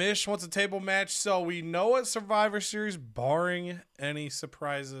commish wants a table match, so we know at Survivor Series, barring any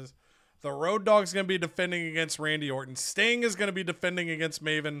surprises, The Road Dogg's going to be defending against Randy Orton. Sting is going to be defending against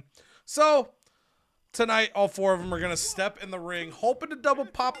Maven. So, tonight, all 4 of them are going to step in the ring, hoping to double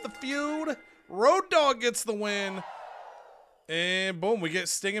pop the feud. Road Dogg gets the win. And boom, we get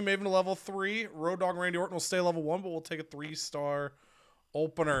Sting and Maven to level 3. Road Dogg and Randy Orton will stay level 1, but we'll take a 3-star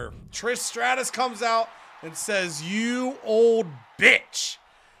opener. Trish Stratus comes out and says, "You old bitch.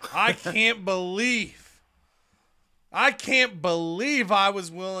 I can't believe I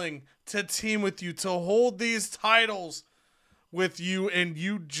was willing to team with you, to hold these titles with you, and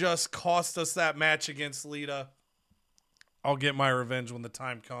you just cost us that match against Lita. I'll get my revenge when the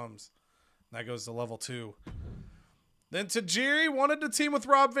time comes." That goes to level 2. Then Tajiri wanted to team with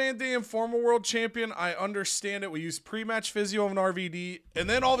Rob Van Dam, former world champion. I understand it. We used pre-match physio of an RVD. And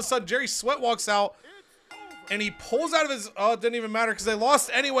then all of a sudden, Jerry Sweat walks out, and he pulls out of his... Oh, it didn't even matter because they lost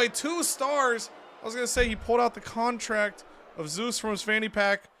anyway. 2 stars. I was going to say he pulled out the contract of Zeus from his fanny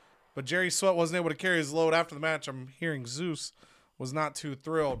pack, but Jerry Sweat wasn't able to carry his load after the match. I'm hearing Zeus was not too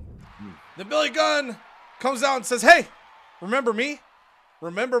thrilled. Then Billy Gunn comes out and says, "Hey, remember me?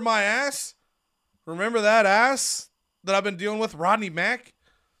 Remember my ass? Remember that ass that I've been dealing with, Rodney Mack?"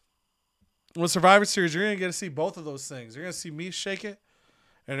 With Survivor Series, you're going to get to see both of those things. You're going to see me shake it,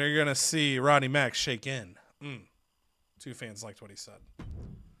 and you're going to see Rodney Mack shake in. 2 fans liked what he said.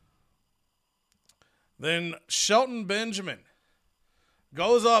 Then Shelton Benjamin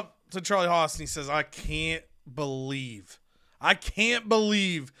goes up to Charlie Haas and he says, I can't believe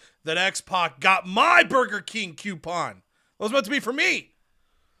that X-Pac got my Burger King coupon. It was meant to be for me."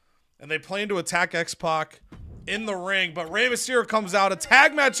 And they plan to attack X-Pac in the ring, but Rey Mysterio comes out. A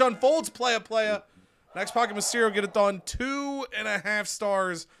tag match unfolds, playa. And X-Pac and Mysterio get it done. 2.5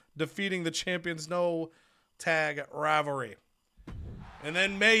 stars, defeating the champions. No tag rivalry. And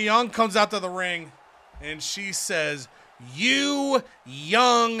then Mae Young comes out to the ring, and she says, "You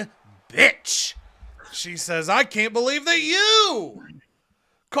young bitch." She says, "I can't believe that you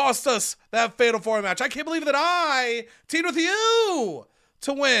cost us that Fatal 4 match. I can't believe that I teamed with you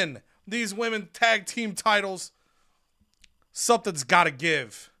to win these women tag team titles. Something's got to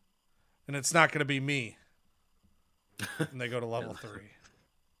give, and it's not going to be me." And they go to level 3.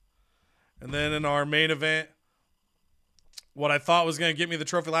 And then in our main event, what I thought was going to get me the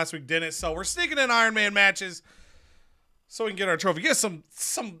trophy last week didn't. So we're sneaking in Iron Man matches so we can get our trophy. Get some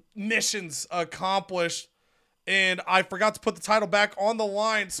missions accomplished. And I forgot to put the title back on the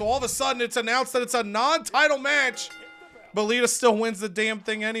line. So all of a sudden it's announced that it's a non-title match. But Lita still wins the damn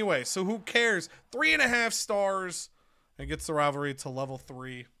thing anyway. So who cares? 3.5 stars. And gets the rivalry to level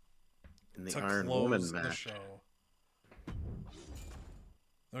 3. In the Iron Woman match. Show.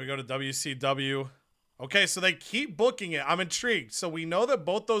 Then we go to WCW. Okay, so they keep booking it. I'm intrigued. So we know that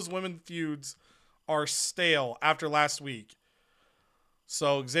both those women feuds are stale after last week.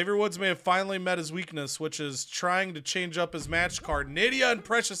 So Xavier Woods may have finally met his weakness, which is trying to change up his match card. Nydia and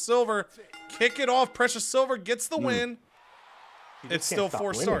Precious Silver kick it off. Precious Silver gets the win. It's still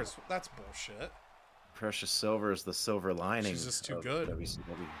 4 stars. That's bullshit. Precious Silver is the silver lining. She's just too good. WCW.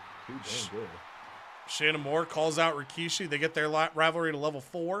 Too damn good. Shannon Moore calls out Rikishi. They get their rivalry to level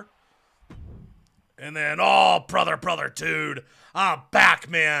 4. And then, oh, brother, dude, I'm back,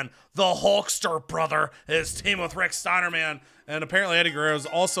 man. The Hulkster brother is team with Rick Steiner, man. And apparently Eddie Guerrero's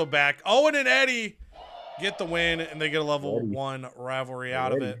also back. Owen and Eddie get the win, and they get a level 1 rivalry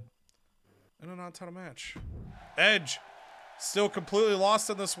out of it. And a non-title match. Edge, still completely lost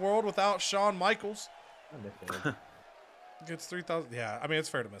in this world without Shawn Michaels. Gets 3,000. Yeah, I mean, it's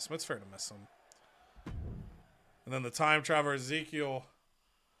fair to miss him. And then the time traveler Ezekiel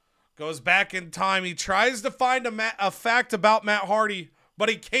goes back in time. He tries to find a fact about Matt Hardy, but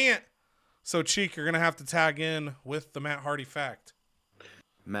he can't. So, Cheek, you're going to have to tag in with the Matt Hardy fact.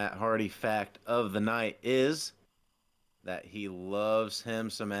 Matt Hardy fact of the night is that he loves him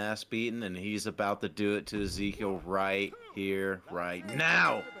some ass beating, and he's about to do it to Ezekiel right here, right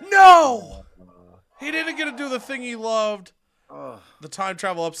now. No! He didn't get to do the thing he loved. Oh. The time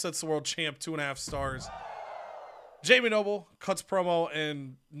travel upsets the world champ, 2.5 stars. Jamie Noble cuts promo,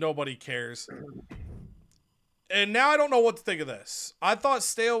 and nobody cares. And now I don't know what to think of this. I thought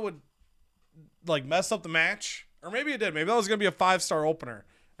Stale would like mess up the match, or maybe it did. Maybe that was going to be a 5-star opener,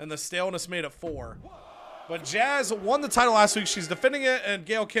 and the staleness made it 4. But Jazz won the title last week. She's defending it, and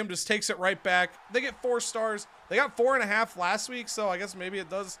Gail Kim just takes it right back. They get 4 stars. They got 4.5 last week, so I guess maybe it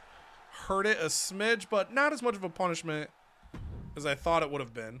does hurt it a smidge, but not as much of a punishment as I thought it would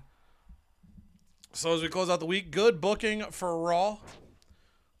have been. So as we close out the week, good booking for Raw.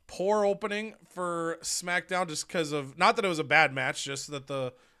 Poor opening for SmackDown just because of, not that it was a bad match, just that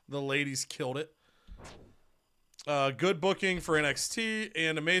the ladies killed it. Good booking for NXT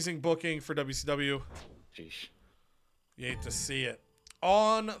and amazing booking for WCW. Jeez. You hate to see it.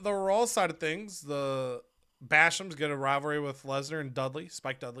 On the Raw side of things, the Bashams get a rivalry with Lesnar and Dudley,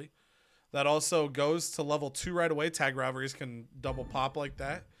 Spike Dudley. That also goes to level 2 right away. Tag rivalries can double pop like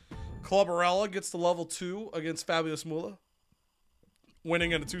that. Clubberella gets to level 2 against Fabulous Moolah,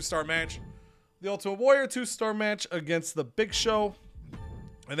 winning in a 2-star match. The Ultimate Warrior 2-star match against the Big Show.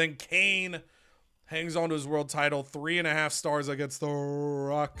 And then Kane hangs on to his world title, 3.5 stars against The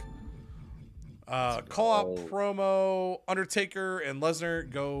Rock. Call out promo, Undertaker and Lesnar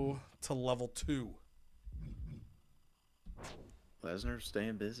go to level 2. Lesnar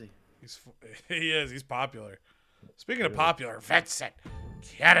staying busy. He is. He's popular. Speaking of popular, Vincent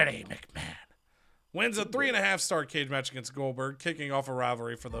Kennedy McMahon wins a 3.5-star cage match against Goldberg, kicking off a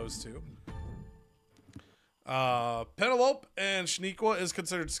rivalry for those two. Penelope and Shaniqua is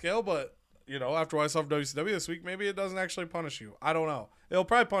considered scale, but you know, after what I saw from WCW this week, maybe it doesn't actually punish you. I don't know. It'll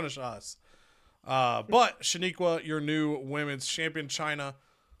probably punish us. But Shaniqua, your new women's champion, China,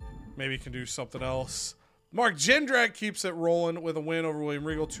 maybe can do something else. Mark Jindrak keeps it rolling with a win over William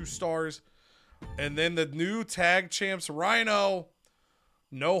Regal, 2 stars. And then the new tag champs, Rhino,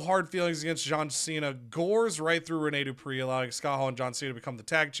 no hard feelings against John Cena, gores right through Rene Dupree, allowing Scott Hall and John Cena to become the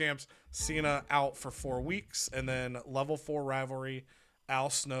tag champs. Cena out for 4 weeks. And then level 4 rivalry, Al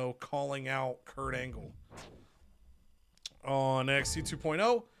Snow calling out Kurt Angle. On NXT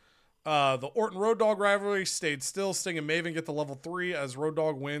 2.0, the Orton Road Dogg rivalry stayed still. Sting and Maven get to level 3 as Road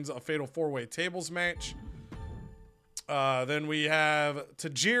Dogg wins a fatal 4-way tables match. Then we have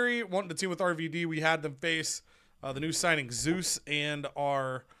Tajiri wanting to team with RVD. We had them face the new signing Zeus and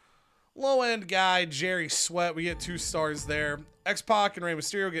our low-end guy, Jerry Sweat. We get 2 stars there. X-Pac and Rey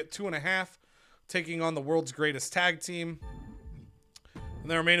Mysterio get 2.5, taking on the world's greatest tag team. And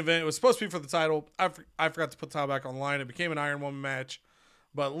their main event, it was supposed to be for the title. I forgot to put the title back online. It became an Iron Woman match.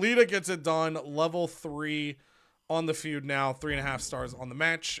 But Lita gets it done. Level 3 on the feud now. 3.5 stars on the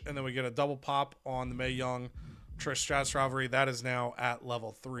match. And then we get a double pop on the Mae Young Trish Stratus rivalry. That is now at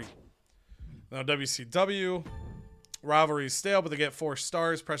level 3. Now WCW. Rivalry is stale, but they get 4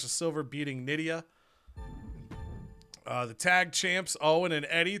 stars. Precious Silver beating Nydia. The tag champs, Owen and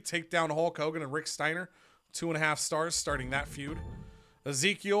Eddie, take down Hulk Hogan and Rick Steiner. 2.5 stars starting that feud.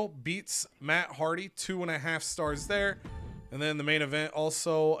 Ezekiel beats Matt Hardy. 2.5 stars there. And then the main event,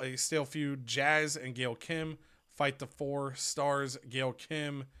 also a stale feud. Jazz and Gail Kim fight to 4 stars. Gail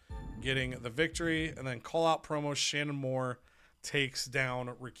Kim getting the victory. And then call out promo. Shannon Moore takes down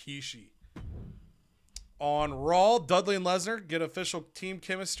Rikishi. On Raw, Dudley and Lesnar get official team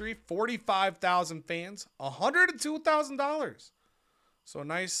chemistry. 45,000 fans. $102,000. So a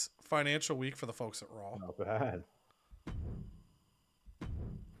nice financial week for the folks at Raw. Not bad.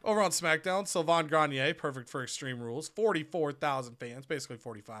 Over on SmackDown, Sylvain Grenier, perfect for Extreme Rules. 44,000 fans, basically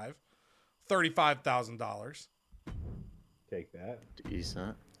 45. $35,000. Take that.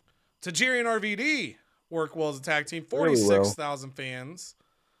 Decent. Tajiri and RVD work well as a tag team. Really well. 46,000 fans.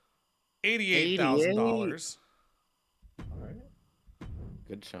 $88,000. All right.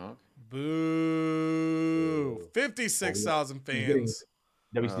 Good chunk. Boo. 56,000 fans.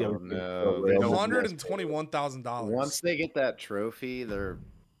 WCW. Oh, no. They don't- $121,000. Once they get that trophy, they're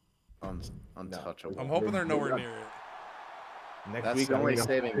untouchable. I'm hoping they're nowhere near it. Next That's week, the only I think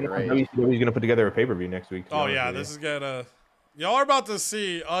saving grace. WCW's going to put together a pay-per-view next week. Oh, yeah. This is going to... Y'all are about to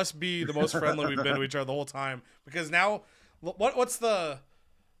see us be the most friendly we've been to each other the whole time. Because now... What's the...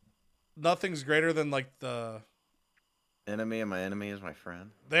 Nothing's greater than, like, the... Enemy and my enemy is my friend.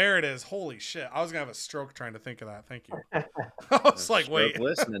 There it is. Holy shit. I was going to have a stroke trying to think of that. Thank you. I was like, wait.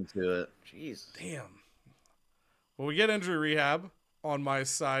 Listening to it. Jeez. Damn. Well, we get injury rehab on my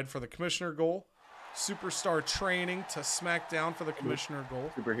side for the commissioner goal. Superstar training to SmackDown for the commissioner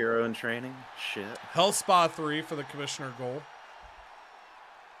goal. Superhero in training? Shit. Hell Spa 3 for the commissioner goal.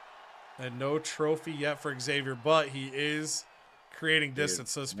 And no trophy yet for Xavier, but he is creating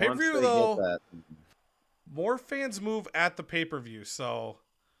distance. So this Once pay-per-view, they though, get that, more fans move at the pay-per-view. So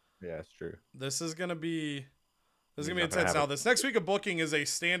Yeah, it's true. this is going to be... This is He's going to be not gonna intense. have Now, it. this next week of booking is a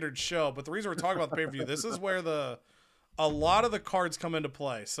standard show, but the reason we're talking about the pay-per-view, this is where a lot of the cards come into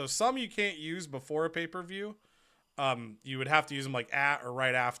play. So some you can't use before a pay-per-view. You would have to use them like at or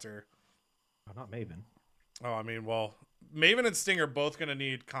right after. Oh, not Maven. Oh, I mean, well, Maven and Sting are both going to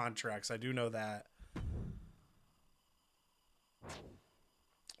need contracts. I do know that.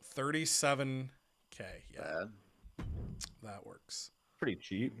 37K. Yeah, bad. that works. Pretty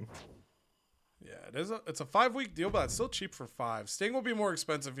cheap. Yeah, it's a 5-week deal, but it's still cheap for 5. Sting will be more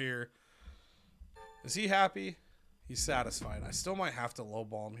expensive here. Is he happy? He's satisfied. I still might have to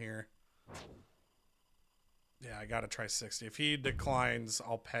lowball him here. Yeah, I gotta try 60. If he declines,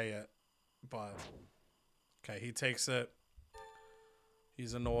 I'll pay it. But okay, he takes it.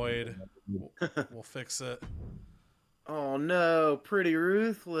 He's annoyed. We'll fix it. Oh no, pretty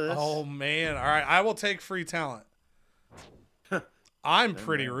ruthless. Oh man! All right, I will take free talent. I'm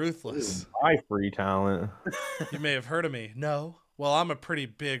pretty ruthless. My free talent. You may have heard of me. No. Well, I'm a pretty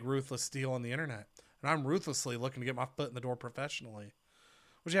big ruthless deal on the internet, and I'm ruthlessly looking to get my foot in the door professionally.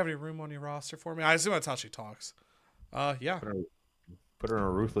 Would you have any room on your roster for me? I assume that's how she talks. Yeah. Put her in a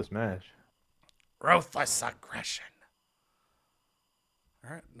ruthless match. Ruthless aggression.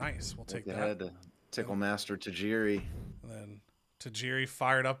 All right, nice. We'll take They that. had to tickle master Tajiri. And then Tajiri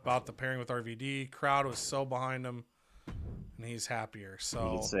fired up about the pairing with RVD. Crowd was so behind him, and he's happier. You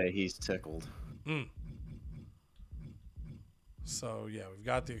So, could say he's tickled. so yeah, we've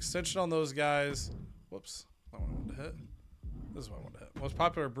got the extension on those guys. Whoops, that one I wanted to hit. This is what I wanted to hit. Most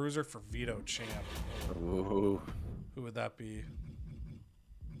popular bruiser for Veto Champ. Ooh. Who would that be?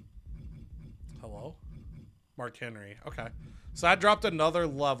 Hello? Mark Henry. Okay. So I dropped another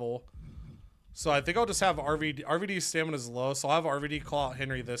level. So I think I'll just have RVD. RVD's stamina is low, so I'll have RVD call out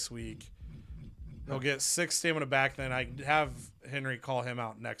Henry this week. He'll get 6 stamina back, then I have Henry call him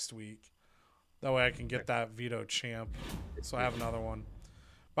out next week. That way I can get that Veto Champ. So I have another one.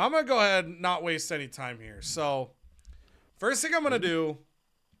 But I'm going to go ahead and not waste any time here. So first thing I'm going to do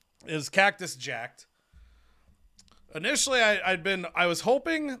is Cactus Jacked. Initially, I was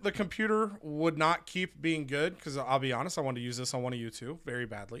hoping the computer would not keep being good because I'll be honest, I wanted to use this on one of you two very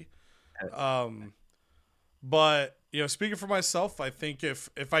badly. But speaking for myself, I think if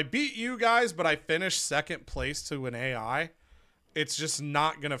I beat you guys, but I finish second place to an AI, it's just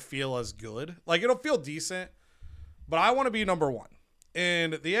not gonna feel as good. Like it'll feel decent, but I want to be number one,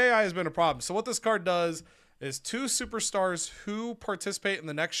 and the AI has been a problem. So what this card does is 2 superstars who participate in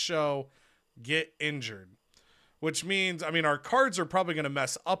the next show get injured. Which means, I mean, our cards are probably going to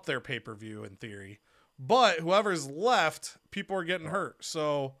mess up their pay-per-view in theory. But whoever's left, people are getting hurt.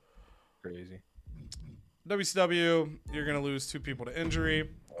 So, Crazy. WCW, you're going to lose 2 people to injury.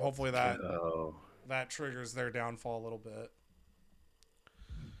 Hopefully that triggers their downfall a little bit.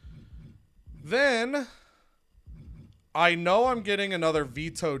 Then, I know I'm getting another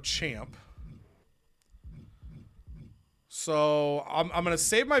Veto Champ. So, I'm going to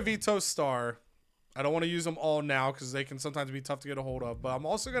save my Veto Star. I don't want to use them all now because they can sometimes be tough to get a hold of. But I'm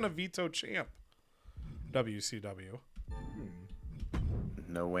also going to Veto Champ WCW.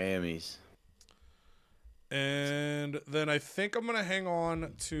 No whammies. And then I think I'm going to hang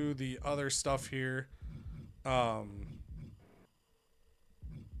on to the other stuff here. Yeah,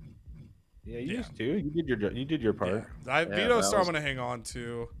 you used to. You did your part. Yeah. Veto Star I'm going to hang on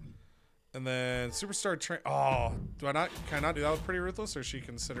to. And then Superstar Train. Oh, can I not do that with Pretty Ruthless? Or is she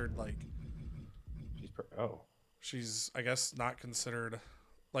considered like... She's, I guess, not considered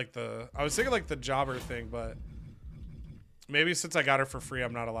like I was thinking like the jobber thing, but maybe since I got her for free,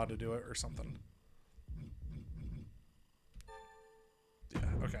 I'm not allowed to do it or something. Yeah,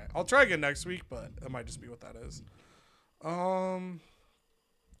 okay. I'll try again next week, but that might just be what that is.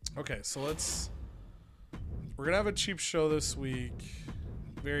 Okay, so we're going to have a cheap show this week.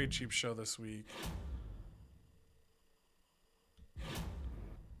 Very cheap show this week.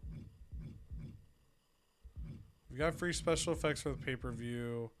 We got free special effects for the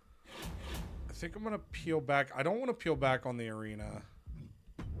pay-per-view. I think I'm going to peel back. I don't want to peel back on the arena.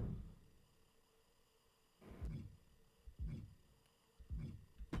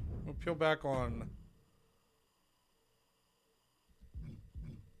 I'm going to peel back on...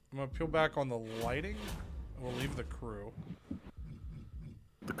 I'm going to peel back on the lighting. And we'll leave the crew.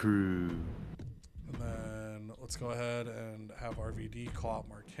 The crew. And then let's go ahead and have RVD call out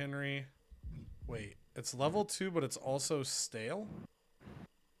Mark Henry. Wait. It's level 2, but it's also stale.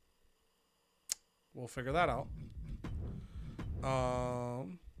 We'll figure that out.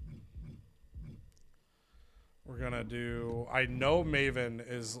 We're going to do... I know Maven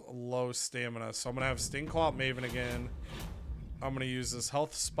is low stamina, so I'm going to have Sting call out Maven again. I'm going to use this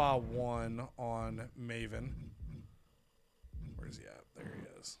Health Spa 1 on Maven. Where's he at? There he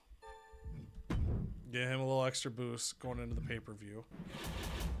is. Get him a little extra boost going into the pay-per-view.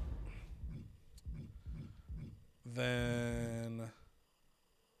 Then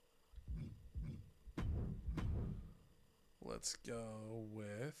let's go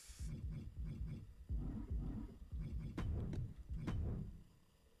with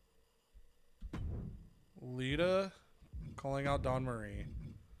Lita calling out Dawn Marie.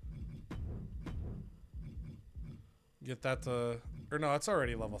 Get that to, or no, it's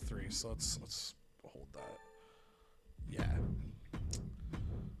already level 3, so let's hold that. Yeah.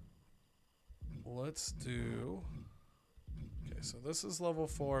 let's do. Okay, so this is level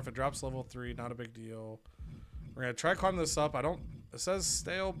 4. If it drops level 3, not a big deal. We're gonna try climbing this up. It says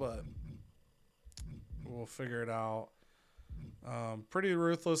stale, but we'll figure it out. Pretty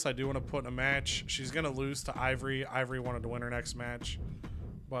Ruthless, I do want to put in a match. She's gonna lose to Ivory. Ivory wanted to win her next match,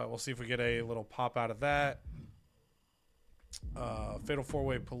 but we'll see if we get a little pop out of that. Fatal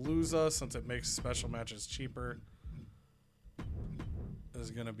 4-Way Palooza, since it makes special matches cheaper,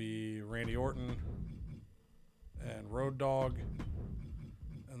 is gonna be Randy Orton and Road Dogg.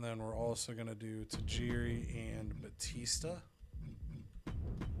 And then we're also going to do Tajiri and Batista.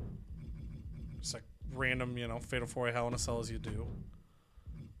 Just like random, you know, Fatal 4-Way Hell in a Cell as you do.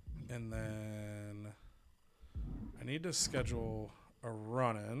 And then I need to schedule a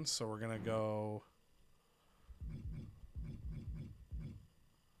run-in, so we're going to go...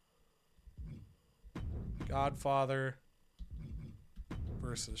 Godfather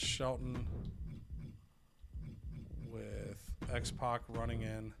versus Shelton with X-Pac running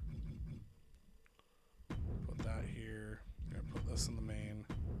in. Put that here. I'm gonna put this in the main.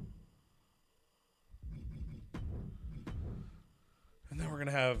 And then we're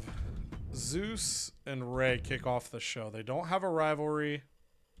gonna have Zeus and Ray kick off the show. They don't have a rivalry,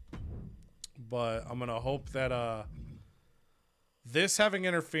 but I'm gonna hope that this having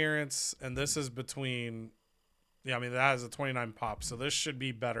interference and this is between, yeah, I mean that has a 29 pop, so this should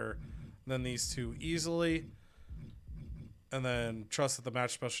be better than these two easily. And then trust that the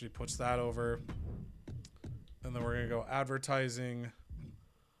match specialty puts that over. And then we're going to go advertising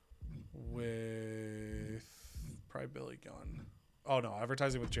with probably Billy Gunn. Oh, no.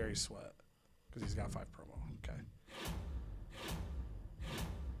 Advertising with Jerry Sweat because he's got 5 promo. Okay.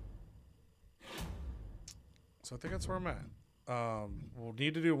 So I think that's where I'm at. We'll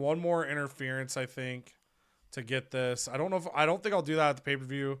need to do one more interference, I think, to get this. I don't think I'll do that at the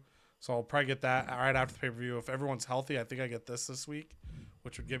pay-per-view. So I'll probably get that right after the pay-per-view. If everyone's healthy, I think I get this week,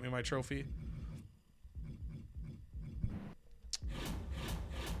 which would get me my trophy.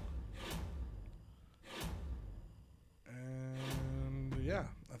 And yeah,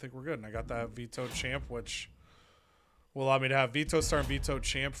 I think we're good. And I got that Veto Champ, which will allow me to have Veto Star and Veto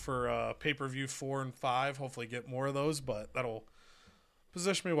Champ for pay-per-view 4 and 5. Hopefully get more of those, but that'll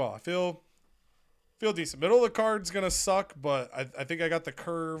position me well. I feel decent. Middle of the card's gonna suck, but I think I got the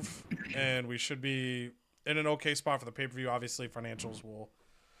curve, and we should be in an okay spot for the pay-per-view. Obviously, financials will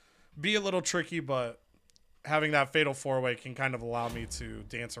be a little tricky, but having that Fatal 4-Way can kind of allow me to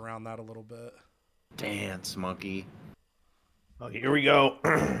dance around that a little bit. Dance, monkey. Oh, here we go.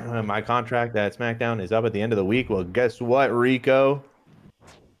 My contract at SmackDown is up at the end of the week. Well, guess what, Rico?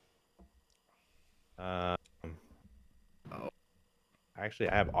 Actually,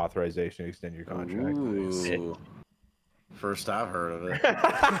 I have authorization to extend your contract. Ooh. First I've heard of it.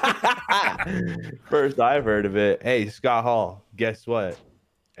 First I've heard of it. Hey, Scott Hall, guess what?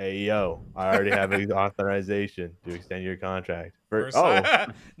 Hey, yo, I already have an authorization to extend your contract.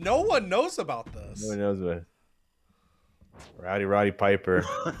 No one knows about this. No one knows about it. Roddy Piper.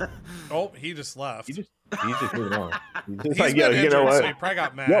 Oh, he just left. He's just moving on. He's like, yo, you know what? So he probably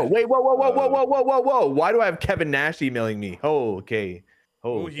got mad. Yo, wait, whoa. Why do I have Kevin Nash emailing me? Oh, okay.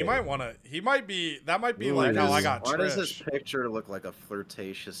 Oh, he might want to. He might be. That might be like how I got Trish. Why does this picture look like a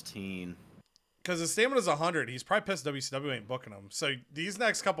flirtatious teen? Because his stamina's 100. He's probably pissed WCW ain't booking him. So these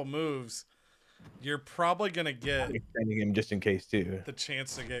next couple moves, you're probably gonna get extending him just in case too. The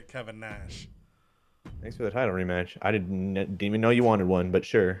chance to get Kevin Nash. Thanks for the title rematch. I didn't even know you wanted one, but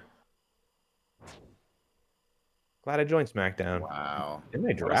sure. Glad I joined SmackDown. Wow. Didn't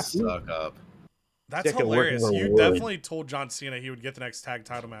they draft you? Suck up. That's hilarious. You definitely told John Cena he would get the next tag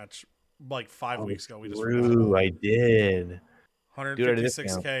title match like 5 weeks ago. We just I did.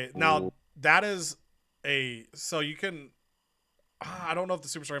 156K. Now that is so you can. I don't know if the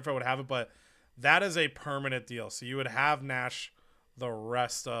Superstar Info would have it, but that is a permanent deal. So you would have Nash the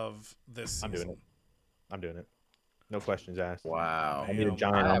rest of this season. I'm doing it. No questions asked. Wow. I need a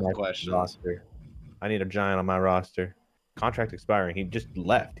giant on my roster. I need a giant on my roster. Contract expiring. He just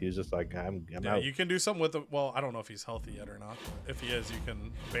left. He was just like, I'm out. You can do something with him. Well, I don't know if he's healthy yet or not. But if he is, you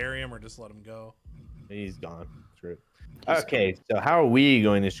can bury him or just let him go. He's gone. Screw it. Okay, so how are we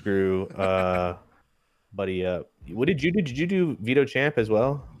going to screw Buddy up? What did you do? Did you do Veto Champ as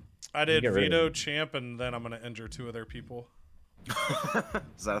well? I did Veto Champ, and then I'm going to injure 2 other people.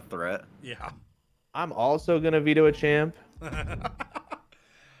 Is that a threat? Yeah. I'm also going to veto a champ.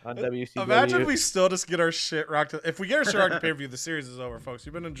 On WCW. Imagine we still just get our shit rocked. If we get our shit rocked to pay-per-view, the series is over, folks.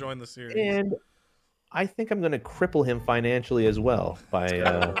 You've been enjoying the series. And I think I'm going to cripple him financially as well by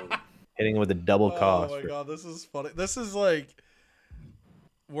hitting him with a double cost. Oh my god, this is funny. This is like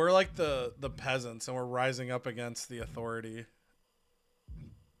We're like the peasants, and we're rising up against the authority.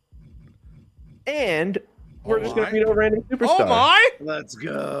 And we're Oh just going my. to beat a random superstar. Oh my! Let's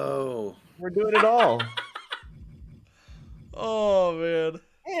go. We're doing it all. Oh man!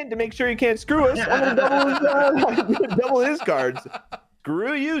 And to make sure he can't screw us, I'm going to double his cards.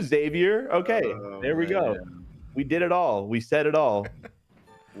 Screw you, Xavier. Okay, there we go. We did it all. We said it all.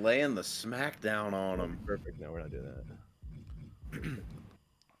 Laying the smackdown on him. Perfect. No, we're not doing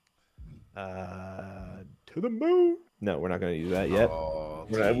that. To the moon. No, we're not going to use that yet. Oh,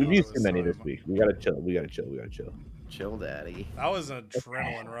 We've used too many this week. We got to chill. We got to chill. We got to chill. Chill, daddy. That was an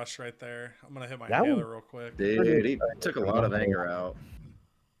adrenaline rush right there. I'm gonna hit my That inhaler real quick. Dude, he took a lot of anger out.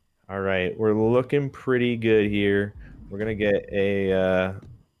 All right, we're looking pretty good here. We're gonna get a.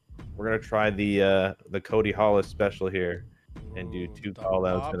 We're gonna try the Cody Hollis special here, and do 2 double call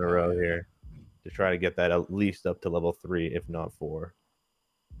outs pop. in a row here, to try to get that at least up to level 3, if not 4.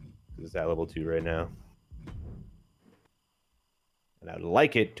 It's at level 2 right now, and I'd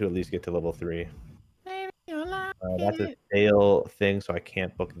like it to at least get to level 3. That's a sale thing, so I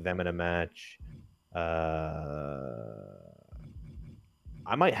can't book them in a match. I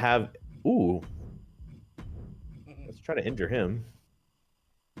might have. Ooh. Let's try to injure him.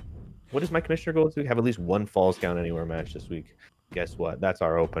 What is my commissioner goal this week? Have at least 1 falls count anywhere match this week. Guess what? That's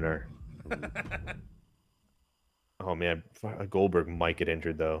our opener. Oh man, Goldberg might get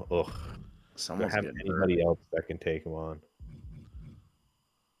injured though. Ugh. Someone's Have getting anybody else that can take him on.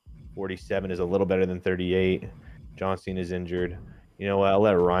 47 is a little better than 38. John Cena's injured. You know what? I'll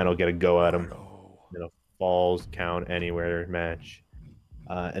let Rhino get a go at him. In a falls count anywhere match.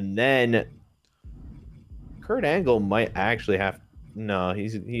 And then Kurt Angle might actually have. No,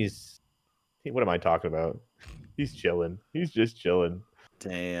 he's. What am I talking about? He's chilling. He's just chilling.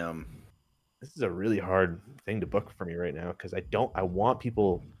 Damn. This is a really hard thing to book for me right now because I want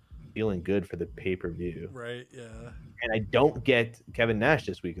people feeling good for the pay-per-view. Right, yeah. And I don't get Kevin Nash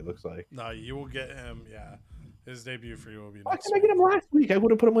this week, it looks like. No, you will get him, yeah. His debut for you will be Why next didn't I get him last week? I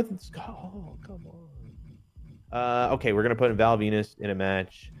would have put him with Oh, come on. Okay, we're gonna put Val Venus in a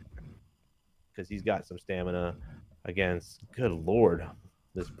match because he's got some stamina against. Good lord,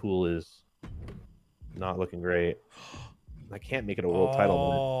 this pool is not looking great. I can't make it a world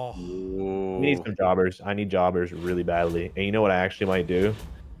title match. We need some jobbers. I need jobbers really badly. And you know what I actually might do?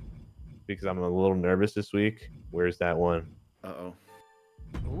 Because I'm a little nervous this week. Where's that one? Uh-oh.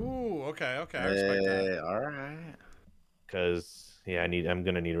 Ooh, okay, I respect that. All right. Because yeah, I'm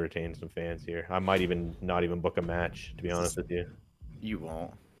gonna need to retain some fans here. I might even not even book a match, to be honest with you. You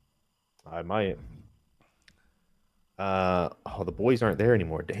won't. I might. Oh, the boys aren't there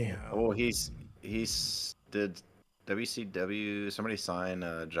anymore. Damn. Oh, he's did WCW somebody sign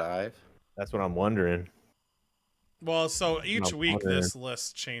Jive? That's what I'm wondering. Well, so each No, week okay. this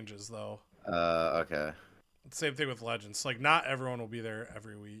list changes though. Okay. Same thing with Legends. Like not everyone will be there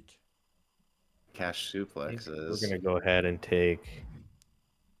every week. Cash suplexes. We're gonna go ahead and take.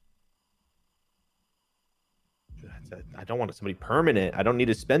 I don't want somebody permanent. I don't need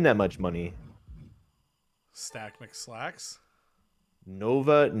to spend that much money. Stack McSlacks.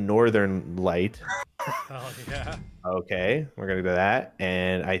 Nova Northern Light. Oh yeah. Okay, we're gonna do that,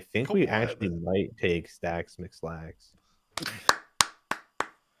 and I think Come we on. actually might take Stacks McSlacks.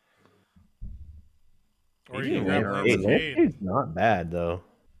 Or you can grab Hey, Lance Cade. Lance's not bad though.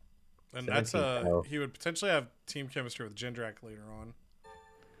 And that's 17. he would potentially have team chemistry with Jindrak later on.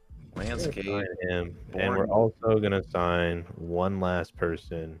 Landscape. Sign him, and Born- we're also gonna sign one last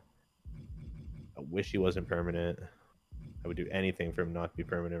person. I wish he wasn't permanent. I would do anything for him not to be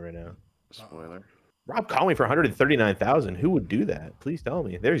permanent right now. Spoiler. Rob Conway for 139,000. Who would do that? Please tell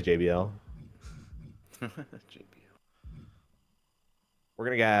me. There's JBL. JBL. We're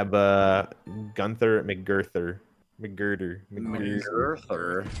gonna grab Gunther McGirther. Girther.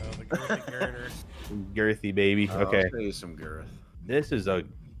 Oh, the girthy girder. Girthy baby. Okay. I'll show you some girth. This is a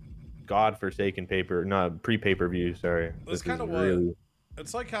godforsaken pre-pay-per-view, sorry. That's This kind is of what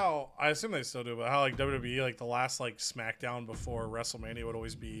it's like. How I assume they still do, but how like WWE, like the last like SmackDown before WrestleMania would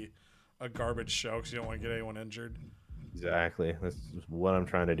always be a garbage show because you don't want to get anyone injured. Exactly. This is what I'm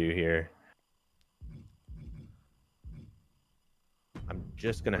trying to do here. I'm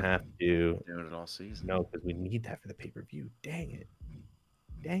just gonna have to Doing it all season. no, because we need that for the pay-per-view. Dang it.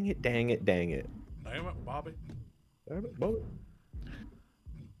 Dang it, dang it, dang it. Damn it, Bobby. Damn it, Bobby.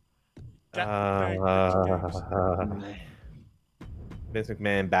 Vince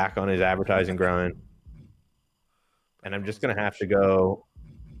McMahon back on his advertising grind. And I'm just gonna have to go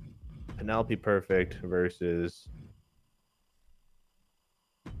Penelope Perfect versus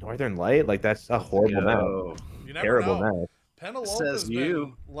Northern Light. Like that's a horrible match. You never Terrible know. match. Penelope's Says been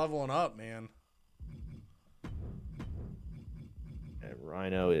you. leveling up, man. And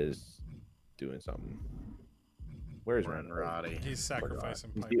Rhino is doing something. Where's Rhino? Roddy. He's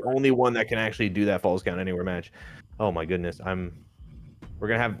sacrificing He's Piper. the only one that can actually do that falls count anywhere match. Oh my goodness, we're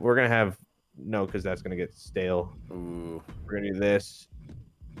gonna have no, because that's gonna get stale. Ooh. We're gonna do this,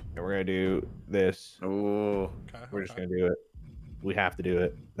 and we're gonna do this. Ooh. Okay, We're just okay. gonna do it. We have to do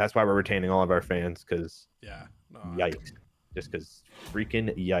it. That's why we're retaining all of our fans. Because Yeah. No, yikes, just because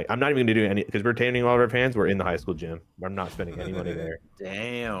freaking yikes. I'm not even gonna do any because we're retaining all of our fans. We're in the high school gym. I'm not spending any money there.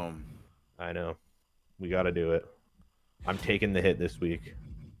 Damn. I know. We got to do it. I'm taking the hit this week.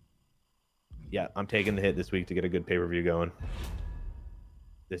 Yeah, I'm taking the hit this week to get a good pay-per-view going.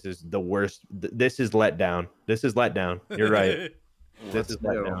 This is the worst. This is letdown. This is letdown. You're right. This is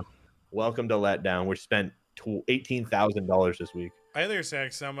letdown. Welcome to letdown. We spent $18,000 this week. I think you're saying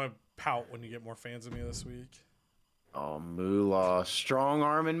I'm gonna pout when you get more fans of me this week. Oh, Moolah strong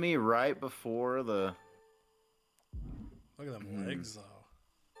arming me right before the. Look at them legs, though.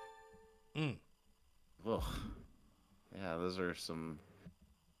 Ugh. Yeah, those are some.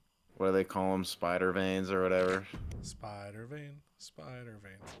 What do they call them? Spider veins or whatever. Spider vein.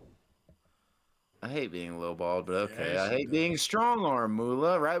 I hate being lowballed, but okay. Yes, I you hate do. being strong arm,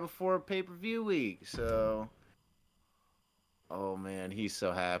 Moolah, right before pay-per-view week. So. Oh man, he's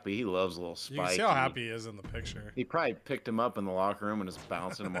so happy. He loves a little You spiky. can see how happy he is in the picture. He probably picked him up in the locker room and is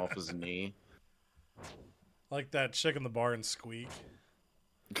bouncing him off his knee. Like that chick in the bar and Squeak.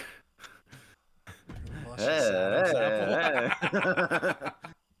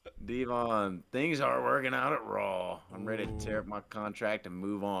 Devon, things are working out at Raw. I'm ready to tear up my contract and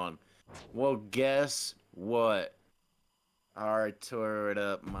move on. Well, guess what? I already tore it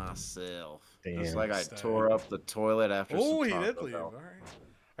up myself. Just Damn. like I tore up the toilet after Oh, some he did Taco leave. Bell. All right.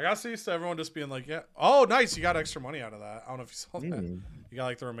 I got so used to everyone just being like, yeah. Oh, nice. You got extra money out of that. I don't know if you saw that. You got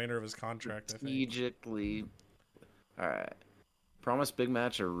like the remainder of his contract, I think. Strategically. All right. Promise big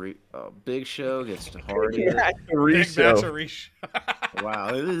match or big show gets to Hardy. Big match or reshow. Wow.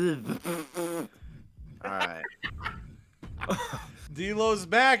 All right. D'Lo's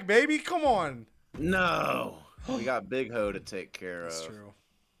back, baby. Come on. No. We got Big Ho to take care That's of. true.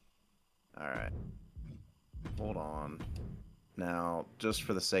 All right. Hold on. Now, just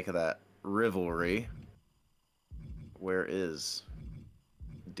for the sake of that rivalry, where is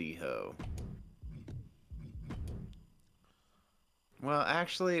D-Ho? Well,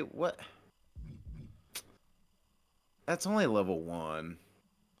 actually, what? That's only level 1.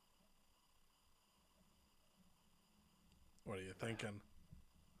 What are you thinking?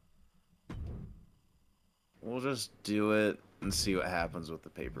 We'll just do it and see what happens with the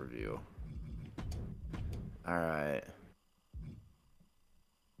pay-per-view. Alright.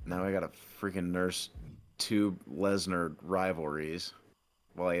 Now I gotta freaking nurse 2 Lesnar rivalries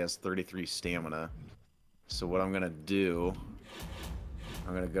while he has 33 stamina. So what I'm gonna do,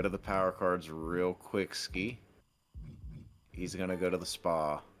 I'm gonna go to the power cards real quick ski. He's gonna go to the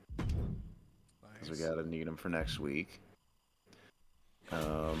spa. Because we gotta need him for next week.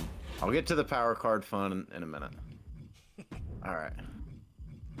 I'll get to the power card fun in a minute. Alright.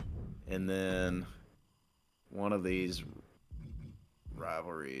 And then one of these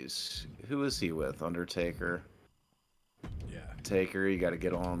rivalries. Who is he with? Undertaker? Yeah. Taker, you gotta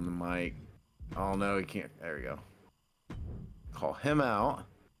get on the mic. Oh no, he can't. There we go. Call him out.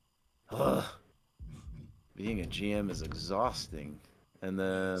 Ugh. Being a GM is exhausting. And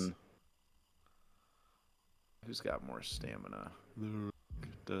then who's got more stamina? Luke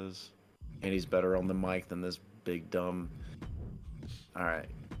does. And he's better on the mic than this big dumb. Alright.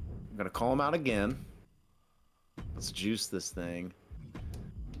 I'm gonna call him out again. Let's juice this thing.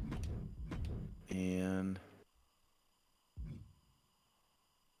 And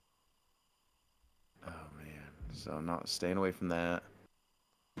oh man. So I'm not staying away from that.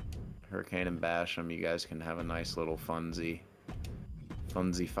 Hurricane and bash him. You guys can have a nice little funsy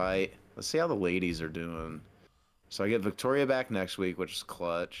fight. Let's see how the ladies are doing. So I get Victoria back next week, which is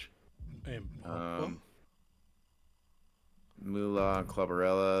clutch. Moolah and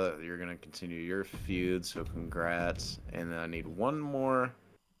Clubberella, you're gonna continue your feud, so congrats. And then I need one more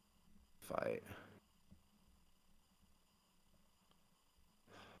fight.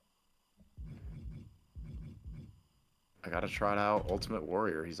 I gotta trot out Ultimate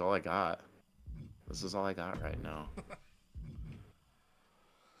Warrior. He's all I got. This is all I got right now.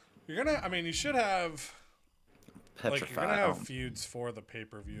 You're gonna. I mean, you should have. Petrified. Like, you're gonna have feuds for the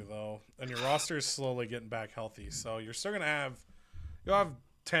pay-per-view though, and your roster is slowly getting back healthy. So you're still gonna have. You'll have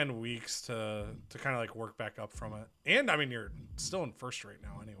 10 weeks to kind of like work back up from it. And I mean, you're still in first right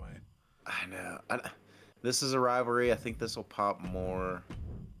now anyway. I know. This is a rivalry. I think this will pop more.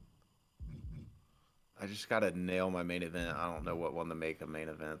 I just got to nail my main event. I don't know what one to make a main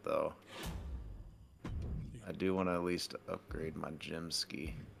event, though. I do want to at least upgrade my gym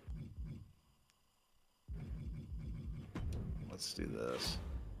ski. Let's do this.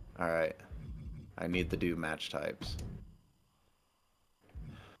 All right. I need to do match types.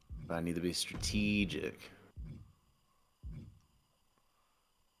 But I need to be strategic.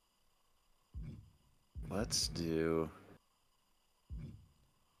 Let's do...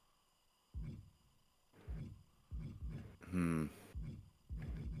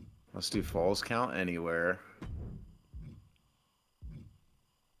 Let's do falls count anywhere.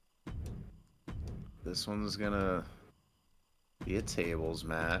 This one's gonna be a tables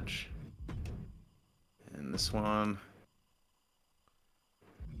match. And this one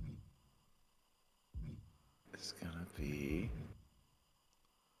is gonna be...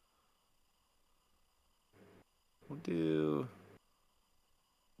 We'll do...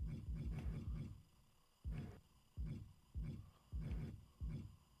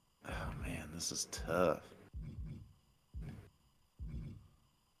 Oh man, this is tough.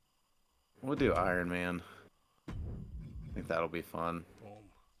 We'll do Iron Man. I think that'll be fun. Boom.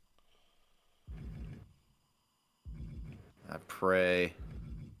 I pray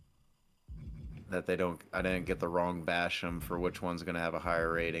that I didn't get the wrong Basham for which one's gonna have a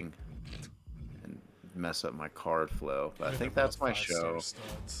higher rating and mess up my card flow. But I think that's my show.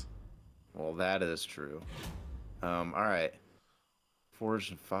 Well, that is true. All right.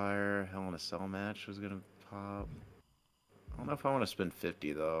 Forged and Fire, Hell in a Cell match was gonna pop. I don't know if I want to spend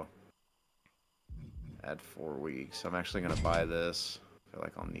 50 though. Add 4 weeks. I'm actually gonna buy this. I feel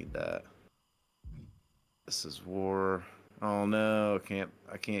like I'll need that. This is War. Oh no,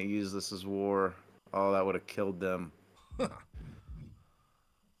 I can't use This is War. Oh, that would have killed them.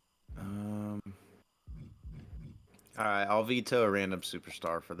 Alright, I'll veto a random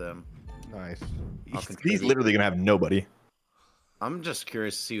superstar for them. Nice. He's He's literally gonna have nobody. I'm just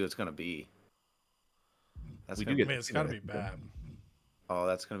curious to see what it's gonna be. We I mean, it's gotta be bad. Oh,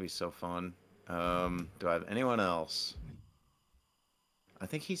 that's gonna be so fun. Do I have anyone else? I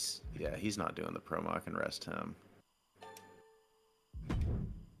think he's not doing the promo. I can rest him.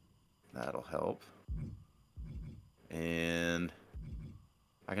 That'll help. And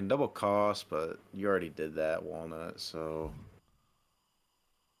I can double cost, but you already did that, Walnut, so...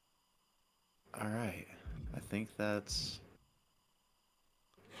 Alright. I think that's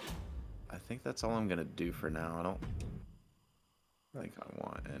all I'm gonna do for now. I don't think I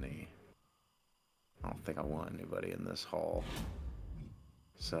want any... I don't think I want anybody in this hall.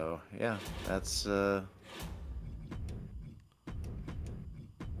 So, yeah, that's... I'll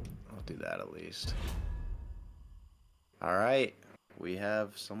do that at least. Alright, we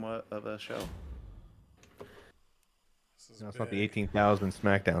have somewhat of a show. No, it's not the 18,000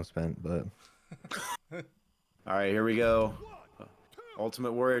 SmackDown spent, but... Alright, here we go.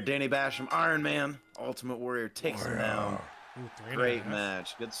 Ultimate Warrior, Danny Basham, Iron Man. Ultimate Warrior takes him down. Ooh, Great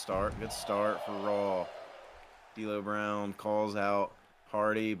match. Good start. Good start for Raw. D'Lo Brown calls out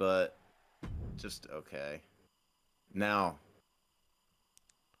Hardy, but just okay. Now,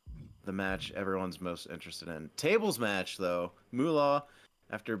 the match everyone's most interested in. Tables match, though. Moolah,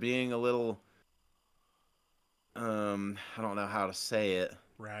 after being a little... I don't know how to say it.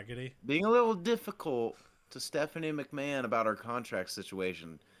 Raggedy. Being a little difficult to Stephanie McMahon about her contract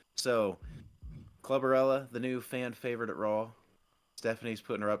situation. So, Clubberella, the new fan favorite at Raw, Stephanie's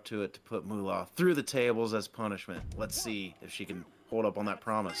putting her up to it to put Moolah through the tables as punishment. Let's see if she can hold up on that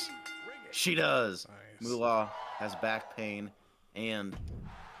promise. She does. Nice. Moolah has back pain and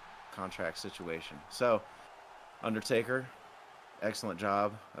contract situation. So, Undertaker, excellent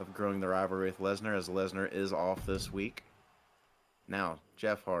job of growing the rivalry with Lesnar, as Lesnar is off this week. Now,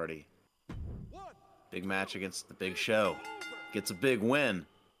 Jeff Hardy. Big match against the Big Show. Gets a big win.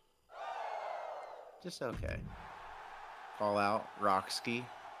 Just okay. Call out Roxy.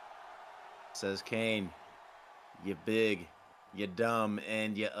 Says, Kane, you big, you dumb,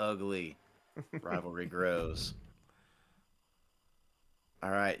 and you ugly. Rivalry grows.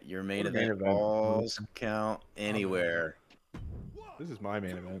 All right, your main event. Balls count anywhere. This is my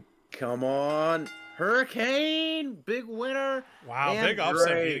main event. Come on. Hurricane, big winner. Wow, and big upset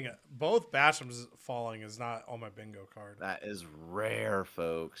great. beating it. Both Bashams falling is not on my bingo card. That is rare,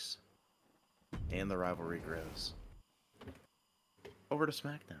 folks. And the rivalry grows. Over to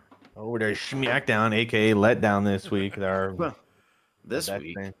SmackDown. Over to SmackDown, aka Letdown this week. This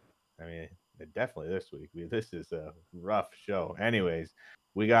week. I mean, definitely this week. This is a rough show. Anyways,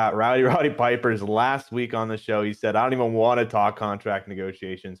 we got Roddy Piper's last week on the show. He said, I don't even want to talk contract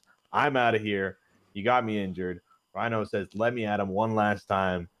negotiations. I'm out of here. You got me injured. Rhino says, let me at him one last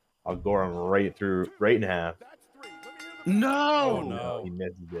time. I'll gore him right in half. No. Oh, no. He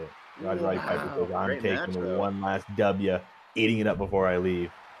misses it. Roddy Piper says, I'm Great taking match, though. one last W, eating it up before I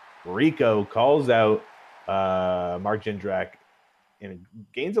leave. Rico calls out Mark Jindrak and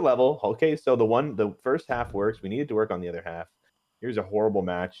gains a level. Okay, so the first half works. We needed to work on the other half. Here's a horrible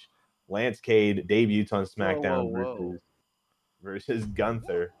match. Lance Cade debuts on SmackDown Whoa. versus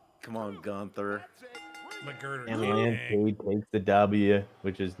Gunther. Come on, Gunther. McGirder. And King. Lance Cade takes the W,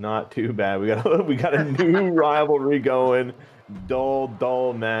 which is not too bad. We got a new rivalry going.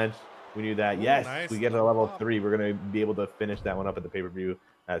 Dull match. We knew that. Ooh, Yes, nice. we get a level 3. We're gonna be able to finish that one up at the pay-per-view.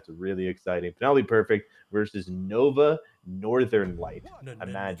 That's really exciting. Penelope Perfect versus Nova Northern Light.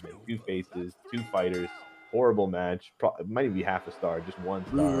 Imagine it. 2 faces, 2 fighters. Horrible match. It might even be half a star, just 1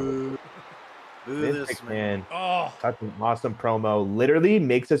 star. Vince McMahon, Oh, such an awesome promo. Literally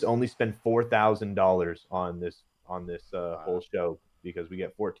makes us only spend $4,000 on this whole show because we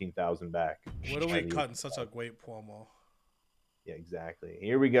get 14,000 back. literally cutting such a great promo. Yeah, exactly.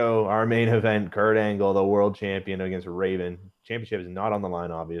 Here we go. Our main event: Kurt Angle, the world champion, against Raven. Championship is not on the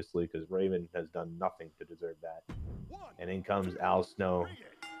line, obviously, because Raven has done nothing to deserve that. And in comes Al Snow.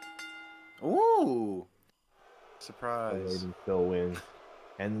 Ooh. Surprise. Raven still wins.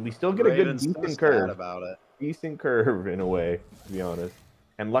 And we still get Raven's a good so decent sad curve. about it. Decent curve in a way, to be honest.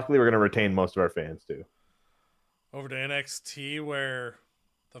 And luckily we're going to retain most of our fans too. Over to NXT where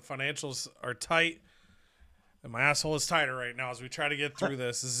the financials are tight. And my asshole is tighter right now as we try to get through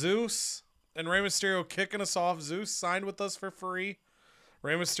this. Zeus and Rey Mysterio kicking us off. Zeus signed with us for free.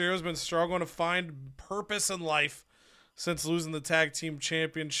 Rey Mysterio's been struggling to find purpose in life since losing the tag team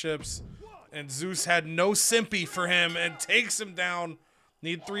championships. And Zeus had no sympathy for him and takes him down.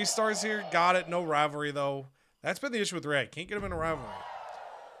 Need 3 stars here. Got it. No rivalry, though. That's been the issue with Ray. Can't get him in a rivalry.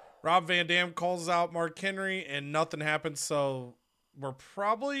 Rob Van Dam calls out Mark Henry, and nothing happens. So we're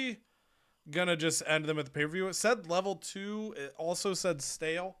probably going to just end them at the pay-per-view. It said level 2. It also said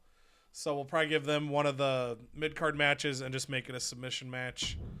stale. So we'll probably give them one of the mid-card matches and just make it a submission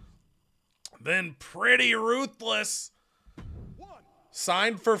match. Then Pretty Ruthless.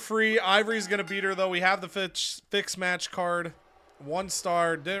 Signed for free. Ivory's going to beat her, though. We have the fixed match card. 1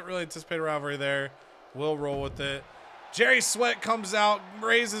 star. Didn't really anticipate a rivalry there. We'll roll with it. Jerry Sweat comes out,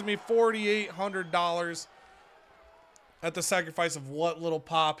 raises me $4,800 at the sacrifice of what little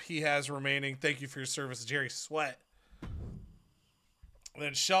pop he has remaining. Thank you for your service, Jerry Sweat.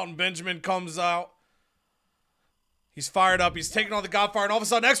 Then Shelton Benjamin comes out. He's fired up. He's taking on the Godfather, and all of a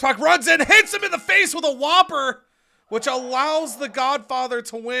sudden X-Pac runs in, hits him in the face with a whopper, which allows the Godfather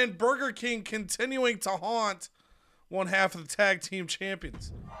to win. Burger King continuing to haunt one half of the tag team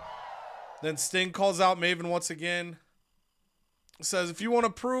champions. Then Sting calls out Maven once again. Says, if you want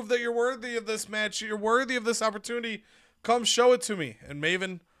to prove that you're worthy of this match, you're worthy of this opportunity, come show it to me. And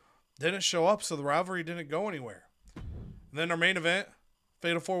Maven didn't show up, so the rivalry didn't go anywhere. And then our main event,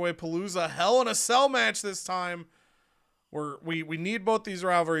 Fatal 4-Way Palooza, Hell in a Cell match this time. We need both these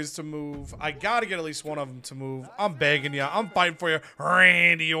rivalries to move. I got to get at least one of them to move. I'm begging you. I'm fighting for you.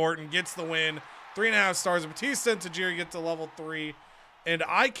 Randy Orton gets the win. 3.5 stars. Batista and Tajiri get to level 3. And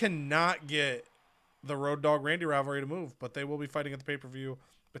I cannot get the Road Dogg Randy rivalry to move, but they will be fighting at the pay-per-view.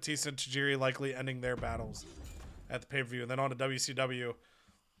 Batista and Tajiri likely ending their battles at the pay-per-view. And then on to WCW.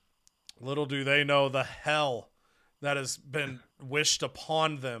 Little do they know the hell that has been wished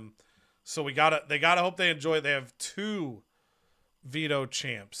upon them. So they gotta hope they enjoy it. They have 2 Veto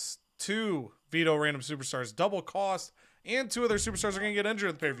champs, 2 Veto random superstars, double cost, and 2 of their superstars are gonna get injured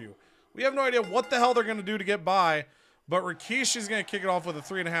at the pay-per-view. We have no idea what the hell they're going to do to get by, but Rikishi's going to kick it off with a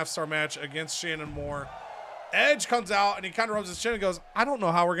 3.5 star match against Shannon Moore. Edge comes out, and he kind of rubs his chin and goes, I don't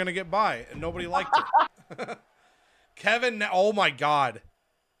know how we're going to get by, and nobody liked it. Kevin, oh my God.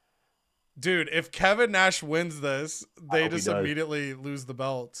 Dude, if Kevin Nash wins this, they just immediately lose the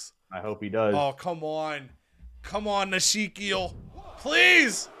belts. I hope he does. Oh, come on. Come on, Nashikiel.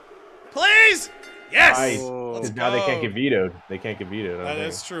 Please. Please. Yes. Nice. Let's go. Now they can't get vetoed. They can't get vetoed. That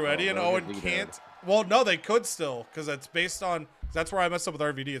is true. Eddie and Owen can't. Well, no, they could still, because it's based on. That's where I messed up with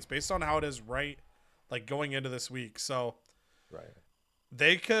RVD. It's based on how it is right, like going into this week. So, right.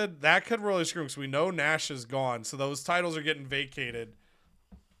 They could. That could really screw because we know Nash is gone, so those titles are getting vacated,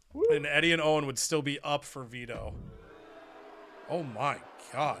 and Eddie and Owen would still be up for veto. Oh my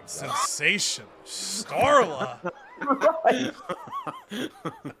God! Sensational, Starla.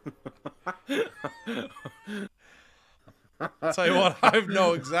 I'll tell you what, I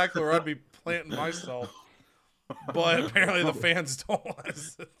know exactly where I'd be planting myself. But apparently the fans don't want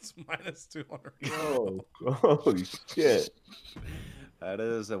us. It's minus 200. Oh, holy shit. That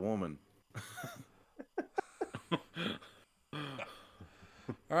is a woman.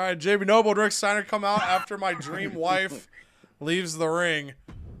 All right, JB Noble and Rick Steiner come out after my dream wife leaves the ring.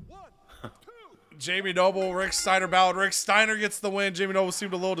 JB Noble, Rick Steiner ballad. Rick Steiner gets the win. JB Noble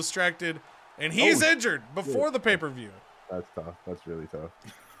seemed a little distracted, and he's injured before the pay-per-view. That's tough. That's really tough.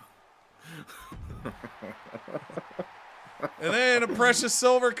 And then Precious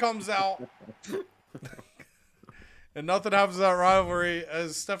Silver comes out. And nothing happens to that rivalry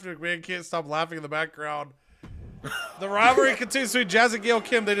as Stephanie McMahon can't stop laughing in the background. The rivalry continues between Jazz and Gail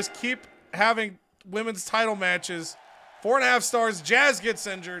Kim. They just keep having women's title matches. 4.5 stars. Jazz gets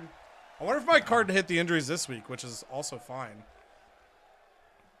injured. I wonder if my card hit the injuries this week, which is also fine.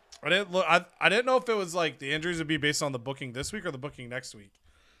 I didn't look. I didn't know if it was like the injuries would be based on the booking this week or the booking next week.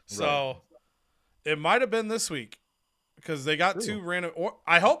 So it might have been this week because they got two random. Or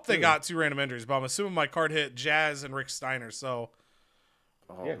I hope they got two random injuries, but I'm assuming my card hit Jazz and Rick Steiner. So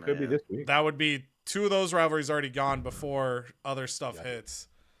it could be this week. that would be two of those rivalries already gone before other stuff hits.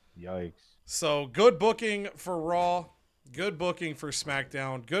 Yikes. So good booking for Raw. Good booking for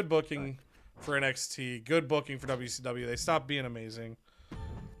SmackDown. Good booking for NXT. Good booking for WCW. They stopped being amazing.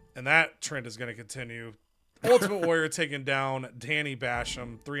 And that trend is going to continue. Ultimate Warrior taking down Danny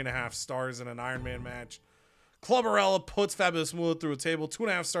Basham. 3.5 stars in an Iron Man match. Clubberella puts Fabulous Moolah through a table.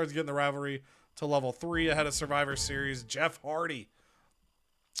 2.5 stars getting the rivalry to level 3 ahead of Survivor Series. Jeff Hardy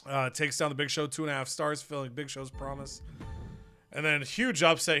takes down the Big Show. 2.5 stars, filling Big Show's promise. And then huge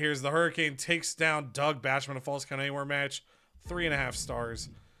upset here is the Hurricane takes down Doug Basham in a Falls Count Anywhere match. 3.5 stars.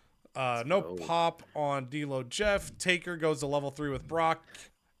 No pop on D-Lo Jeff. Taker goes to level 3 with Brock.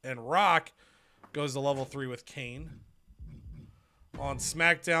 And Rock goes to level 3 with Kane. On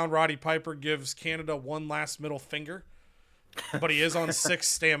SmackDown, Roddy Piper gives Canada one last middle finger. But he is on 6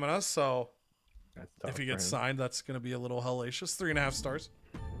 stamina, so if he gets signed, that's going to be a little hellacious. 3.5 stars.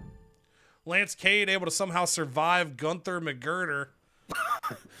 Lance Cade able to somehow survive Gunther McGirder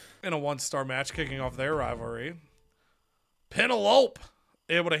in a 1-star match, kicking off their rivalry. Penelope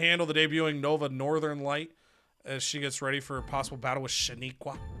able to handle the debuting Nova Northern Light as she gets ready for a possible battle with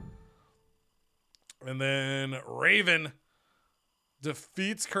Shaniqua. And then Raven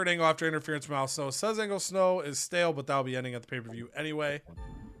defeats Kurt Angle after interference from Al Snow. Says Angle Snow is stale, but that'll be ending at the pay-per-view anyway.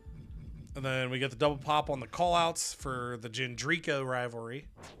 And then we get the double pop on the call-outs for the Jindrika rivalry.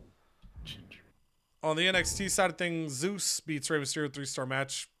 On the NXT side of things, Zeus beats Rey Mysterio 3-star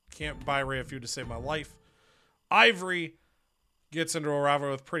match. Can't buy Rey a feud to save my life. Ivory gets into a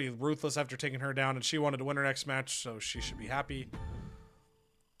rivalry with Pretty Ruthless after taking her down, and she wanted to win her next match, so she should be happy.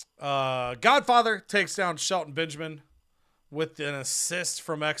 Godfather takes down Shelton Benjamin with an assist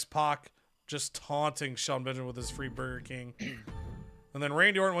from X-Pac, just taunting Shelton Benjamin with his free Burger King. And then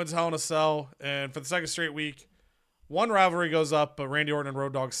Randy Orton wins Hell in a Cell, and for the second straight week, one rivalry goes up, but Randy Orton and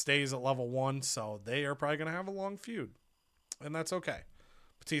Road Dogg stays at level 1, so they are probably going to have a long feud. And that's okay.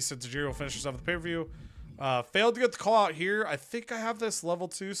 Batista and Tajiri will finish us off with the pay-per-view. Failed to get the call out here. I think I have this level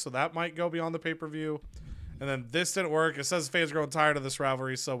 2, so that might go beyond the pay-per-view. And then this didn't work. It says fans are growing tired of this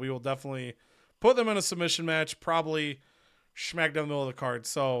rivalry, so we will definitely put them in a submission match, probably smack down the middle of the card.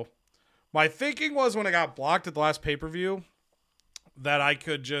 So my thinking was when I got blocked at the last pay-per-view that I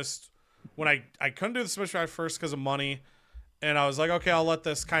could just... When I couldn't do the submission match first because of money, and I was like, okay, I'll let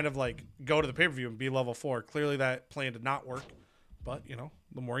this kind of like go to the pay-per-view and be level 4. Clearly that plan did not work, but you know,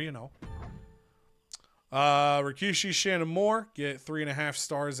 the more you know. Rikishi, Shannon Moore get 3.5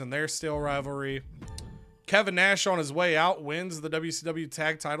 stars in their stale rivalry. Kevin Nash on his way out wins the WCW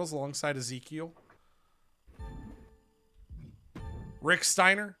tag titles alongside Ezekiel. Rick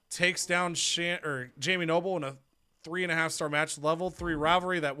Steiner takes down Jamie Noble in a 3.5-star match, level 3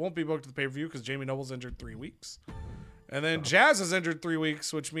 rivalry that won't be booked to the pay-per-view because Jamie Noble's injured 3 weeks. And then Jazz is injured 3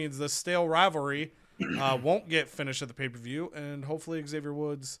 weeks, which means the stale rivalry won't get finished at the pay-per-view, and hopefully Xavier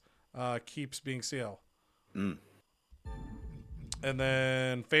Woods keeps being CL. And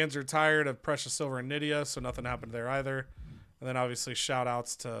then fans are tired of Precious Silver and Nydia, so nothing happened there either. And then obviously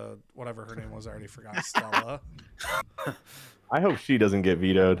shout-outs to whatever her name was, I already forgot, Stella. I hope she doesn't get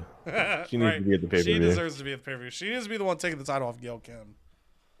vetoed. She needs to be at the pay-per-view. She deserves to be at the pay-per-view. She needs to be the one taking the title off Gail Kim.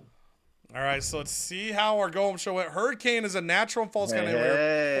 All right, so let's see how our Golem show went. Hurricane is a natural and false count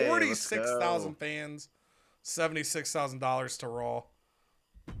anywhere. 46,000 fans, $76,000 to Raw.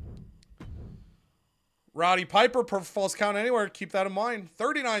 Roddy Piper per false count anywhere. Keep that in mind.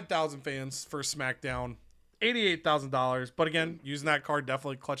 39,000 fans for SmackDown, $88,000. But again, using that card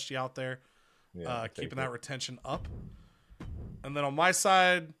definitely clutched you out there. Yeah, keeping that retention up. And then on my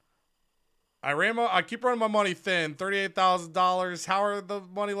side, I keep running my money thin. $38,000. How are the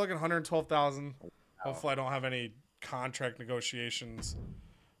money looking? $112,000. Hopefully I don't have any contract negotiations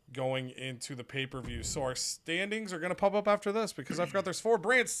going into the pay-per-view. So our standings are going to pop up after this because I forgot there's 4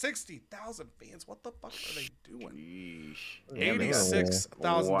 brands, 60,000 fans. What the fuck are they doing? Yeesh.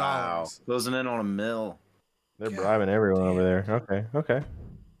 $86,000. Wow. Closing in on $1 million. They're bribing everyone over there. Okay, okay.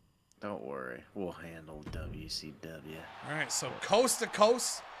 Don't worry. We'll handle WCW. All right, so coast to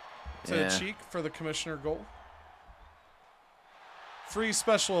coast to Yeah. Cheek for the commissioner goal. Free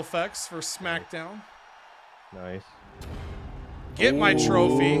special effects for SmackDown. Nice. Get my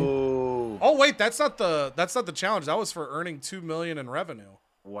trophy. Ooh. Oh wait, that's not the challenge. That was for earning $2 million in revenue.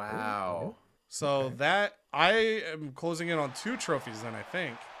 Wow. So that I am closing in on 2 trophies then, I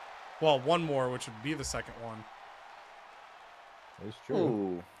think. Well, one more, which would be the second one. That's true.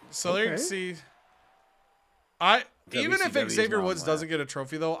 Ooh. So there you can Okay. see. Even if WCW 's Xavier not Woods left. doesn't get a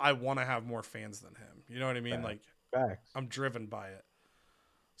trophy though, I want to have more fans than him. You know what I mean? Facts. Like Facts. I'm driven by it.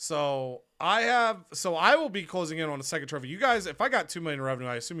 So I will be closing in on a second trophy. You guys, if I got 2 million in revenue,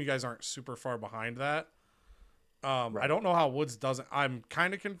 I assume you guys aren't super far behind that. I don't know how Woods doesn't. I'm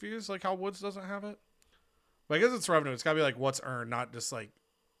kind of confused, like how Woods doesn't have it. But I guess it's revenue. It's got to be like what's earned, not just like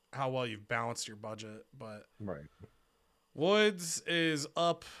how well you've balanced your budget. But Right. Woods is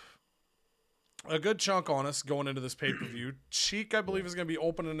up a good chunk on us going into this pay-per-view. Cheek, I believe, is going to be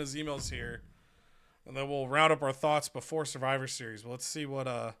opening his emails here. And then we'll round up our thoughts before Survivor Series. But let's see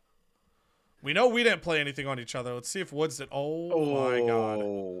what we know we didn't play anything on each other. Let's see if Woods did. Oh my god.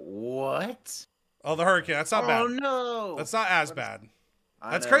 What? Oh, the Hurricane. That's not bad. Oh no. That's not as bad.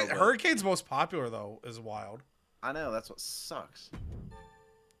 I That's know, crazy. but- Hurricane's most popular though is wild. I know, that's what sucks.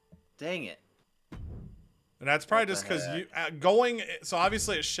 Dang it. And that's probably What the just because heck? you going. So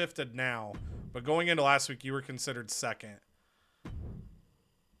obviously it shifted now, but going into last week you were considered second,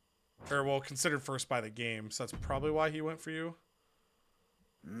 or well considered first by the game. So that's probably why he went for you.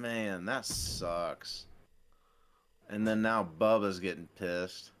 Man, that sucks. And then now Bubba's getting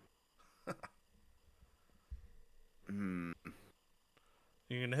pissed. Hmm.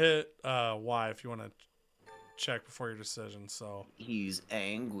 You can hit Y if you want to check before your decision. So He's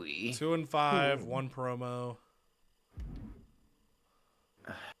angry. 2 and 5, 1 promo,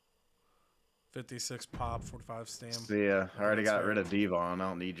 56 pop, 45 stamp. See ya. I already That's got fair. rid of Devon. I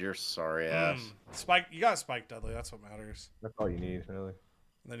don't need your sorry ass. Spike, you got Spike Dudley. That's what matters. That's all you need, really.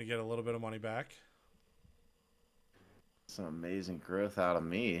 And then you get a little bit of money back. Some amazing growth out of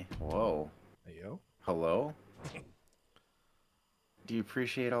me. Whoa. Hey, yo. Hello? Do you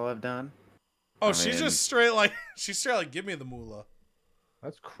appreciate all I've done? Oh, I she's mean- just she's straight like, give me the moolah.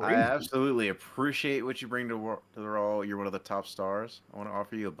 That's crazy. I absolutely appreciate what you bring to the Raw. You're one of the top stars. I want to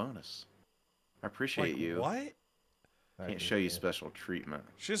offer you a bonus. I appreciate Like, you. what? Can't show you special treatment.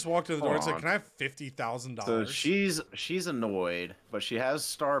 She just walked in the door and said, Hold "Can I have $50,000?" So she's annoyed, but she has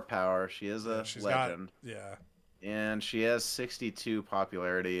star power. She is a She's legend, yeah. and she has 62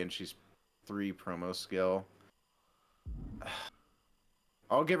 popularity, and she's 3 promo skill.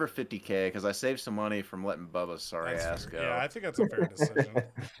 I'll give her 50K because I saved some money from letting Bubba's sorry That's ass fair. go. Yeah, I think that's a fair decision.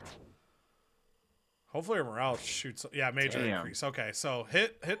 Hopefully her morale shoots. Yeah, major Damn. increase. Okay, so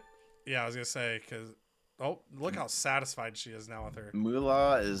hit. Yeah, I was gonna say because look how satisfied she is now with her.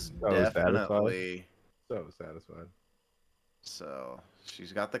 Moolah is So definitely So satisfied. so.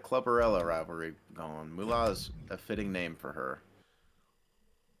 She's got the Clubberella rivalry going. Moolah is a fitting name for her.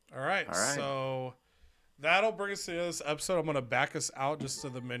 All right, All right. so that'll bring us to this episode. I'm gonna back us out just to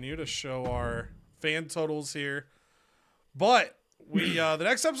the menu to show our fan totals here. But we the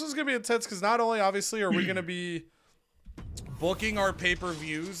next episode is gonna be intense because not only obviously are we gonna be booking our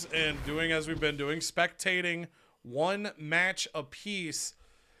pay-per-views and doing as we've been doing, spectating one match a piece,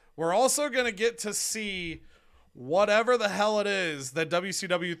 we're also gonna get to see whatever the hell it is that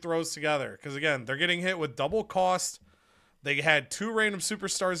WCW throws together. Because again, they're getting hit with double cost. They had 2 random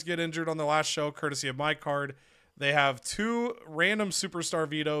superstars get injured on the last show, courtesy of my card. They have 2 random superstar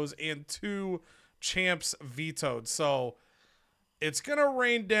vetoes and 2 champs vetoed. So it's going to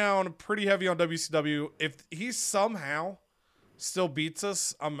rain down pretty heavy on WCW. If he somehow still beats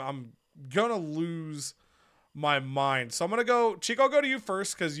us, I'm going to lose my mind. So I'm going to go, Chico, I'll go to you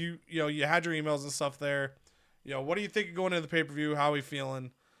first because you had your emails and stuff there. What do you think going into the pay-per-view? How are we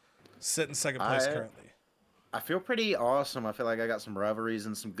feeling? Sitting second place currently. I feel pretty awesome. I feel like I got some rivalries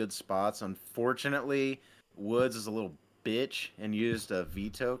and some good spots. Unfortunately, Woods is a little bitch and used a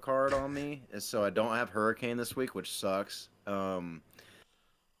veto card on me, so I don't have Hurricane this week, which sucks.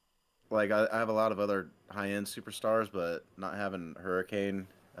 Like I have a lot of other high-end superstars, but not having Hurricane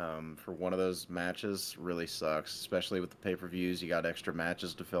for one of those matches really sucks, especially with the pay-per-views. You got extra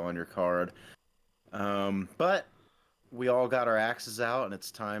matches to fill on your card. But we all got our axes out, and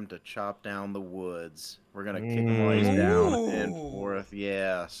it's time to chop down the woods. We're gonna kick the boys down and forth.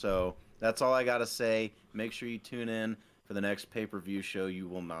 Yeah, so that's all I gotta say. Make sure you tune in for the next pay-per-view show. You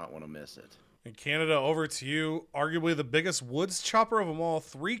will not want to miss it. In Canada, over to you. Arguably the biggest woods chopper of them all.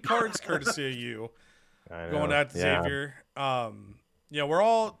 3 cards courtesy of you. Going at Xavier. Yeah, we're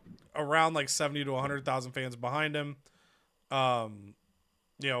all around like 70 to 100,000 fans behind him.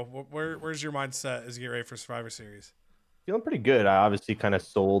 You know, where's your mindset as you get ready for Survivor Series? Feeling pretty good. I obviously kind of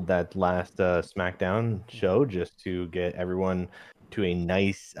sold that last SmackDown show just to get everyone to a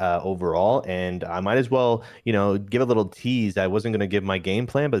nice overall, and I might as well, you know, give a little tease. I wasn't going to give my game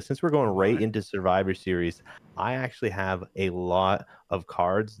plan, but since we're going right into Survivor Series, I actually have a lot of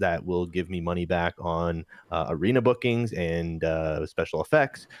cards that will give me money back on arena bookings and special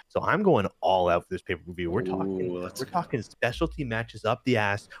effects. So I'm going all out for this pay-per-view. We're talking specialty matches up the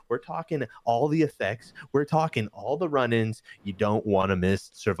ass. We're talking all the effects. We're talking all the run-ins. You don't want to miss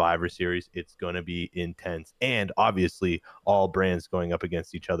Survivor Series. It's going to be intense, and obviously all brands going up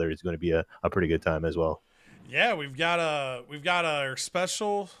against each other is going to be a pretty good time as well. Yeah, we've got our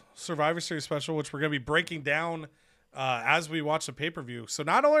special Survivor Series special, which we're going to be breaking down as we watch the pay-per-view. So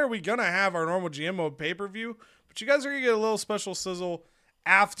not only are we going to have our normal GM mode pay-per-view, but you guys are going to get a little special sizzle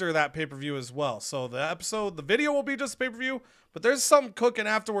after that pay-per-view as well. So the video will be just pay-per-view, but there's something cooking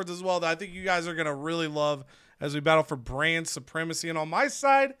afterwards as well that I think you guys are going to really love as we battle for brand supremacy. And on my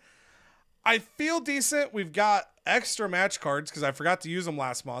side, I feel decent. We've got extra match cards because I forgot to use them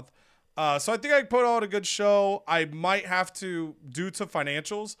last month. So I think I can put on a good show. I might have to, due to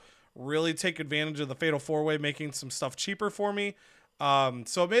financials, really take advantage of the Fatal 4-Way, making some stuff cheaper for me.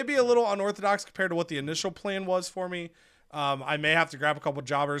 So it may be a little unorthodox compared to what the initial plan was for me. I may have to grab a couple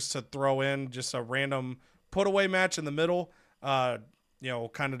jobbers to throw in just a random put-away match in the middle. You know,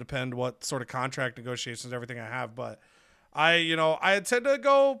 kind of depend what sort of contract negotiations, everything I have. But I intend to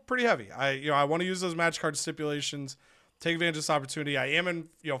go pretty heavy. I want to use those match card stipulations, take advantage of this opportunity. I am in,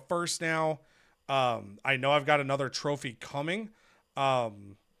 first now. I know I've got another trophy coming.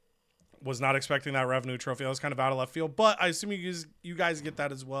 Was not expecting that revenue trophy. I was kind of out of left field, but I assume you guys get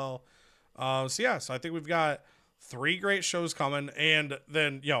that as well. So I think we've got 3 great shows coming. And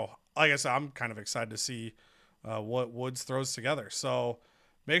then, like I said, I'm kind of excited to see what Woods throws together. So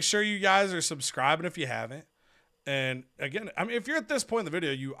make sure you guys are subscribing if you haven't. And again, I mean, if you're at this point in the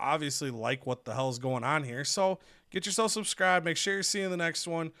video, you obviously like what the hell's going on here. So get yourself subscribed. Make sure you're seeing the next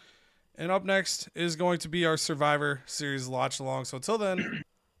one. And up next is going to be our Survivor Series watch along. So until then,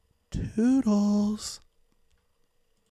 toodles.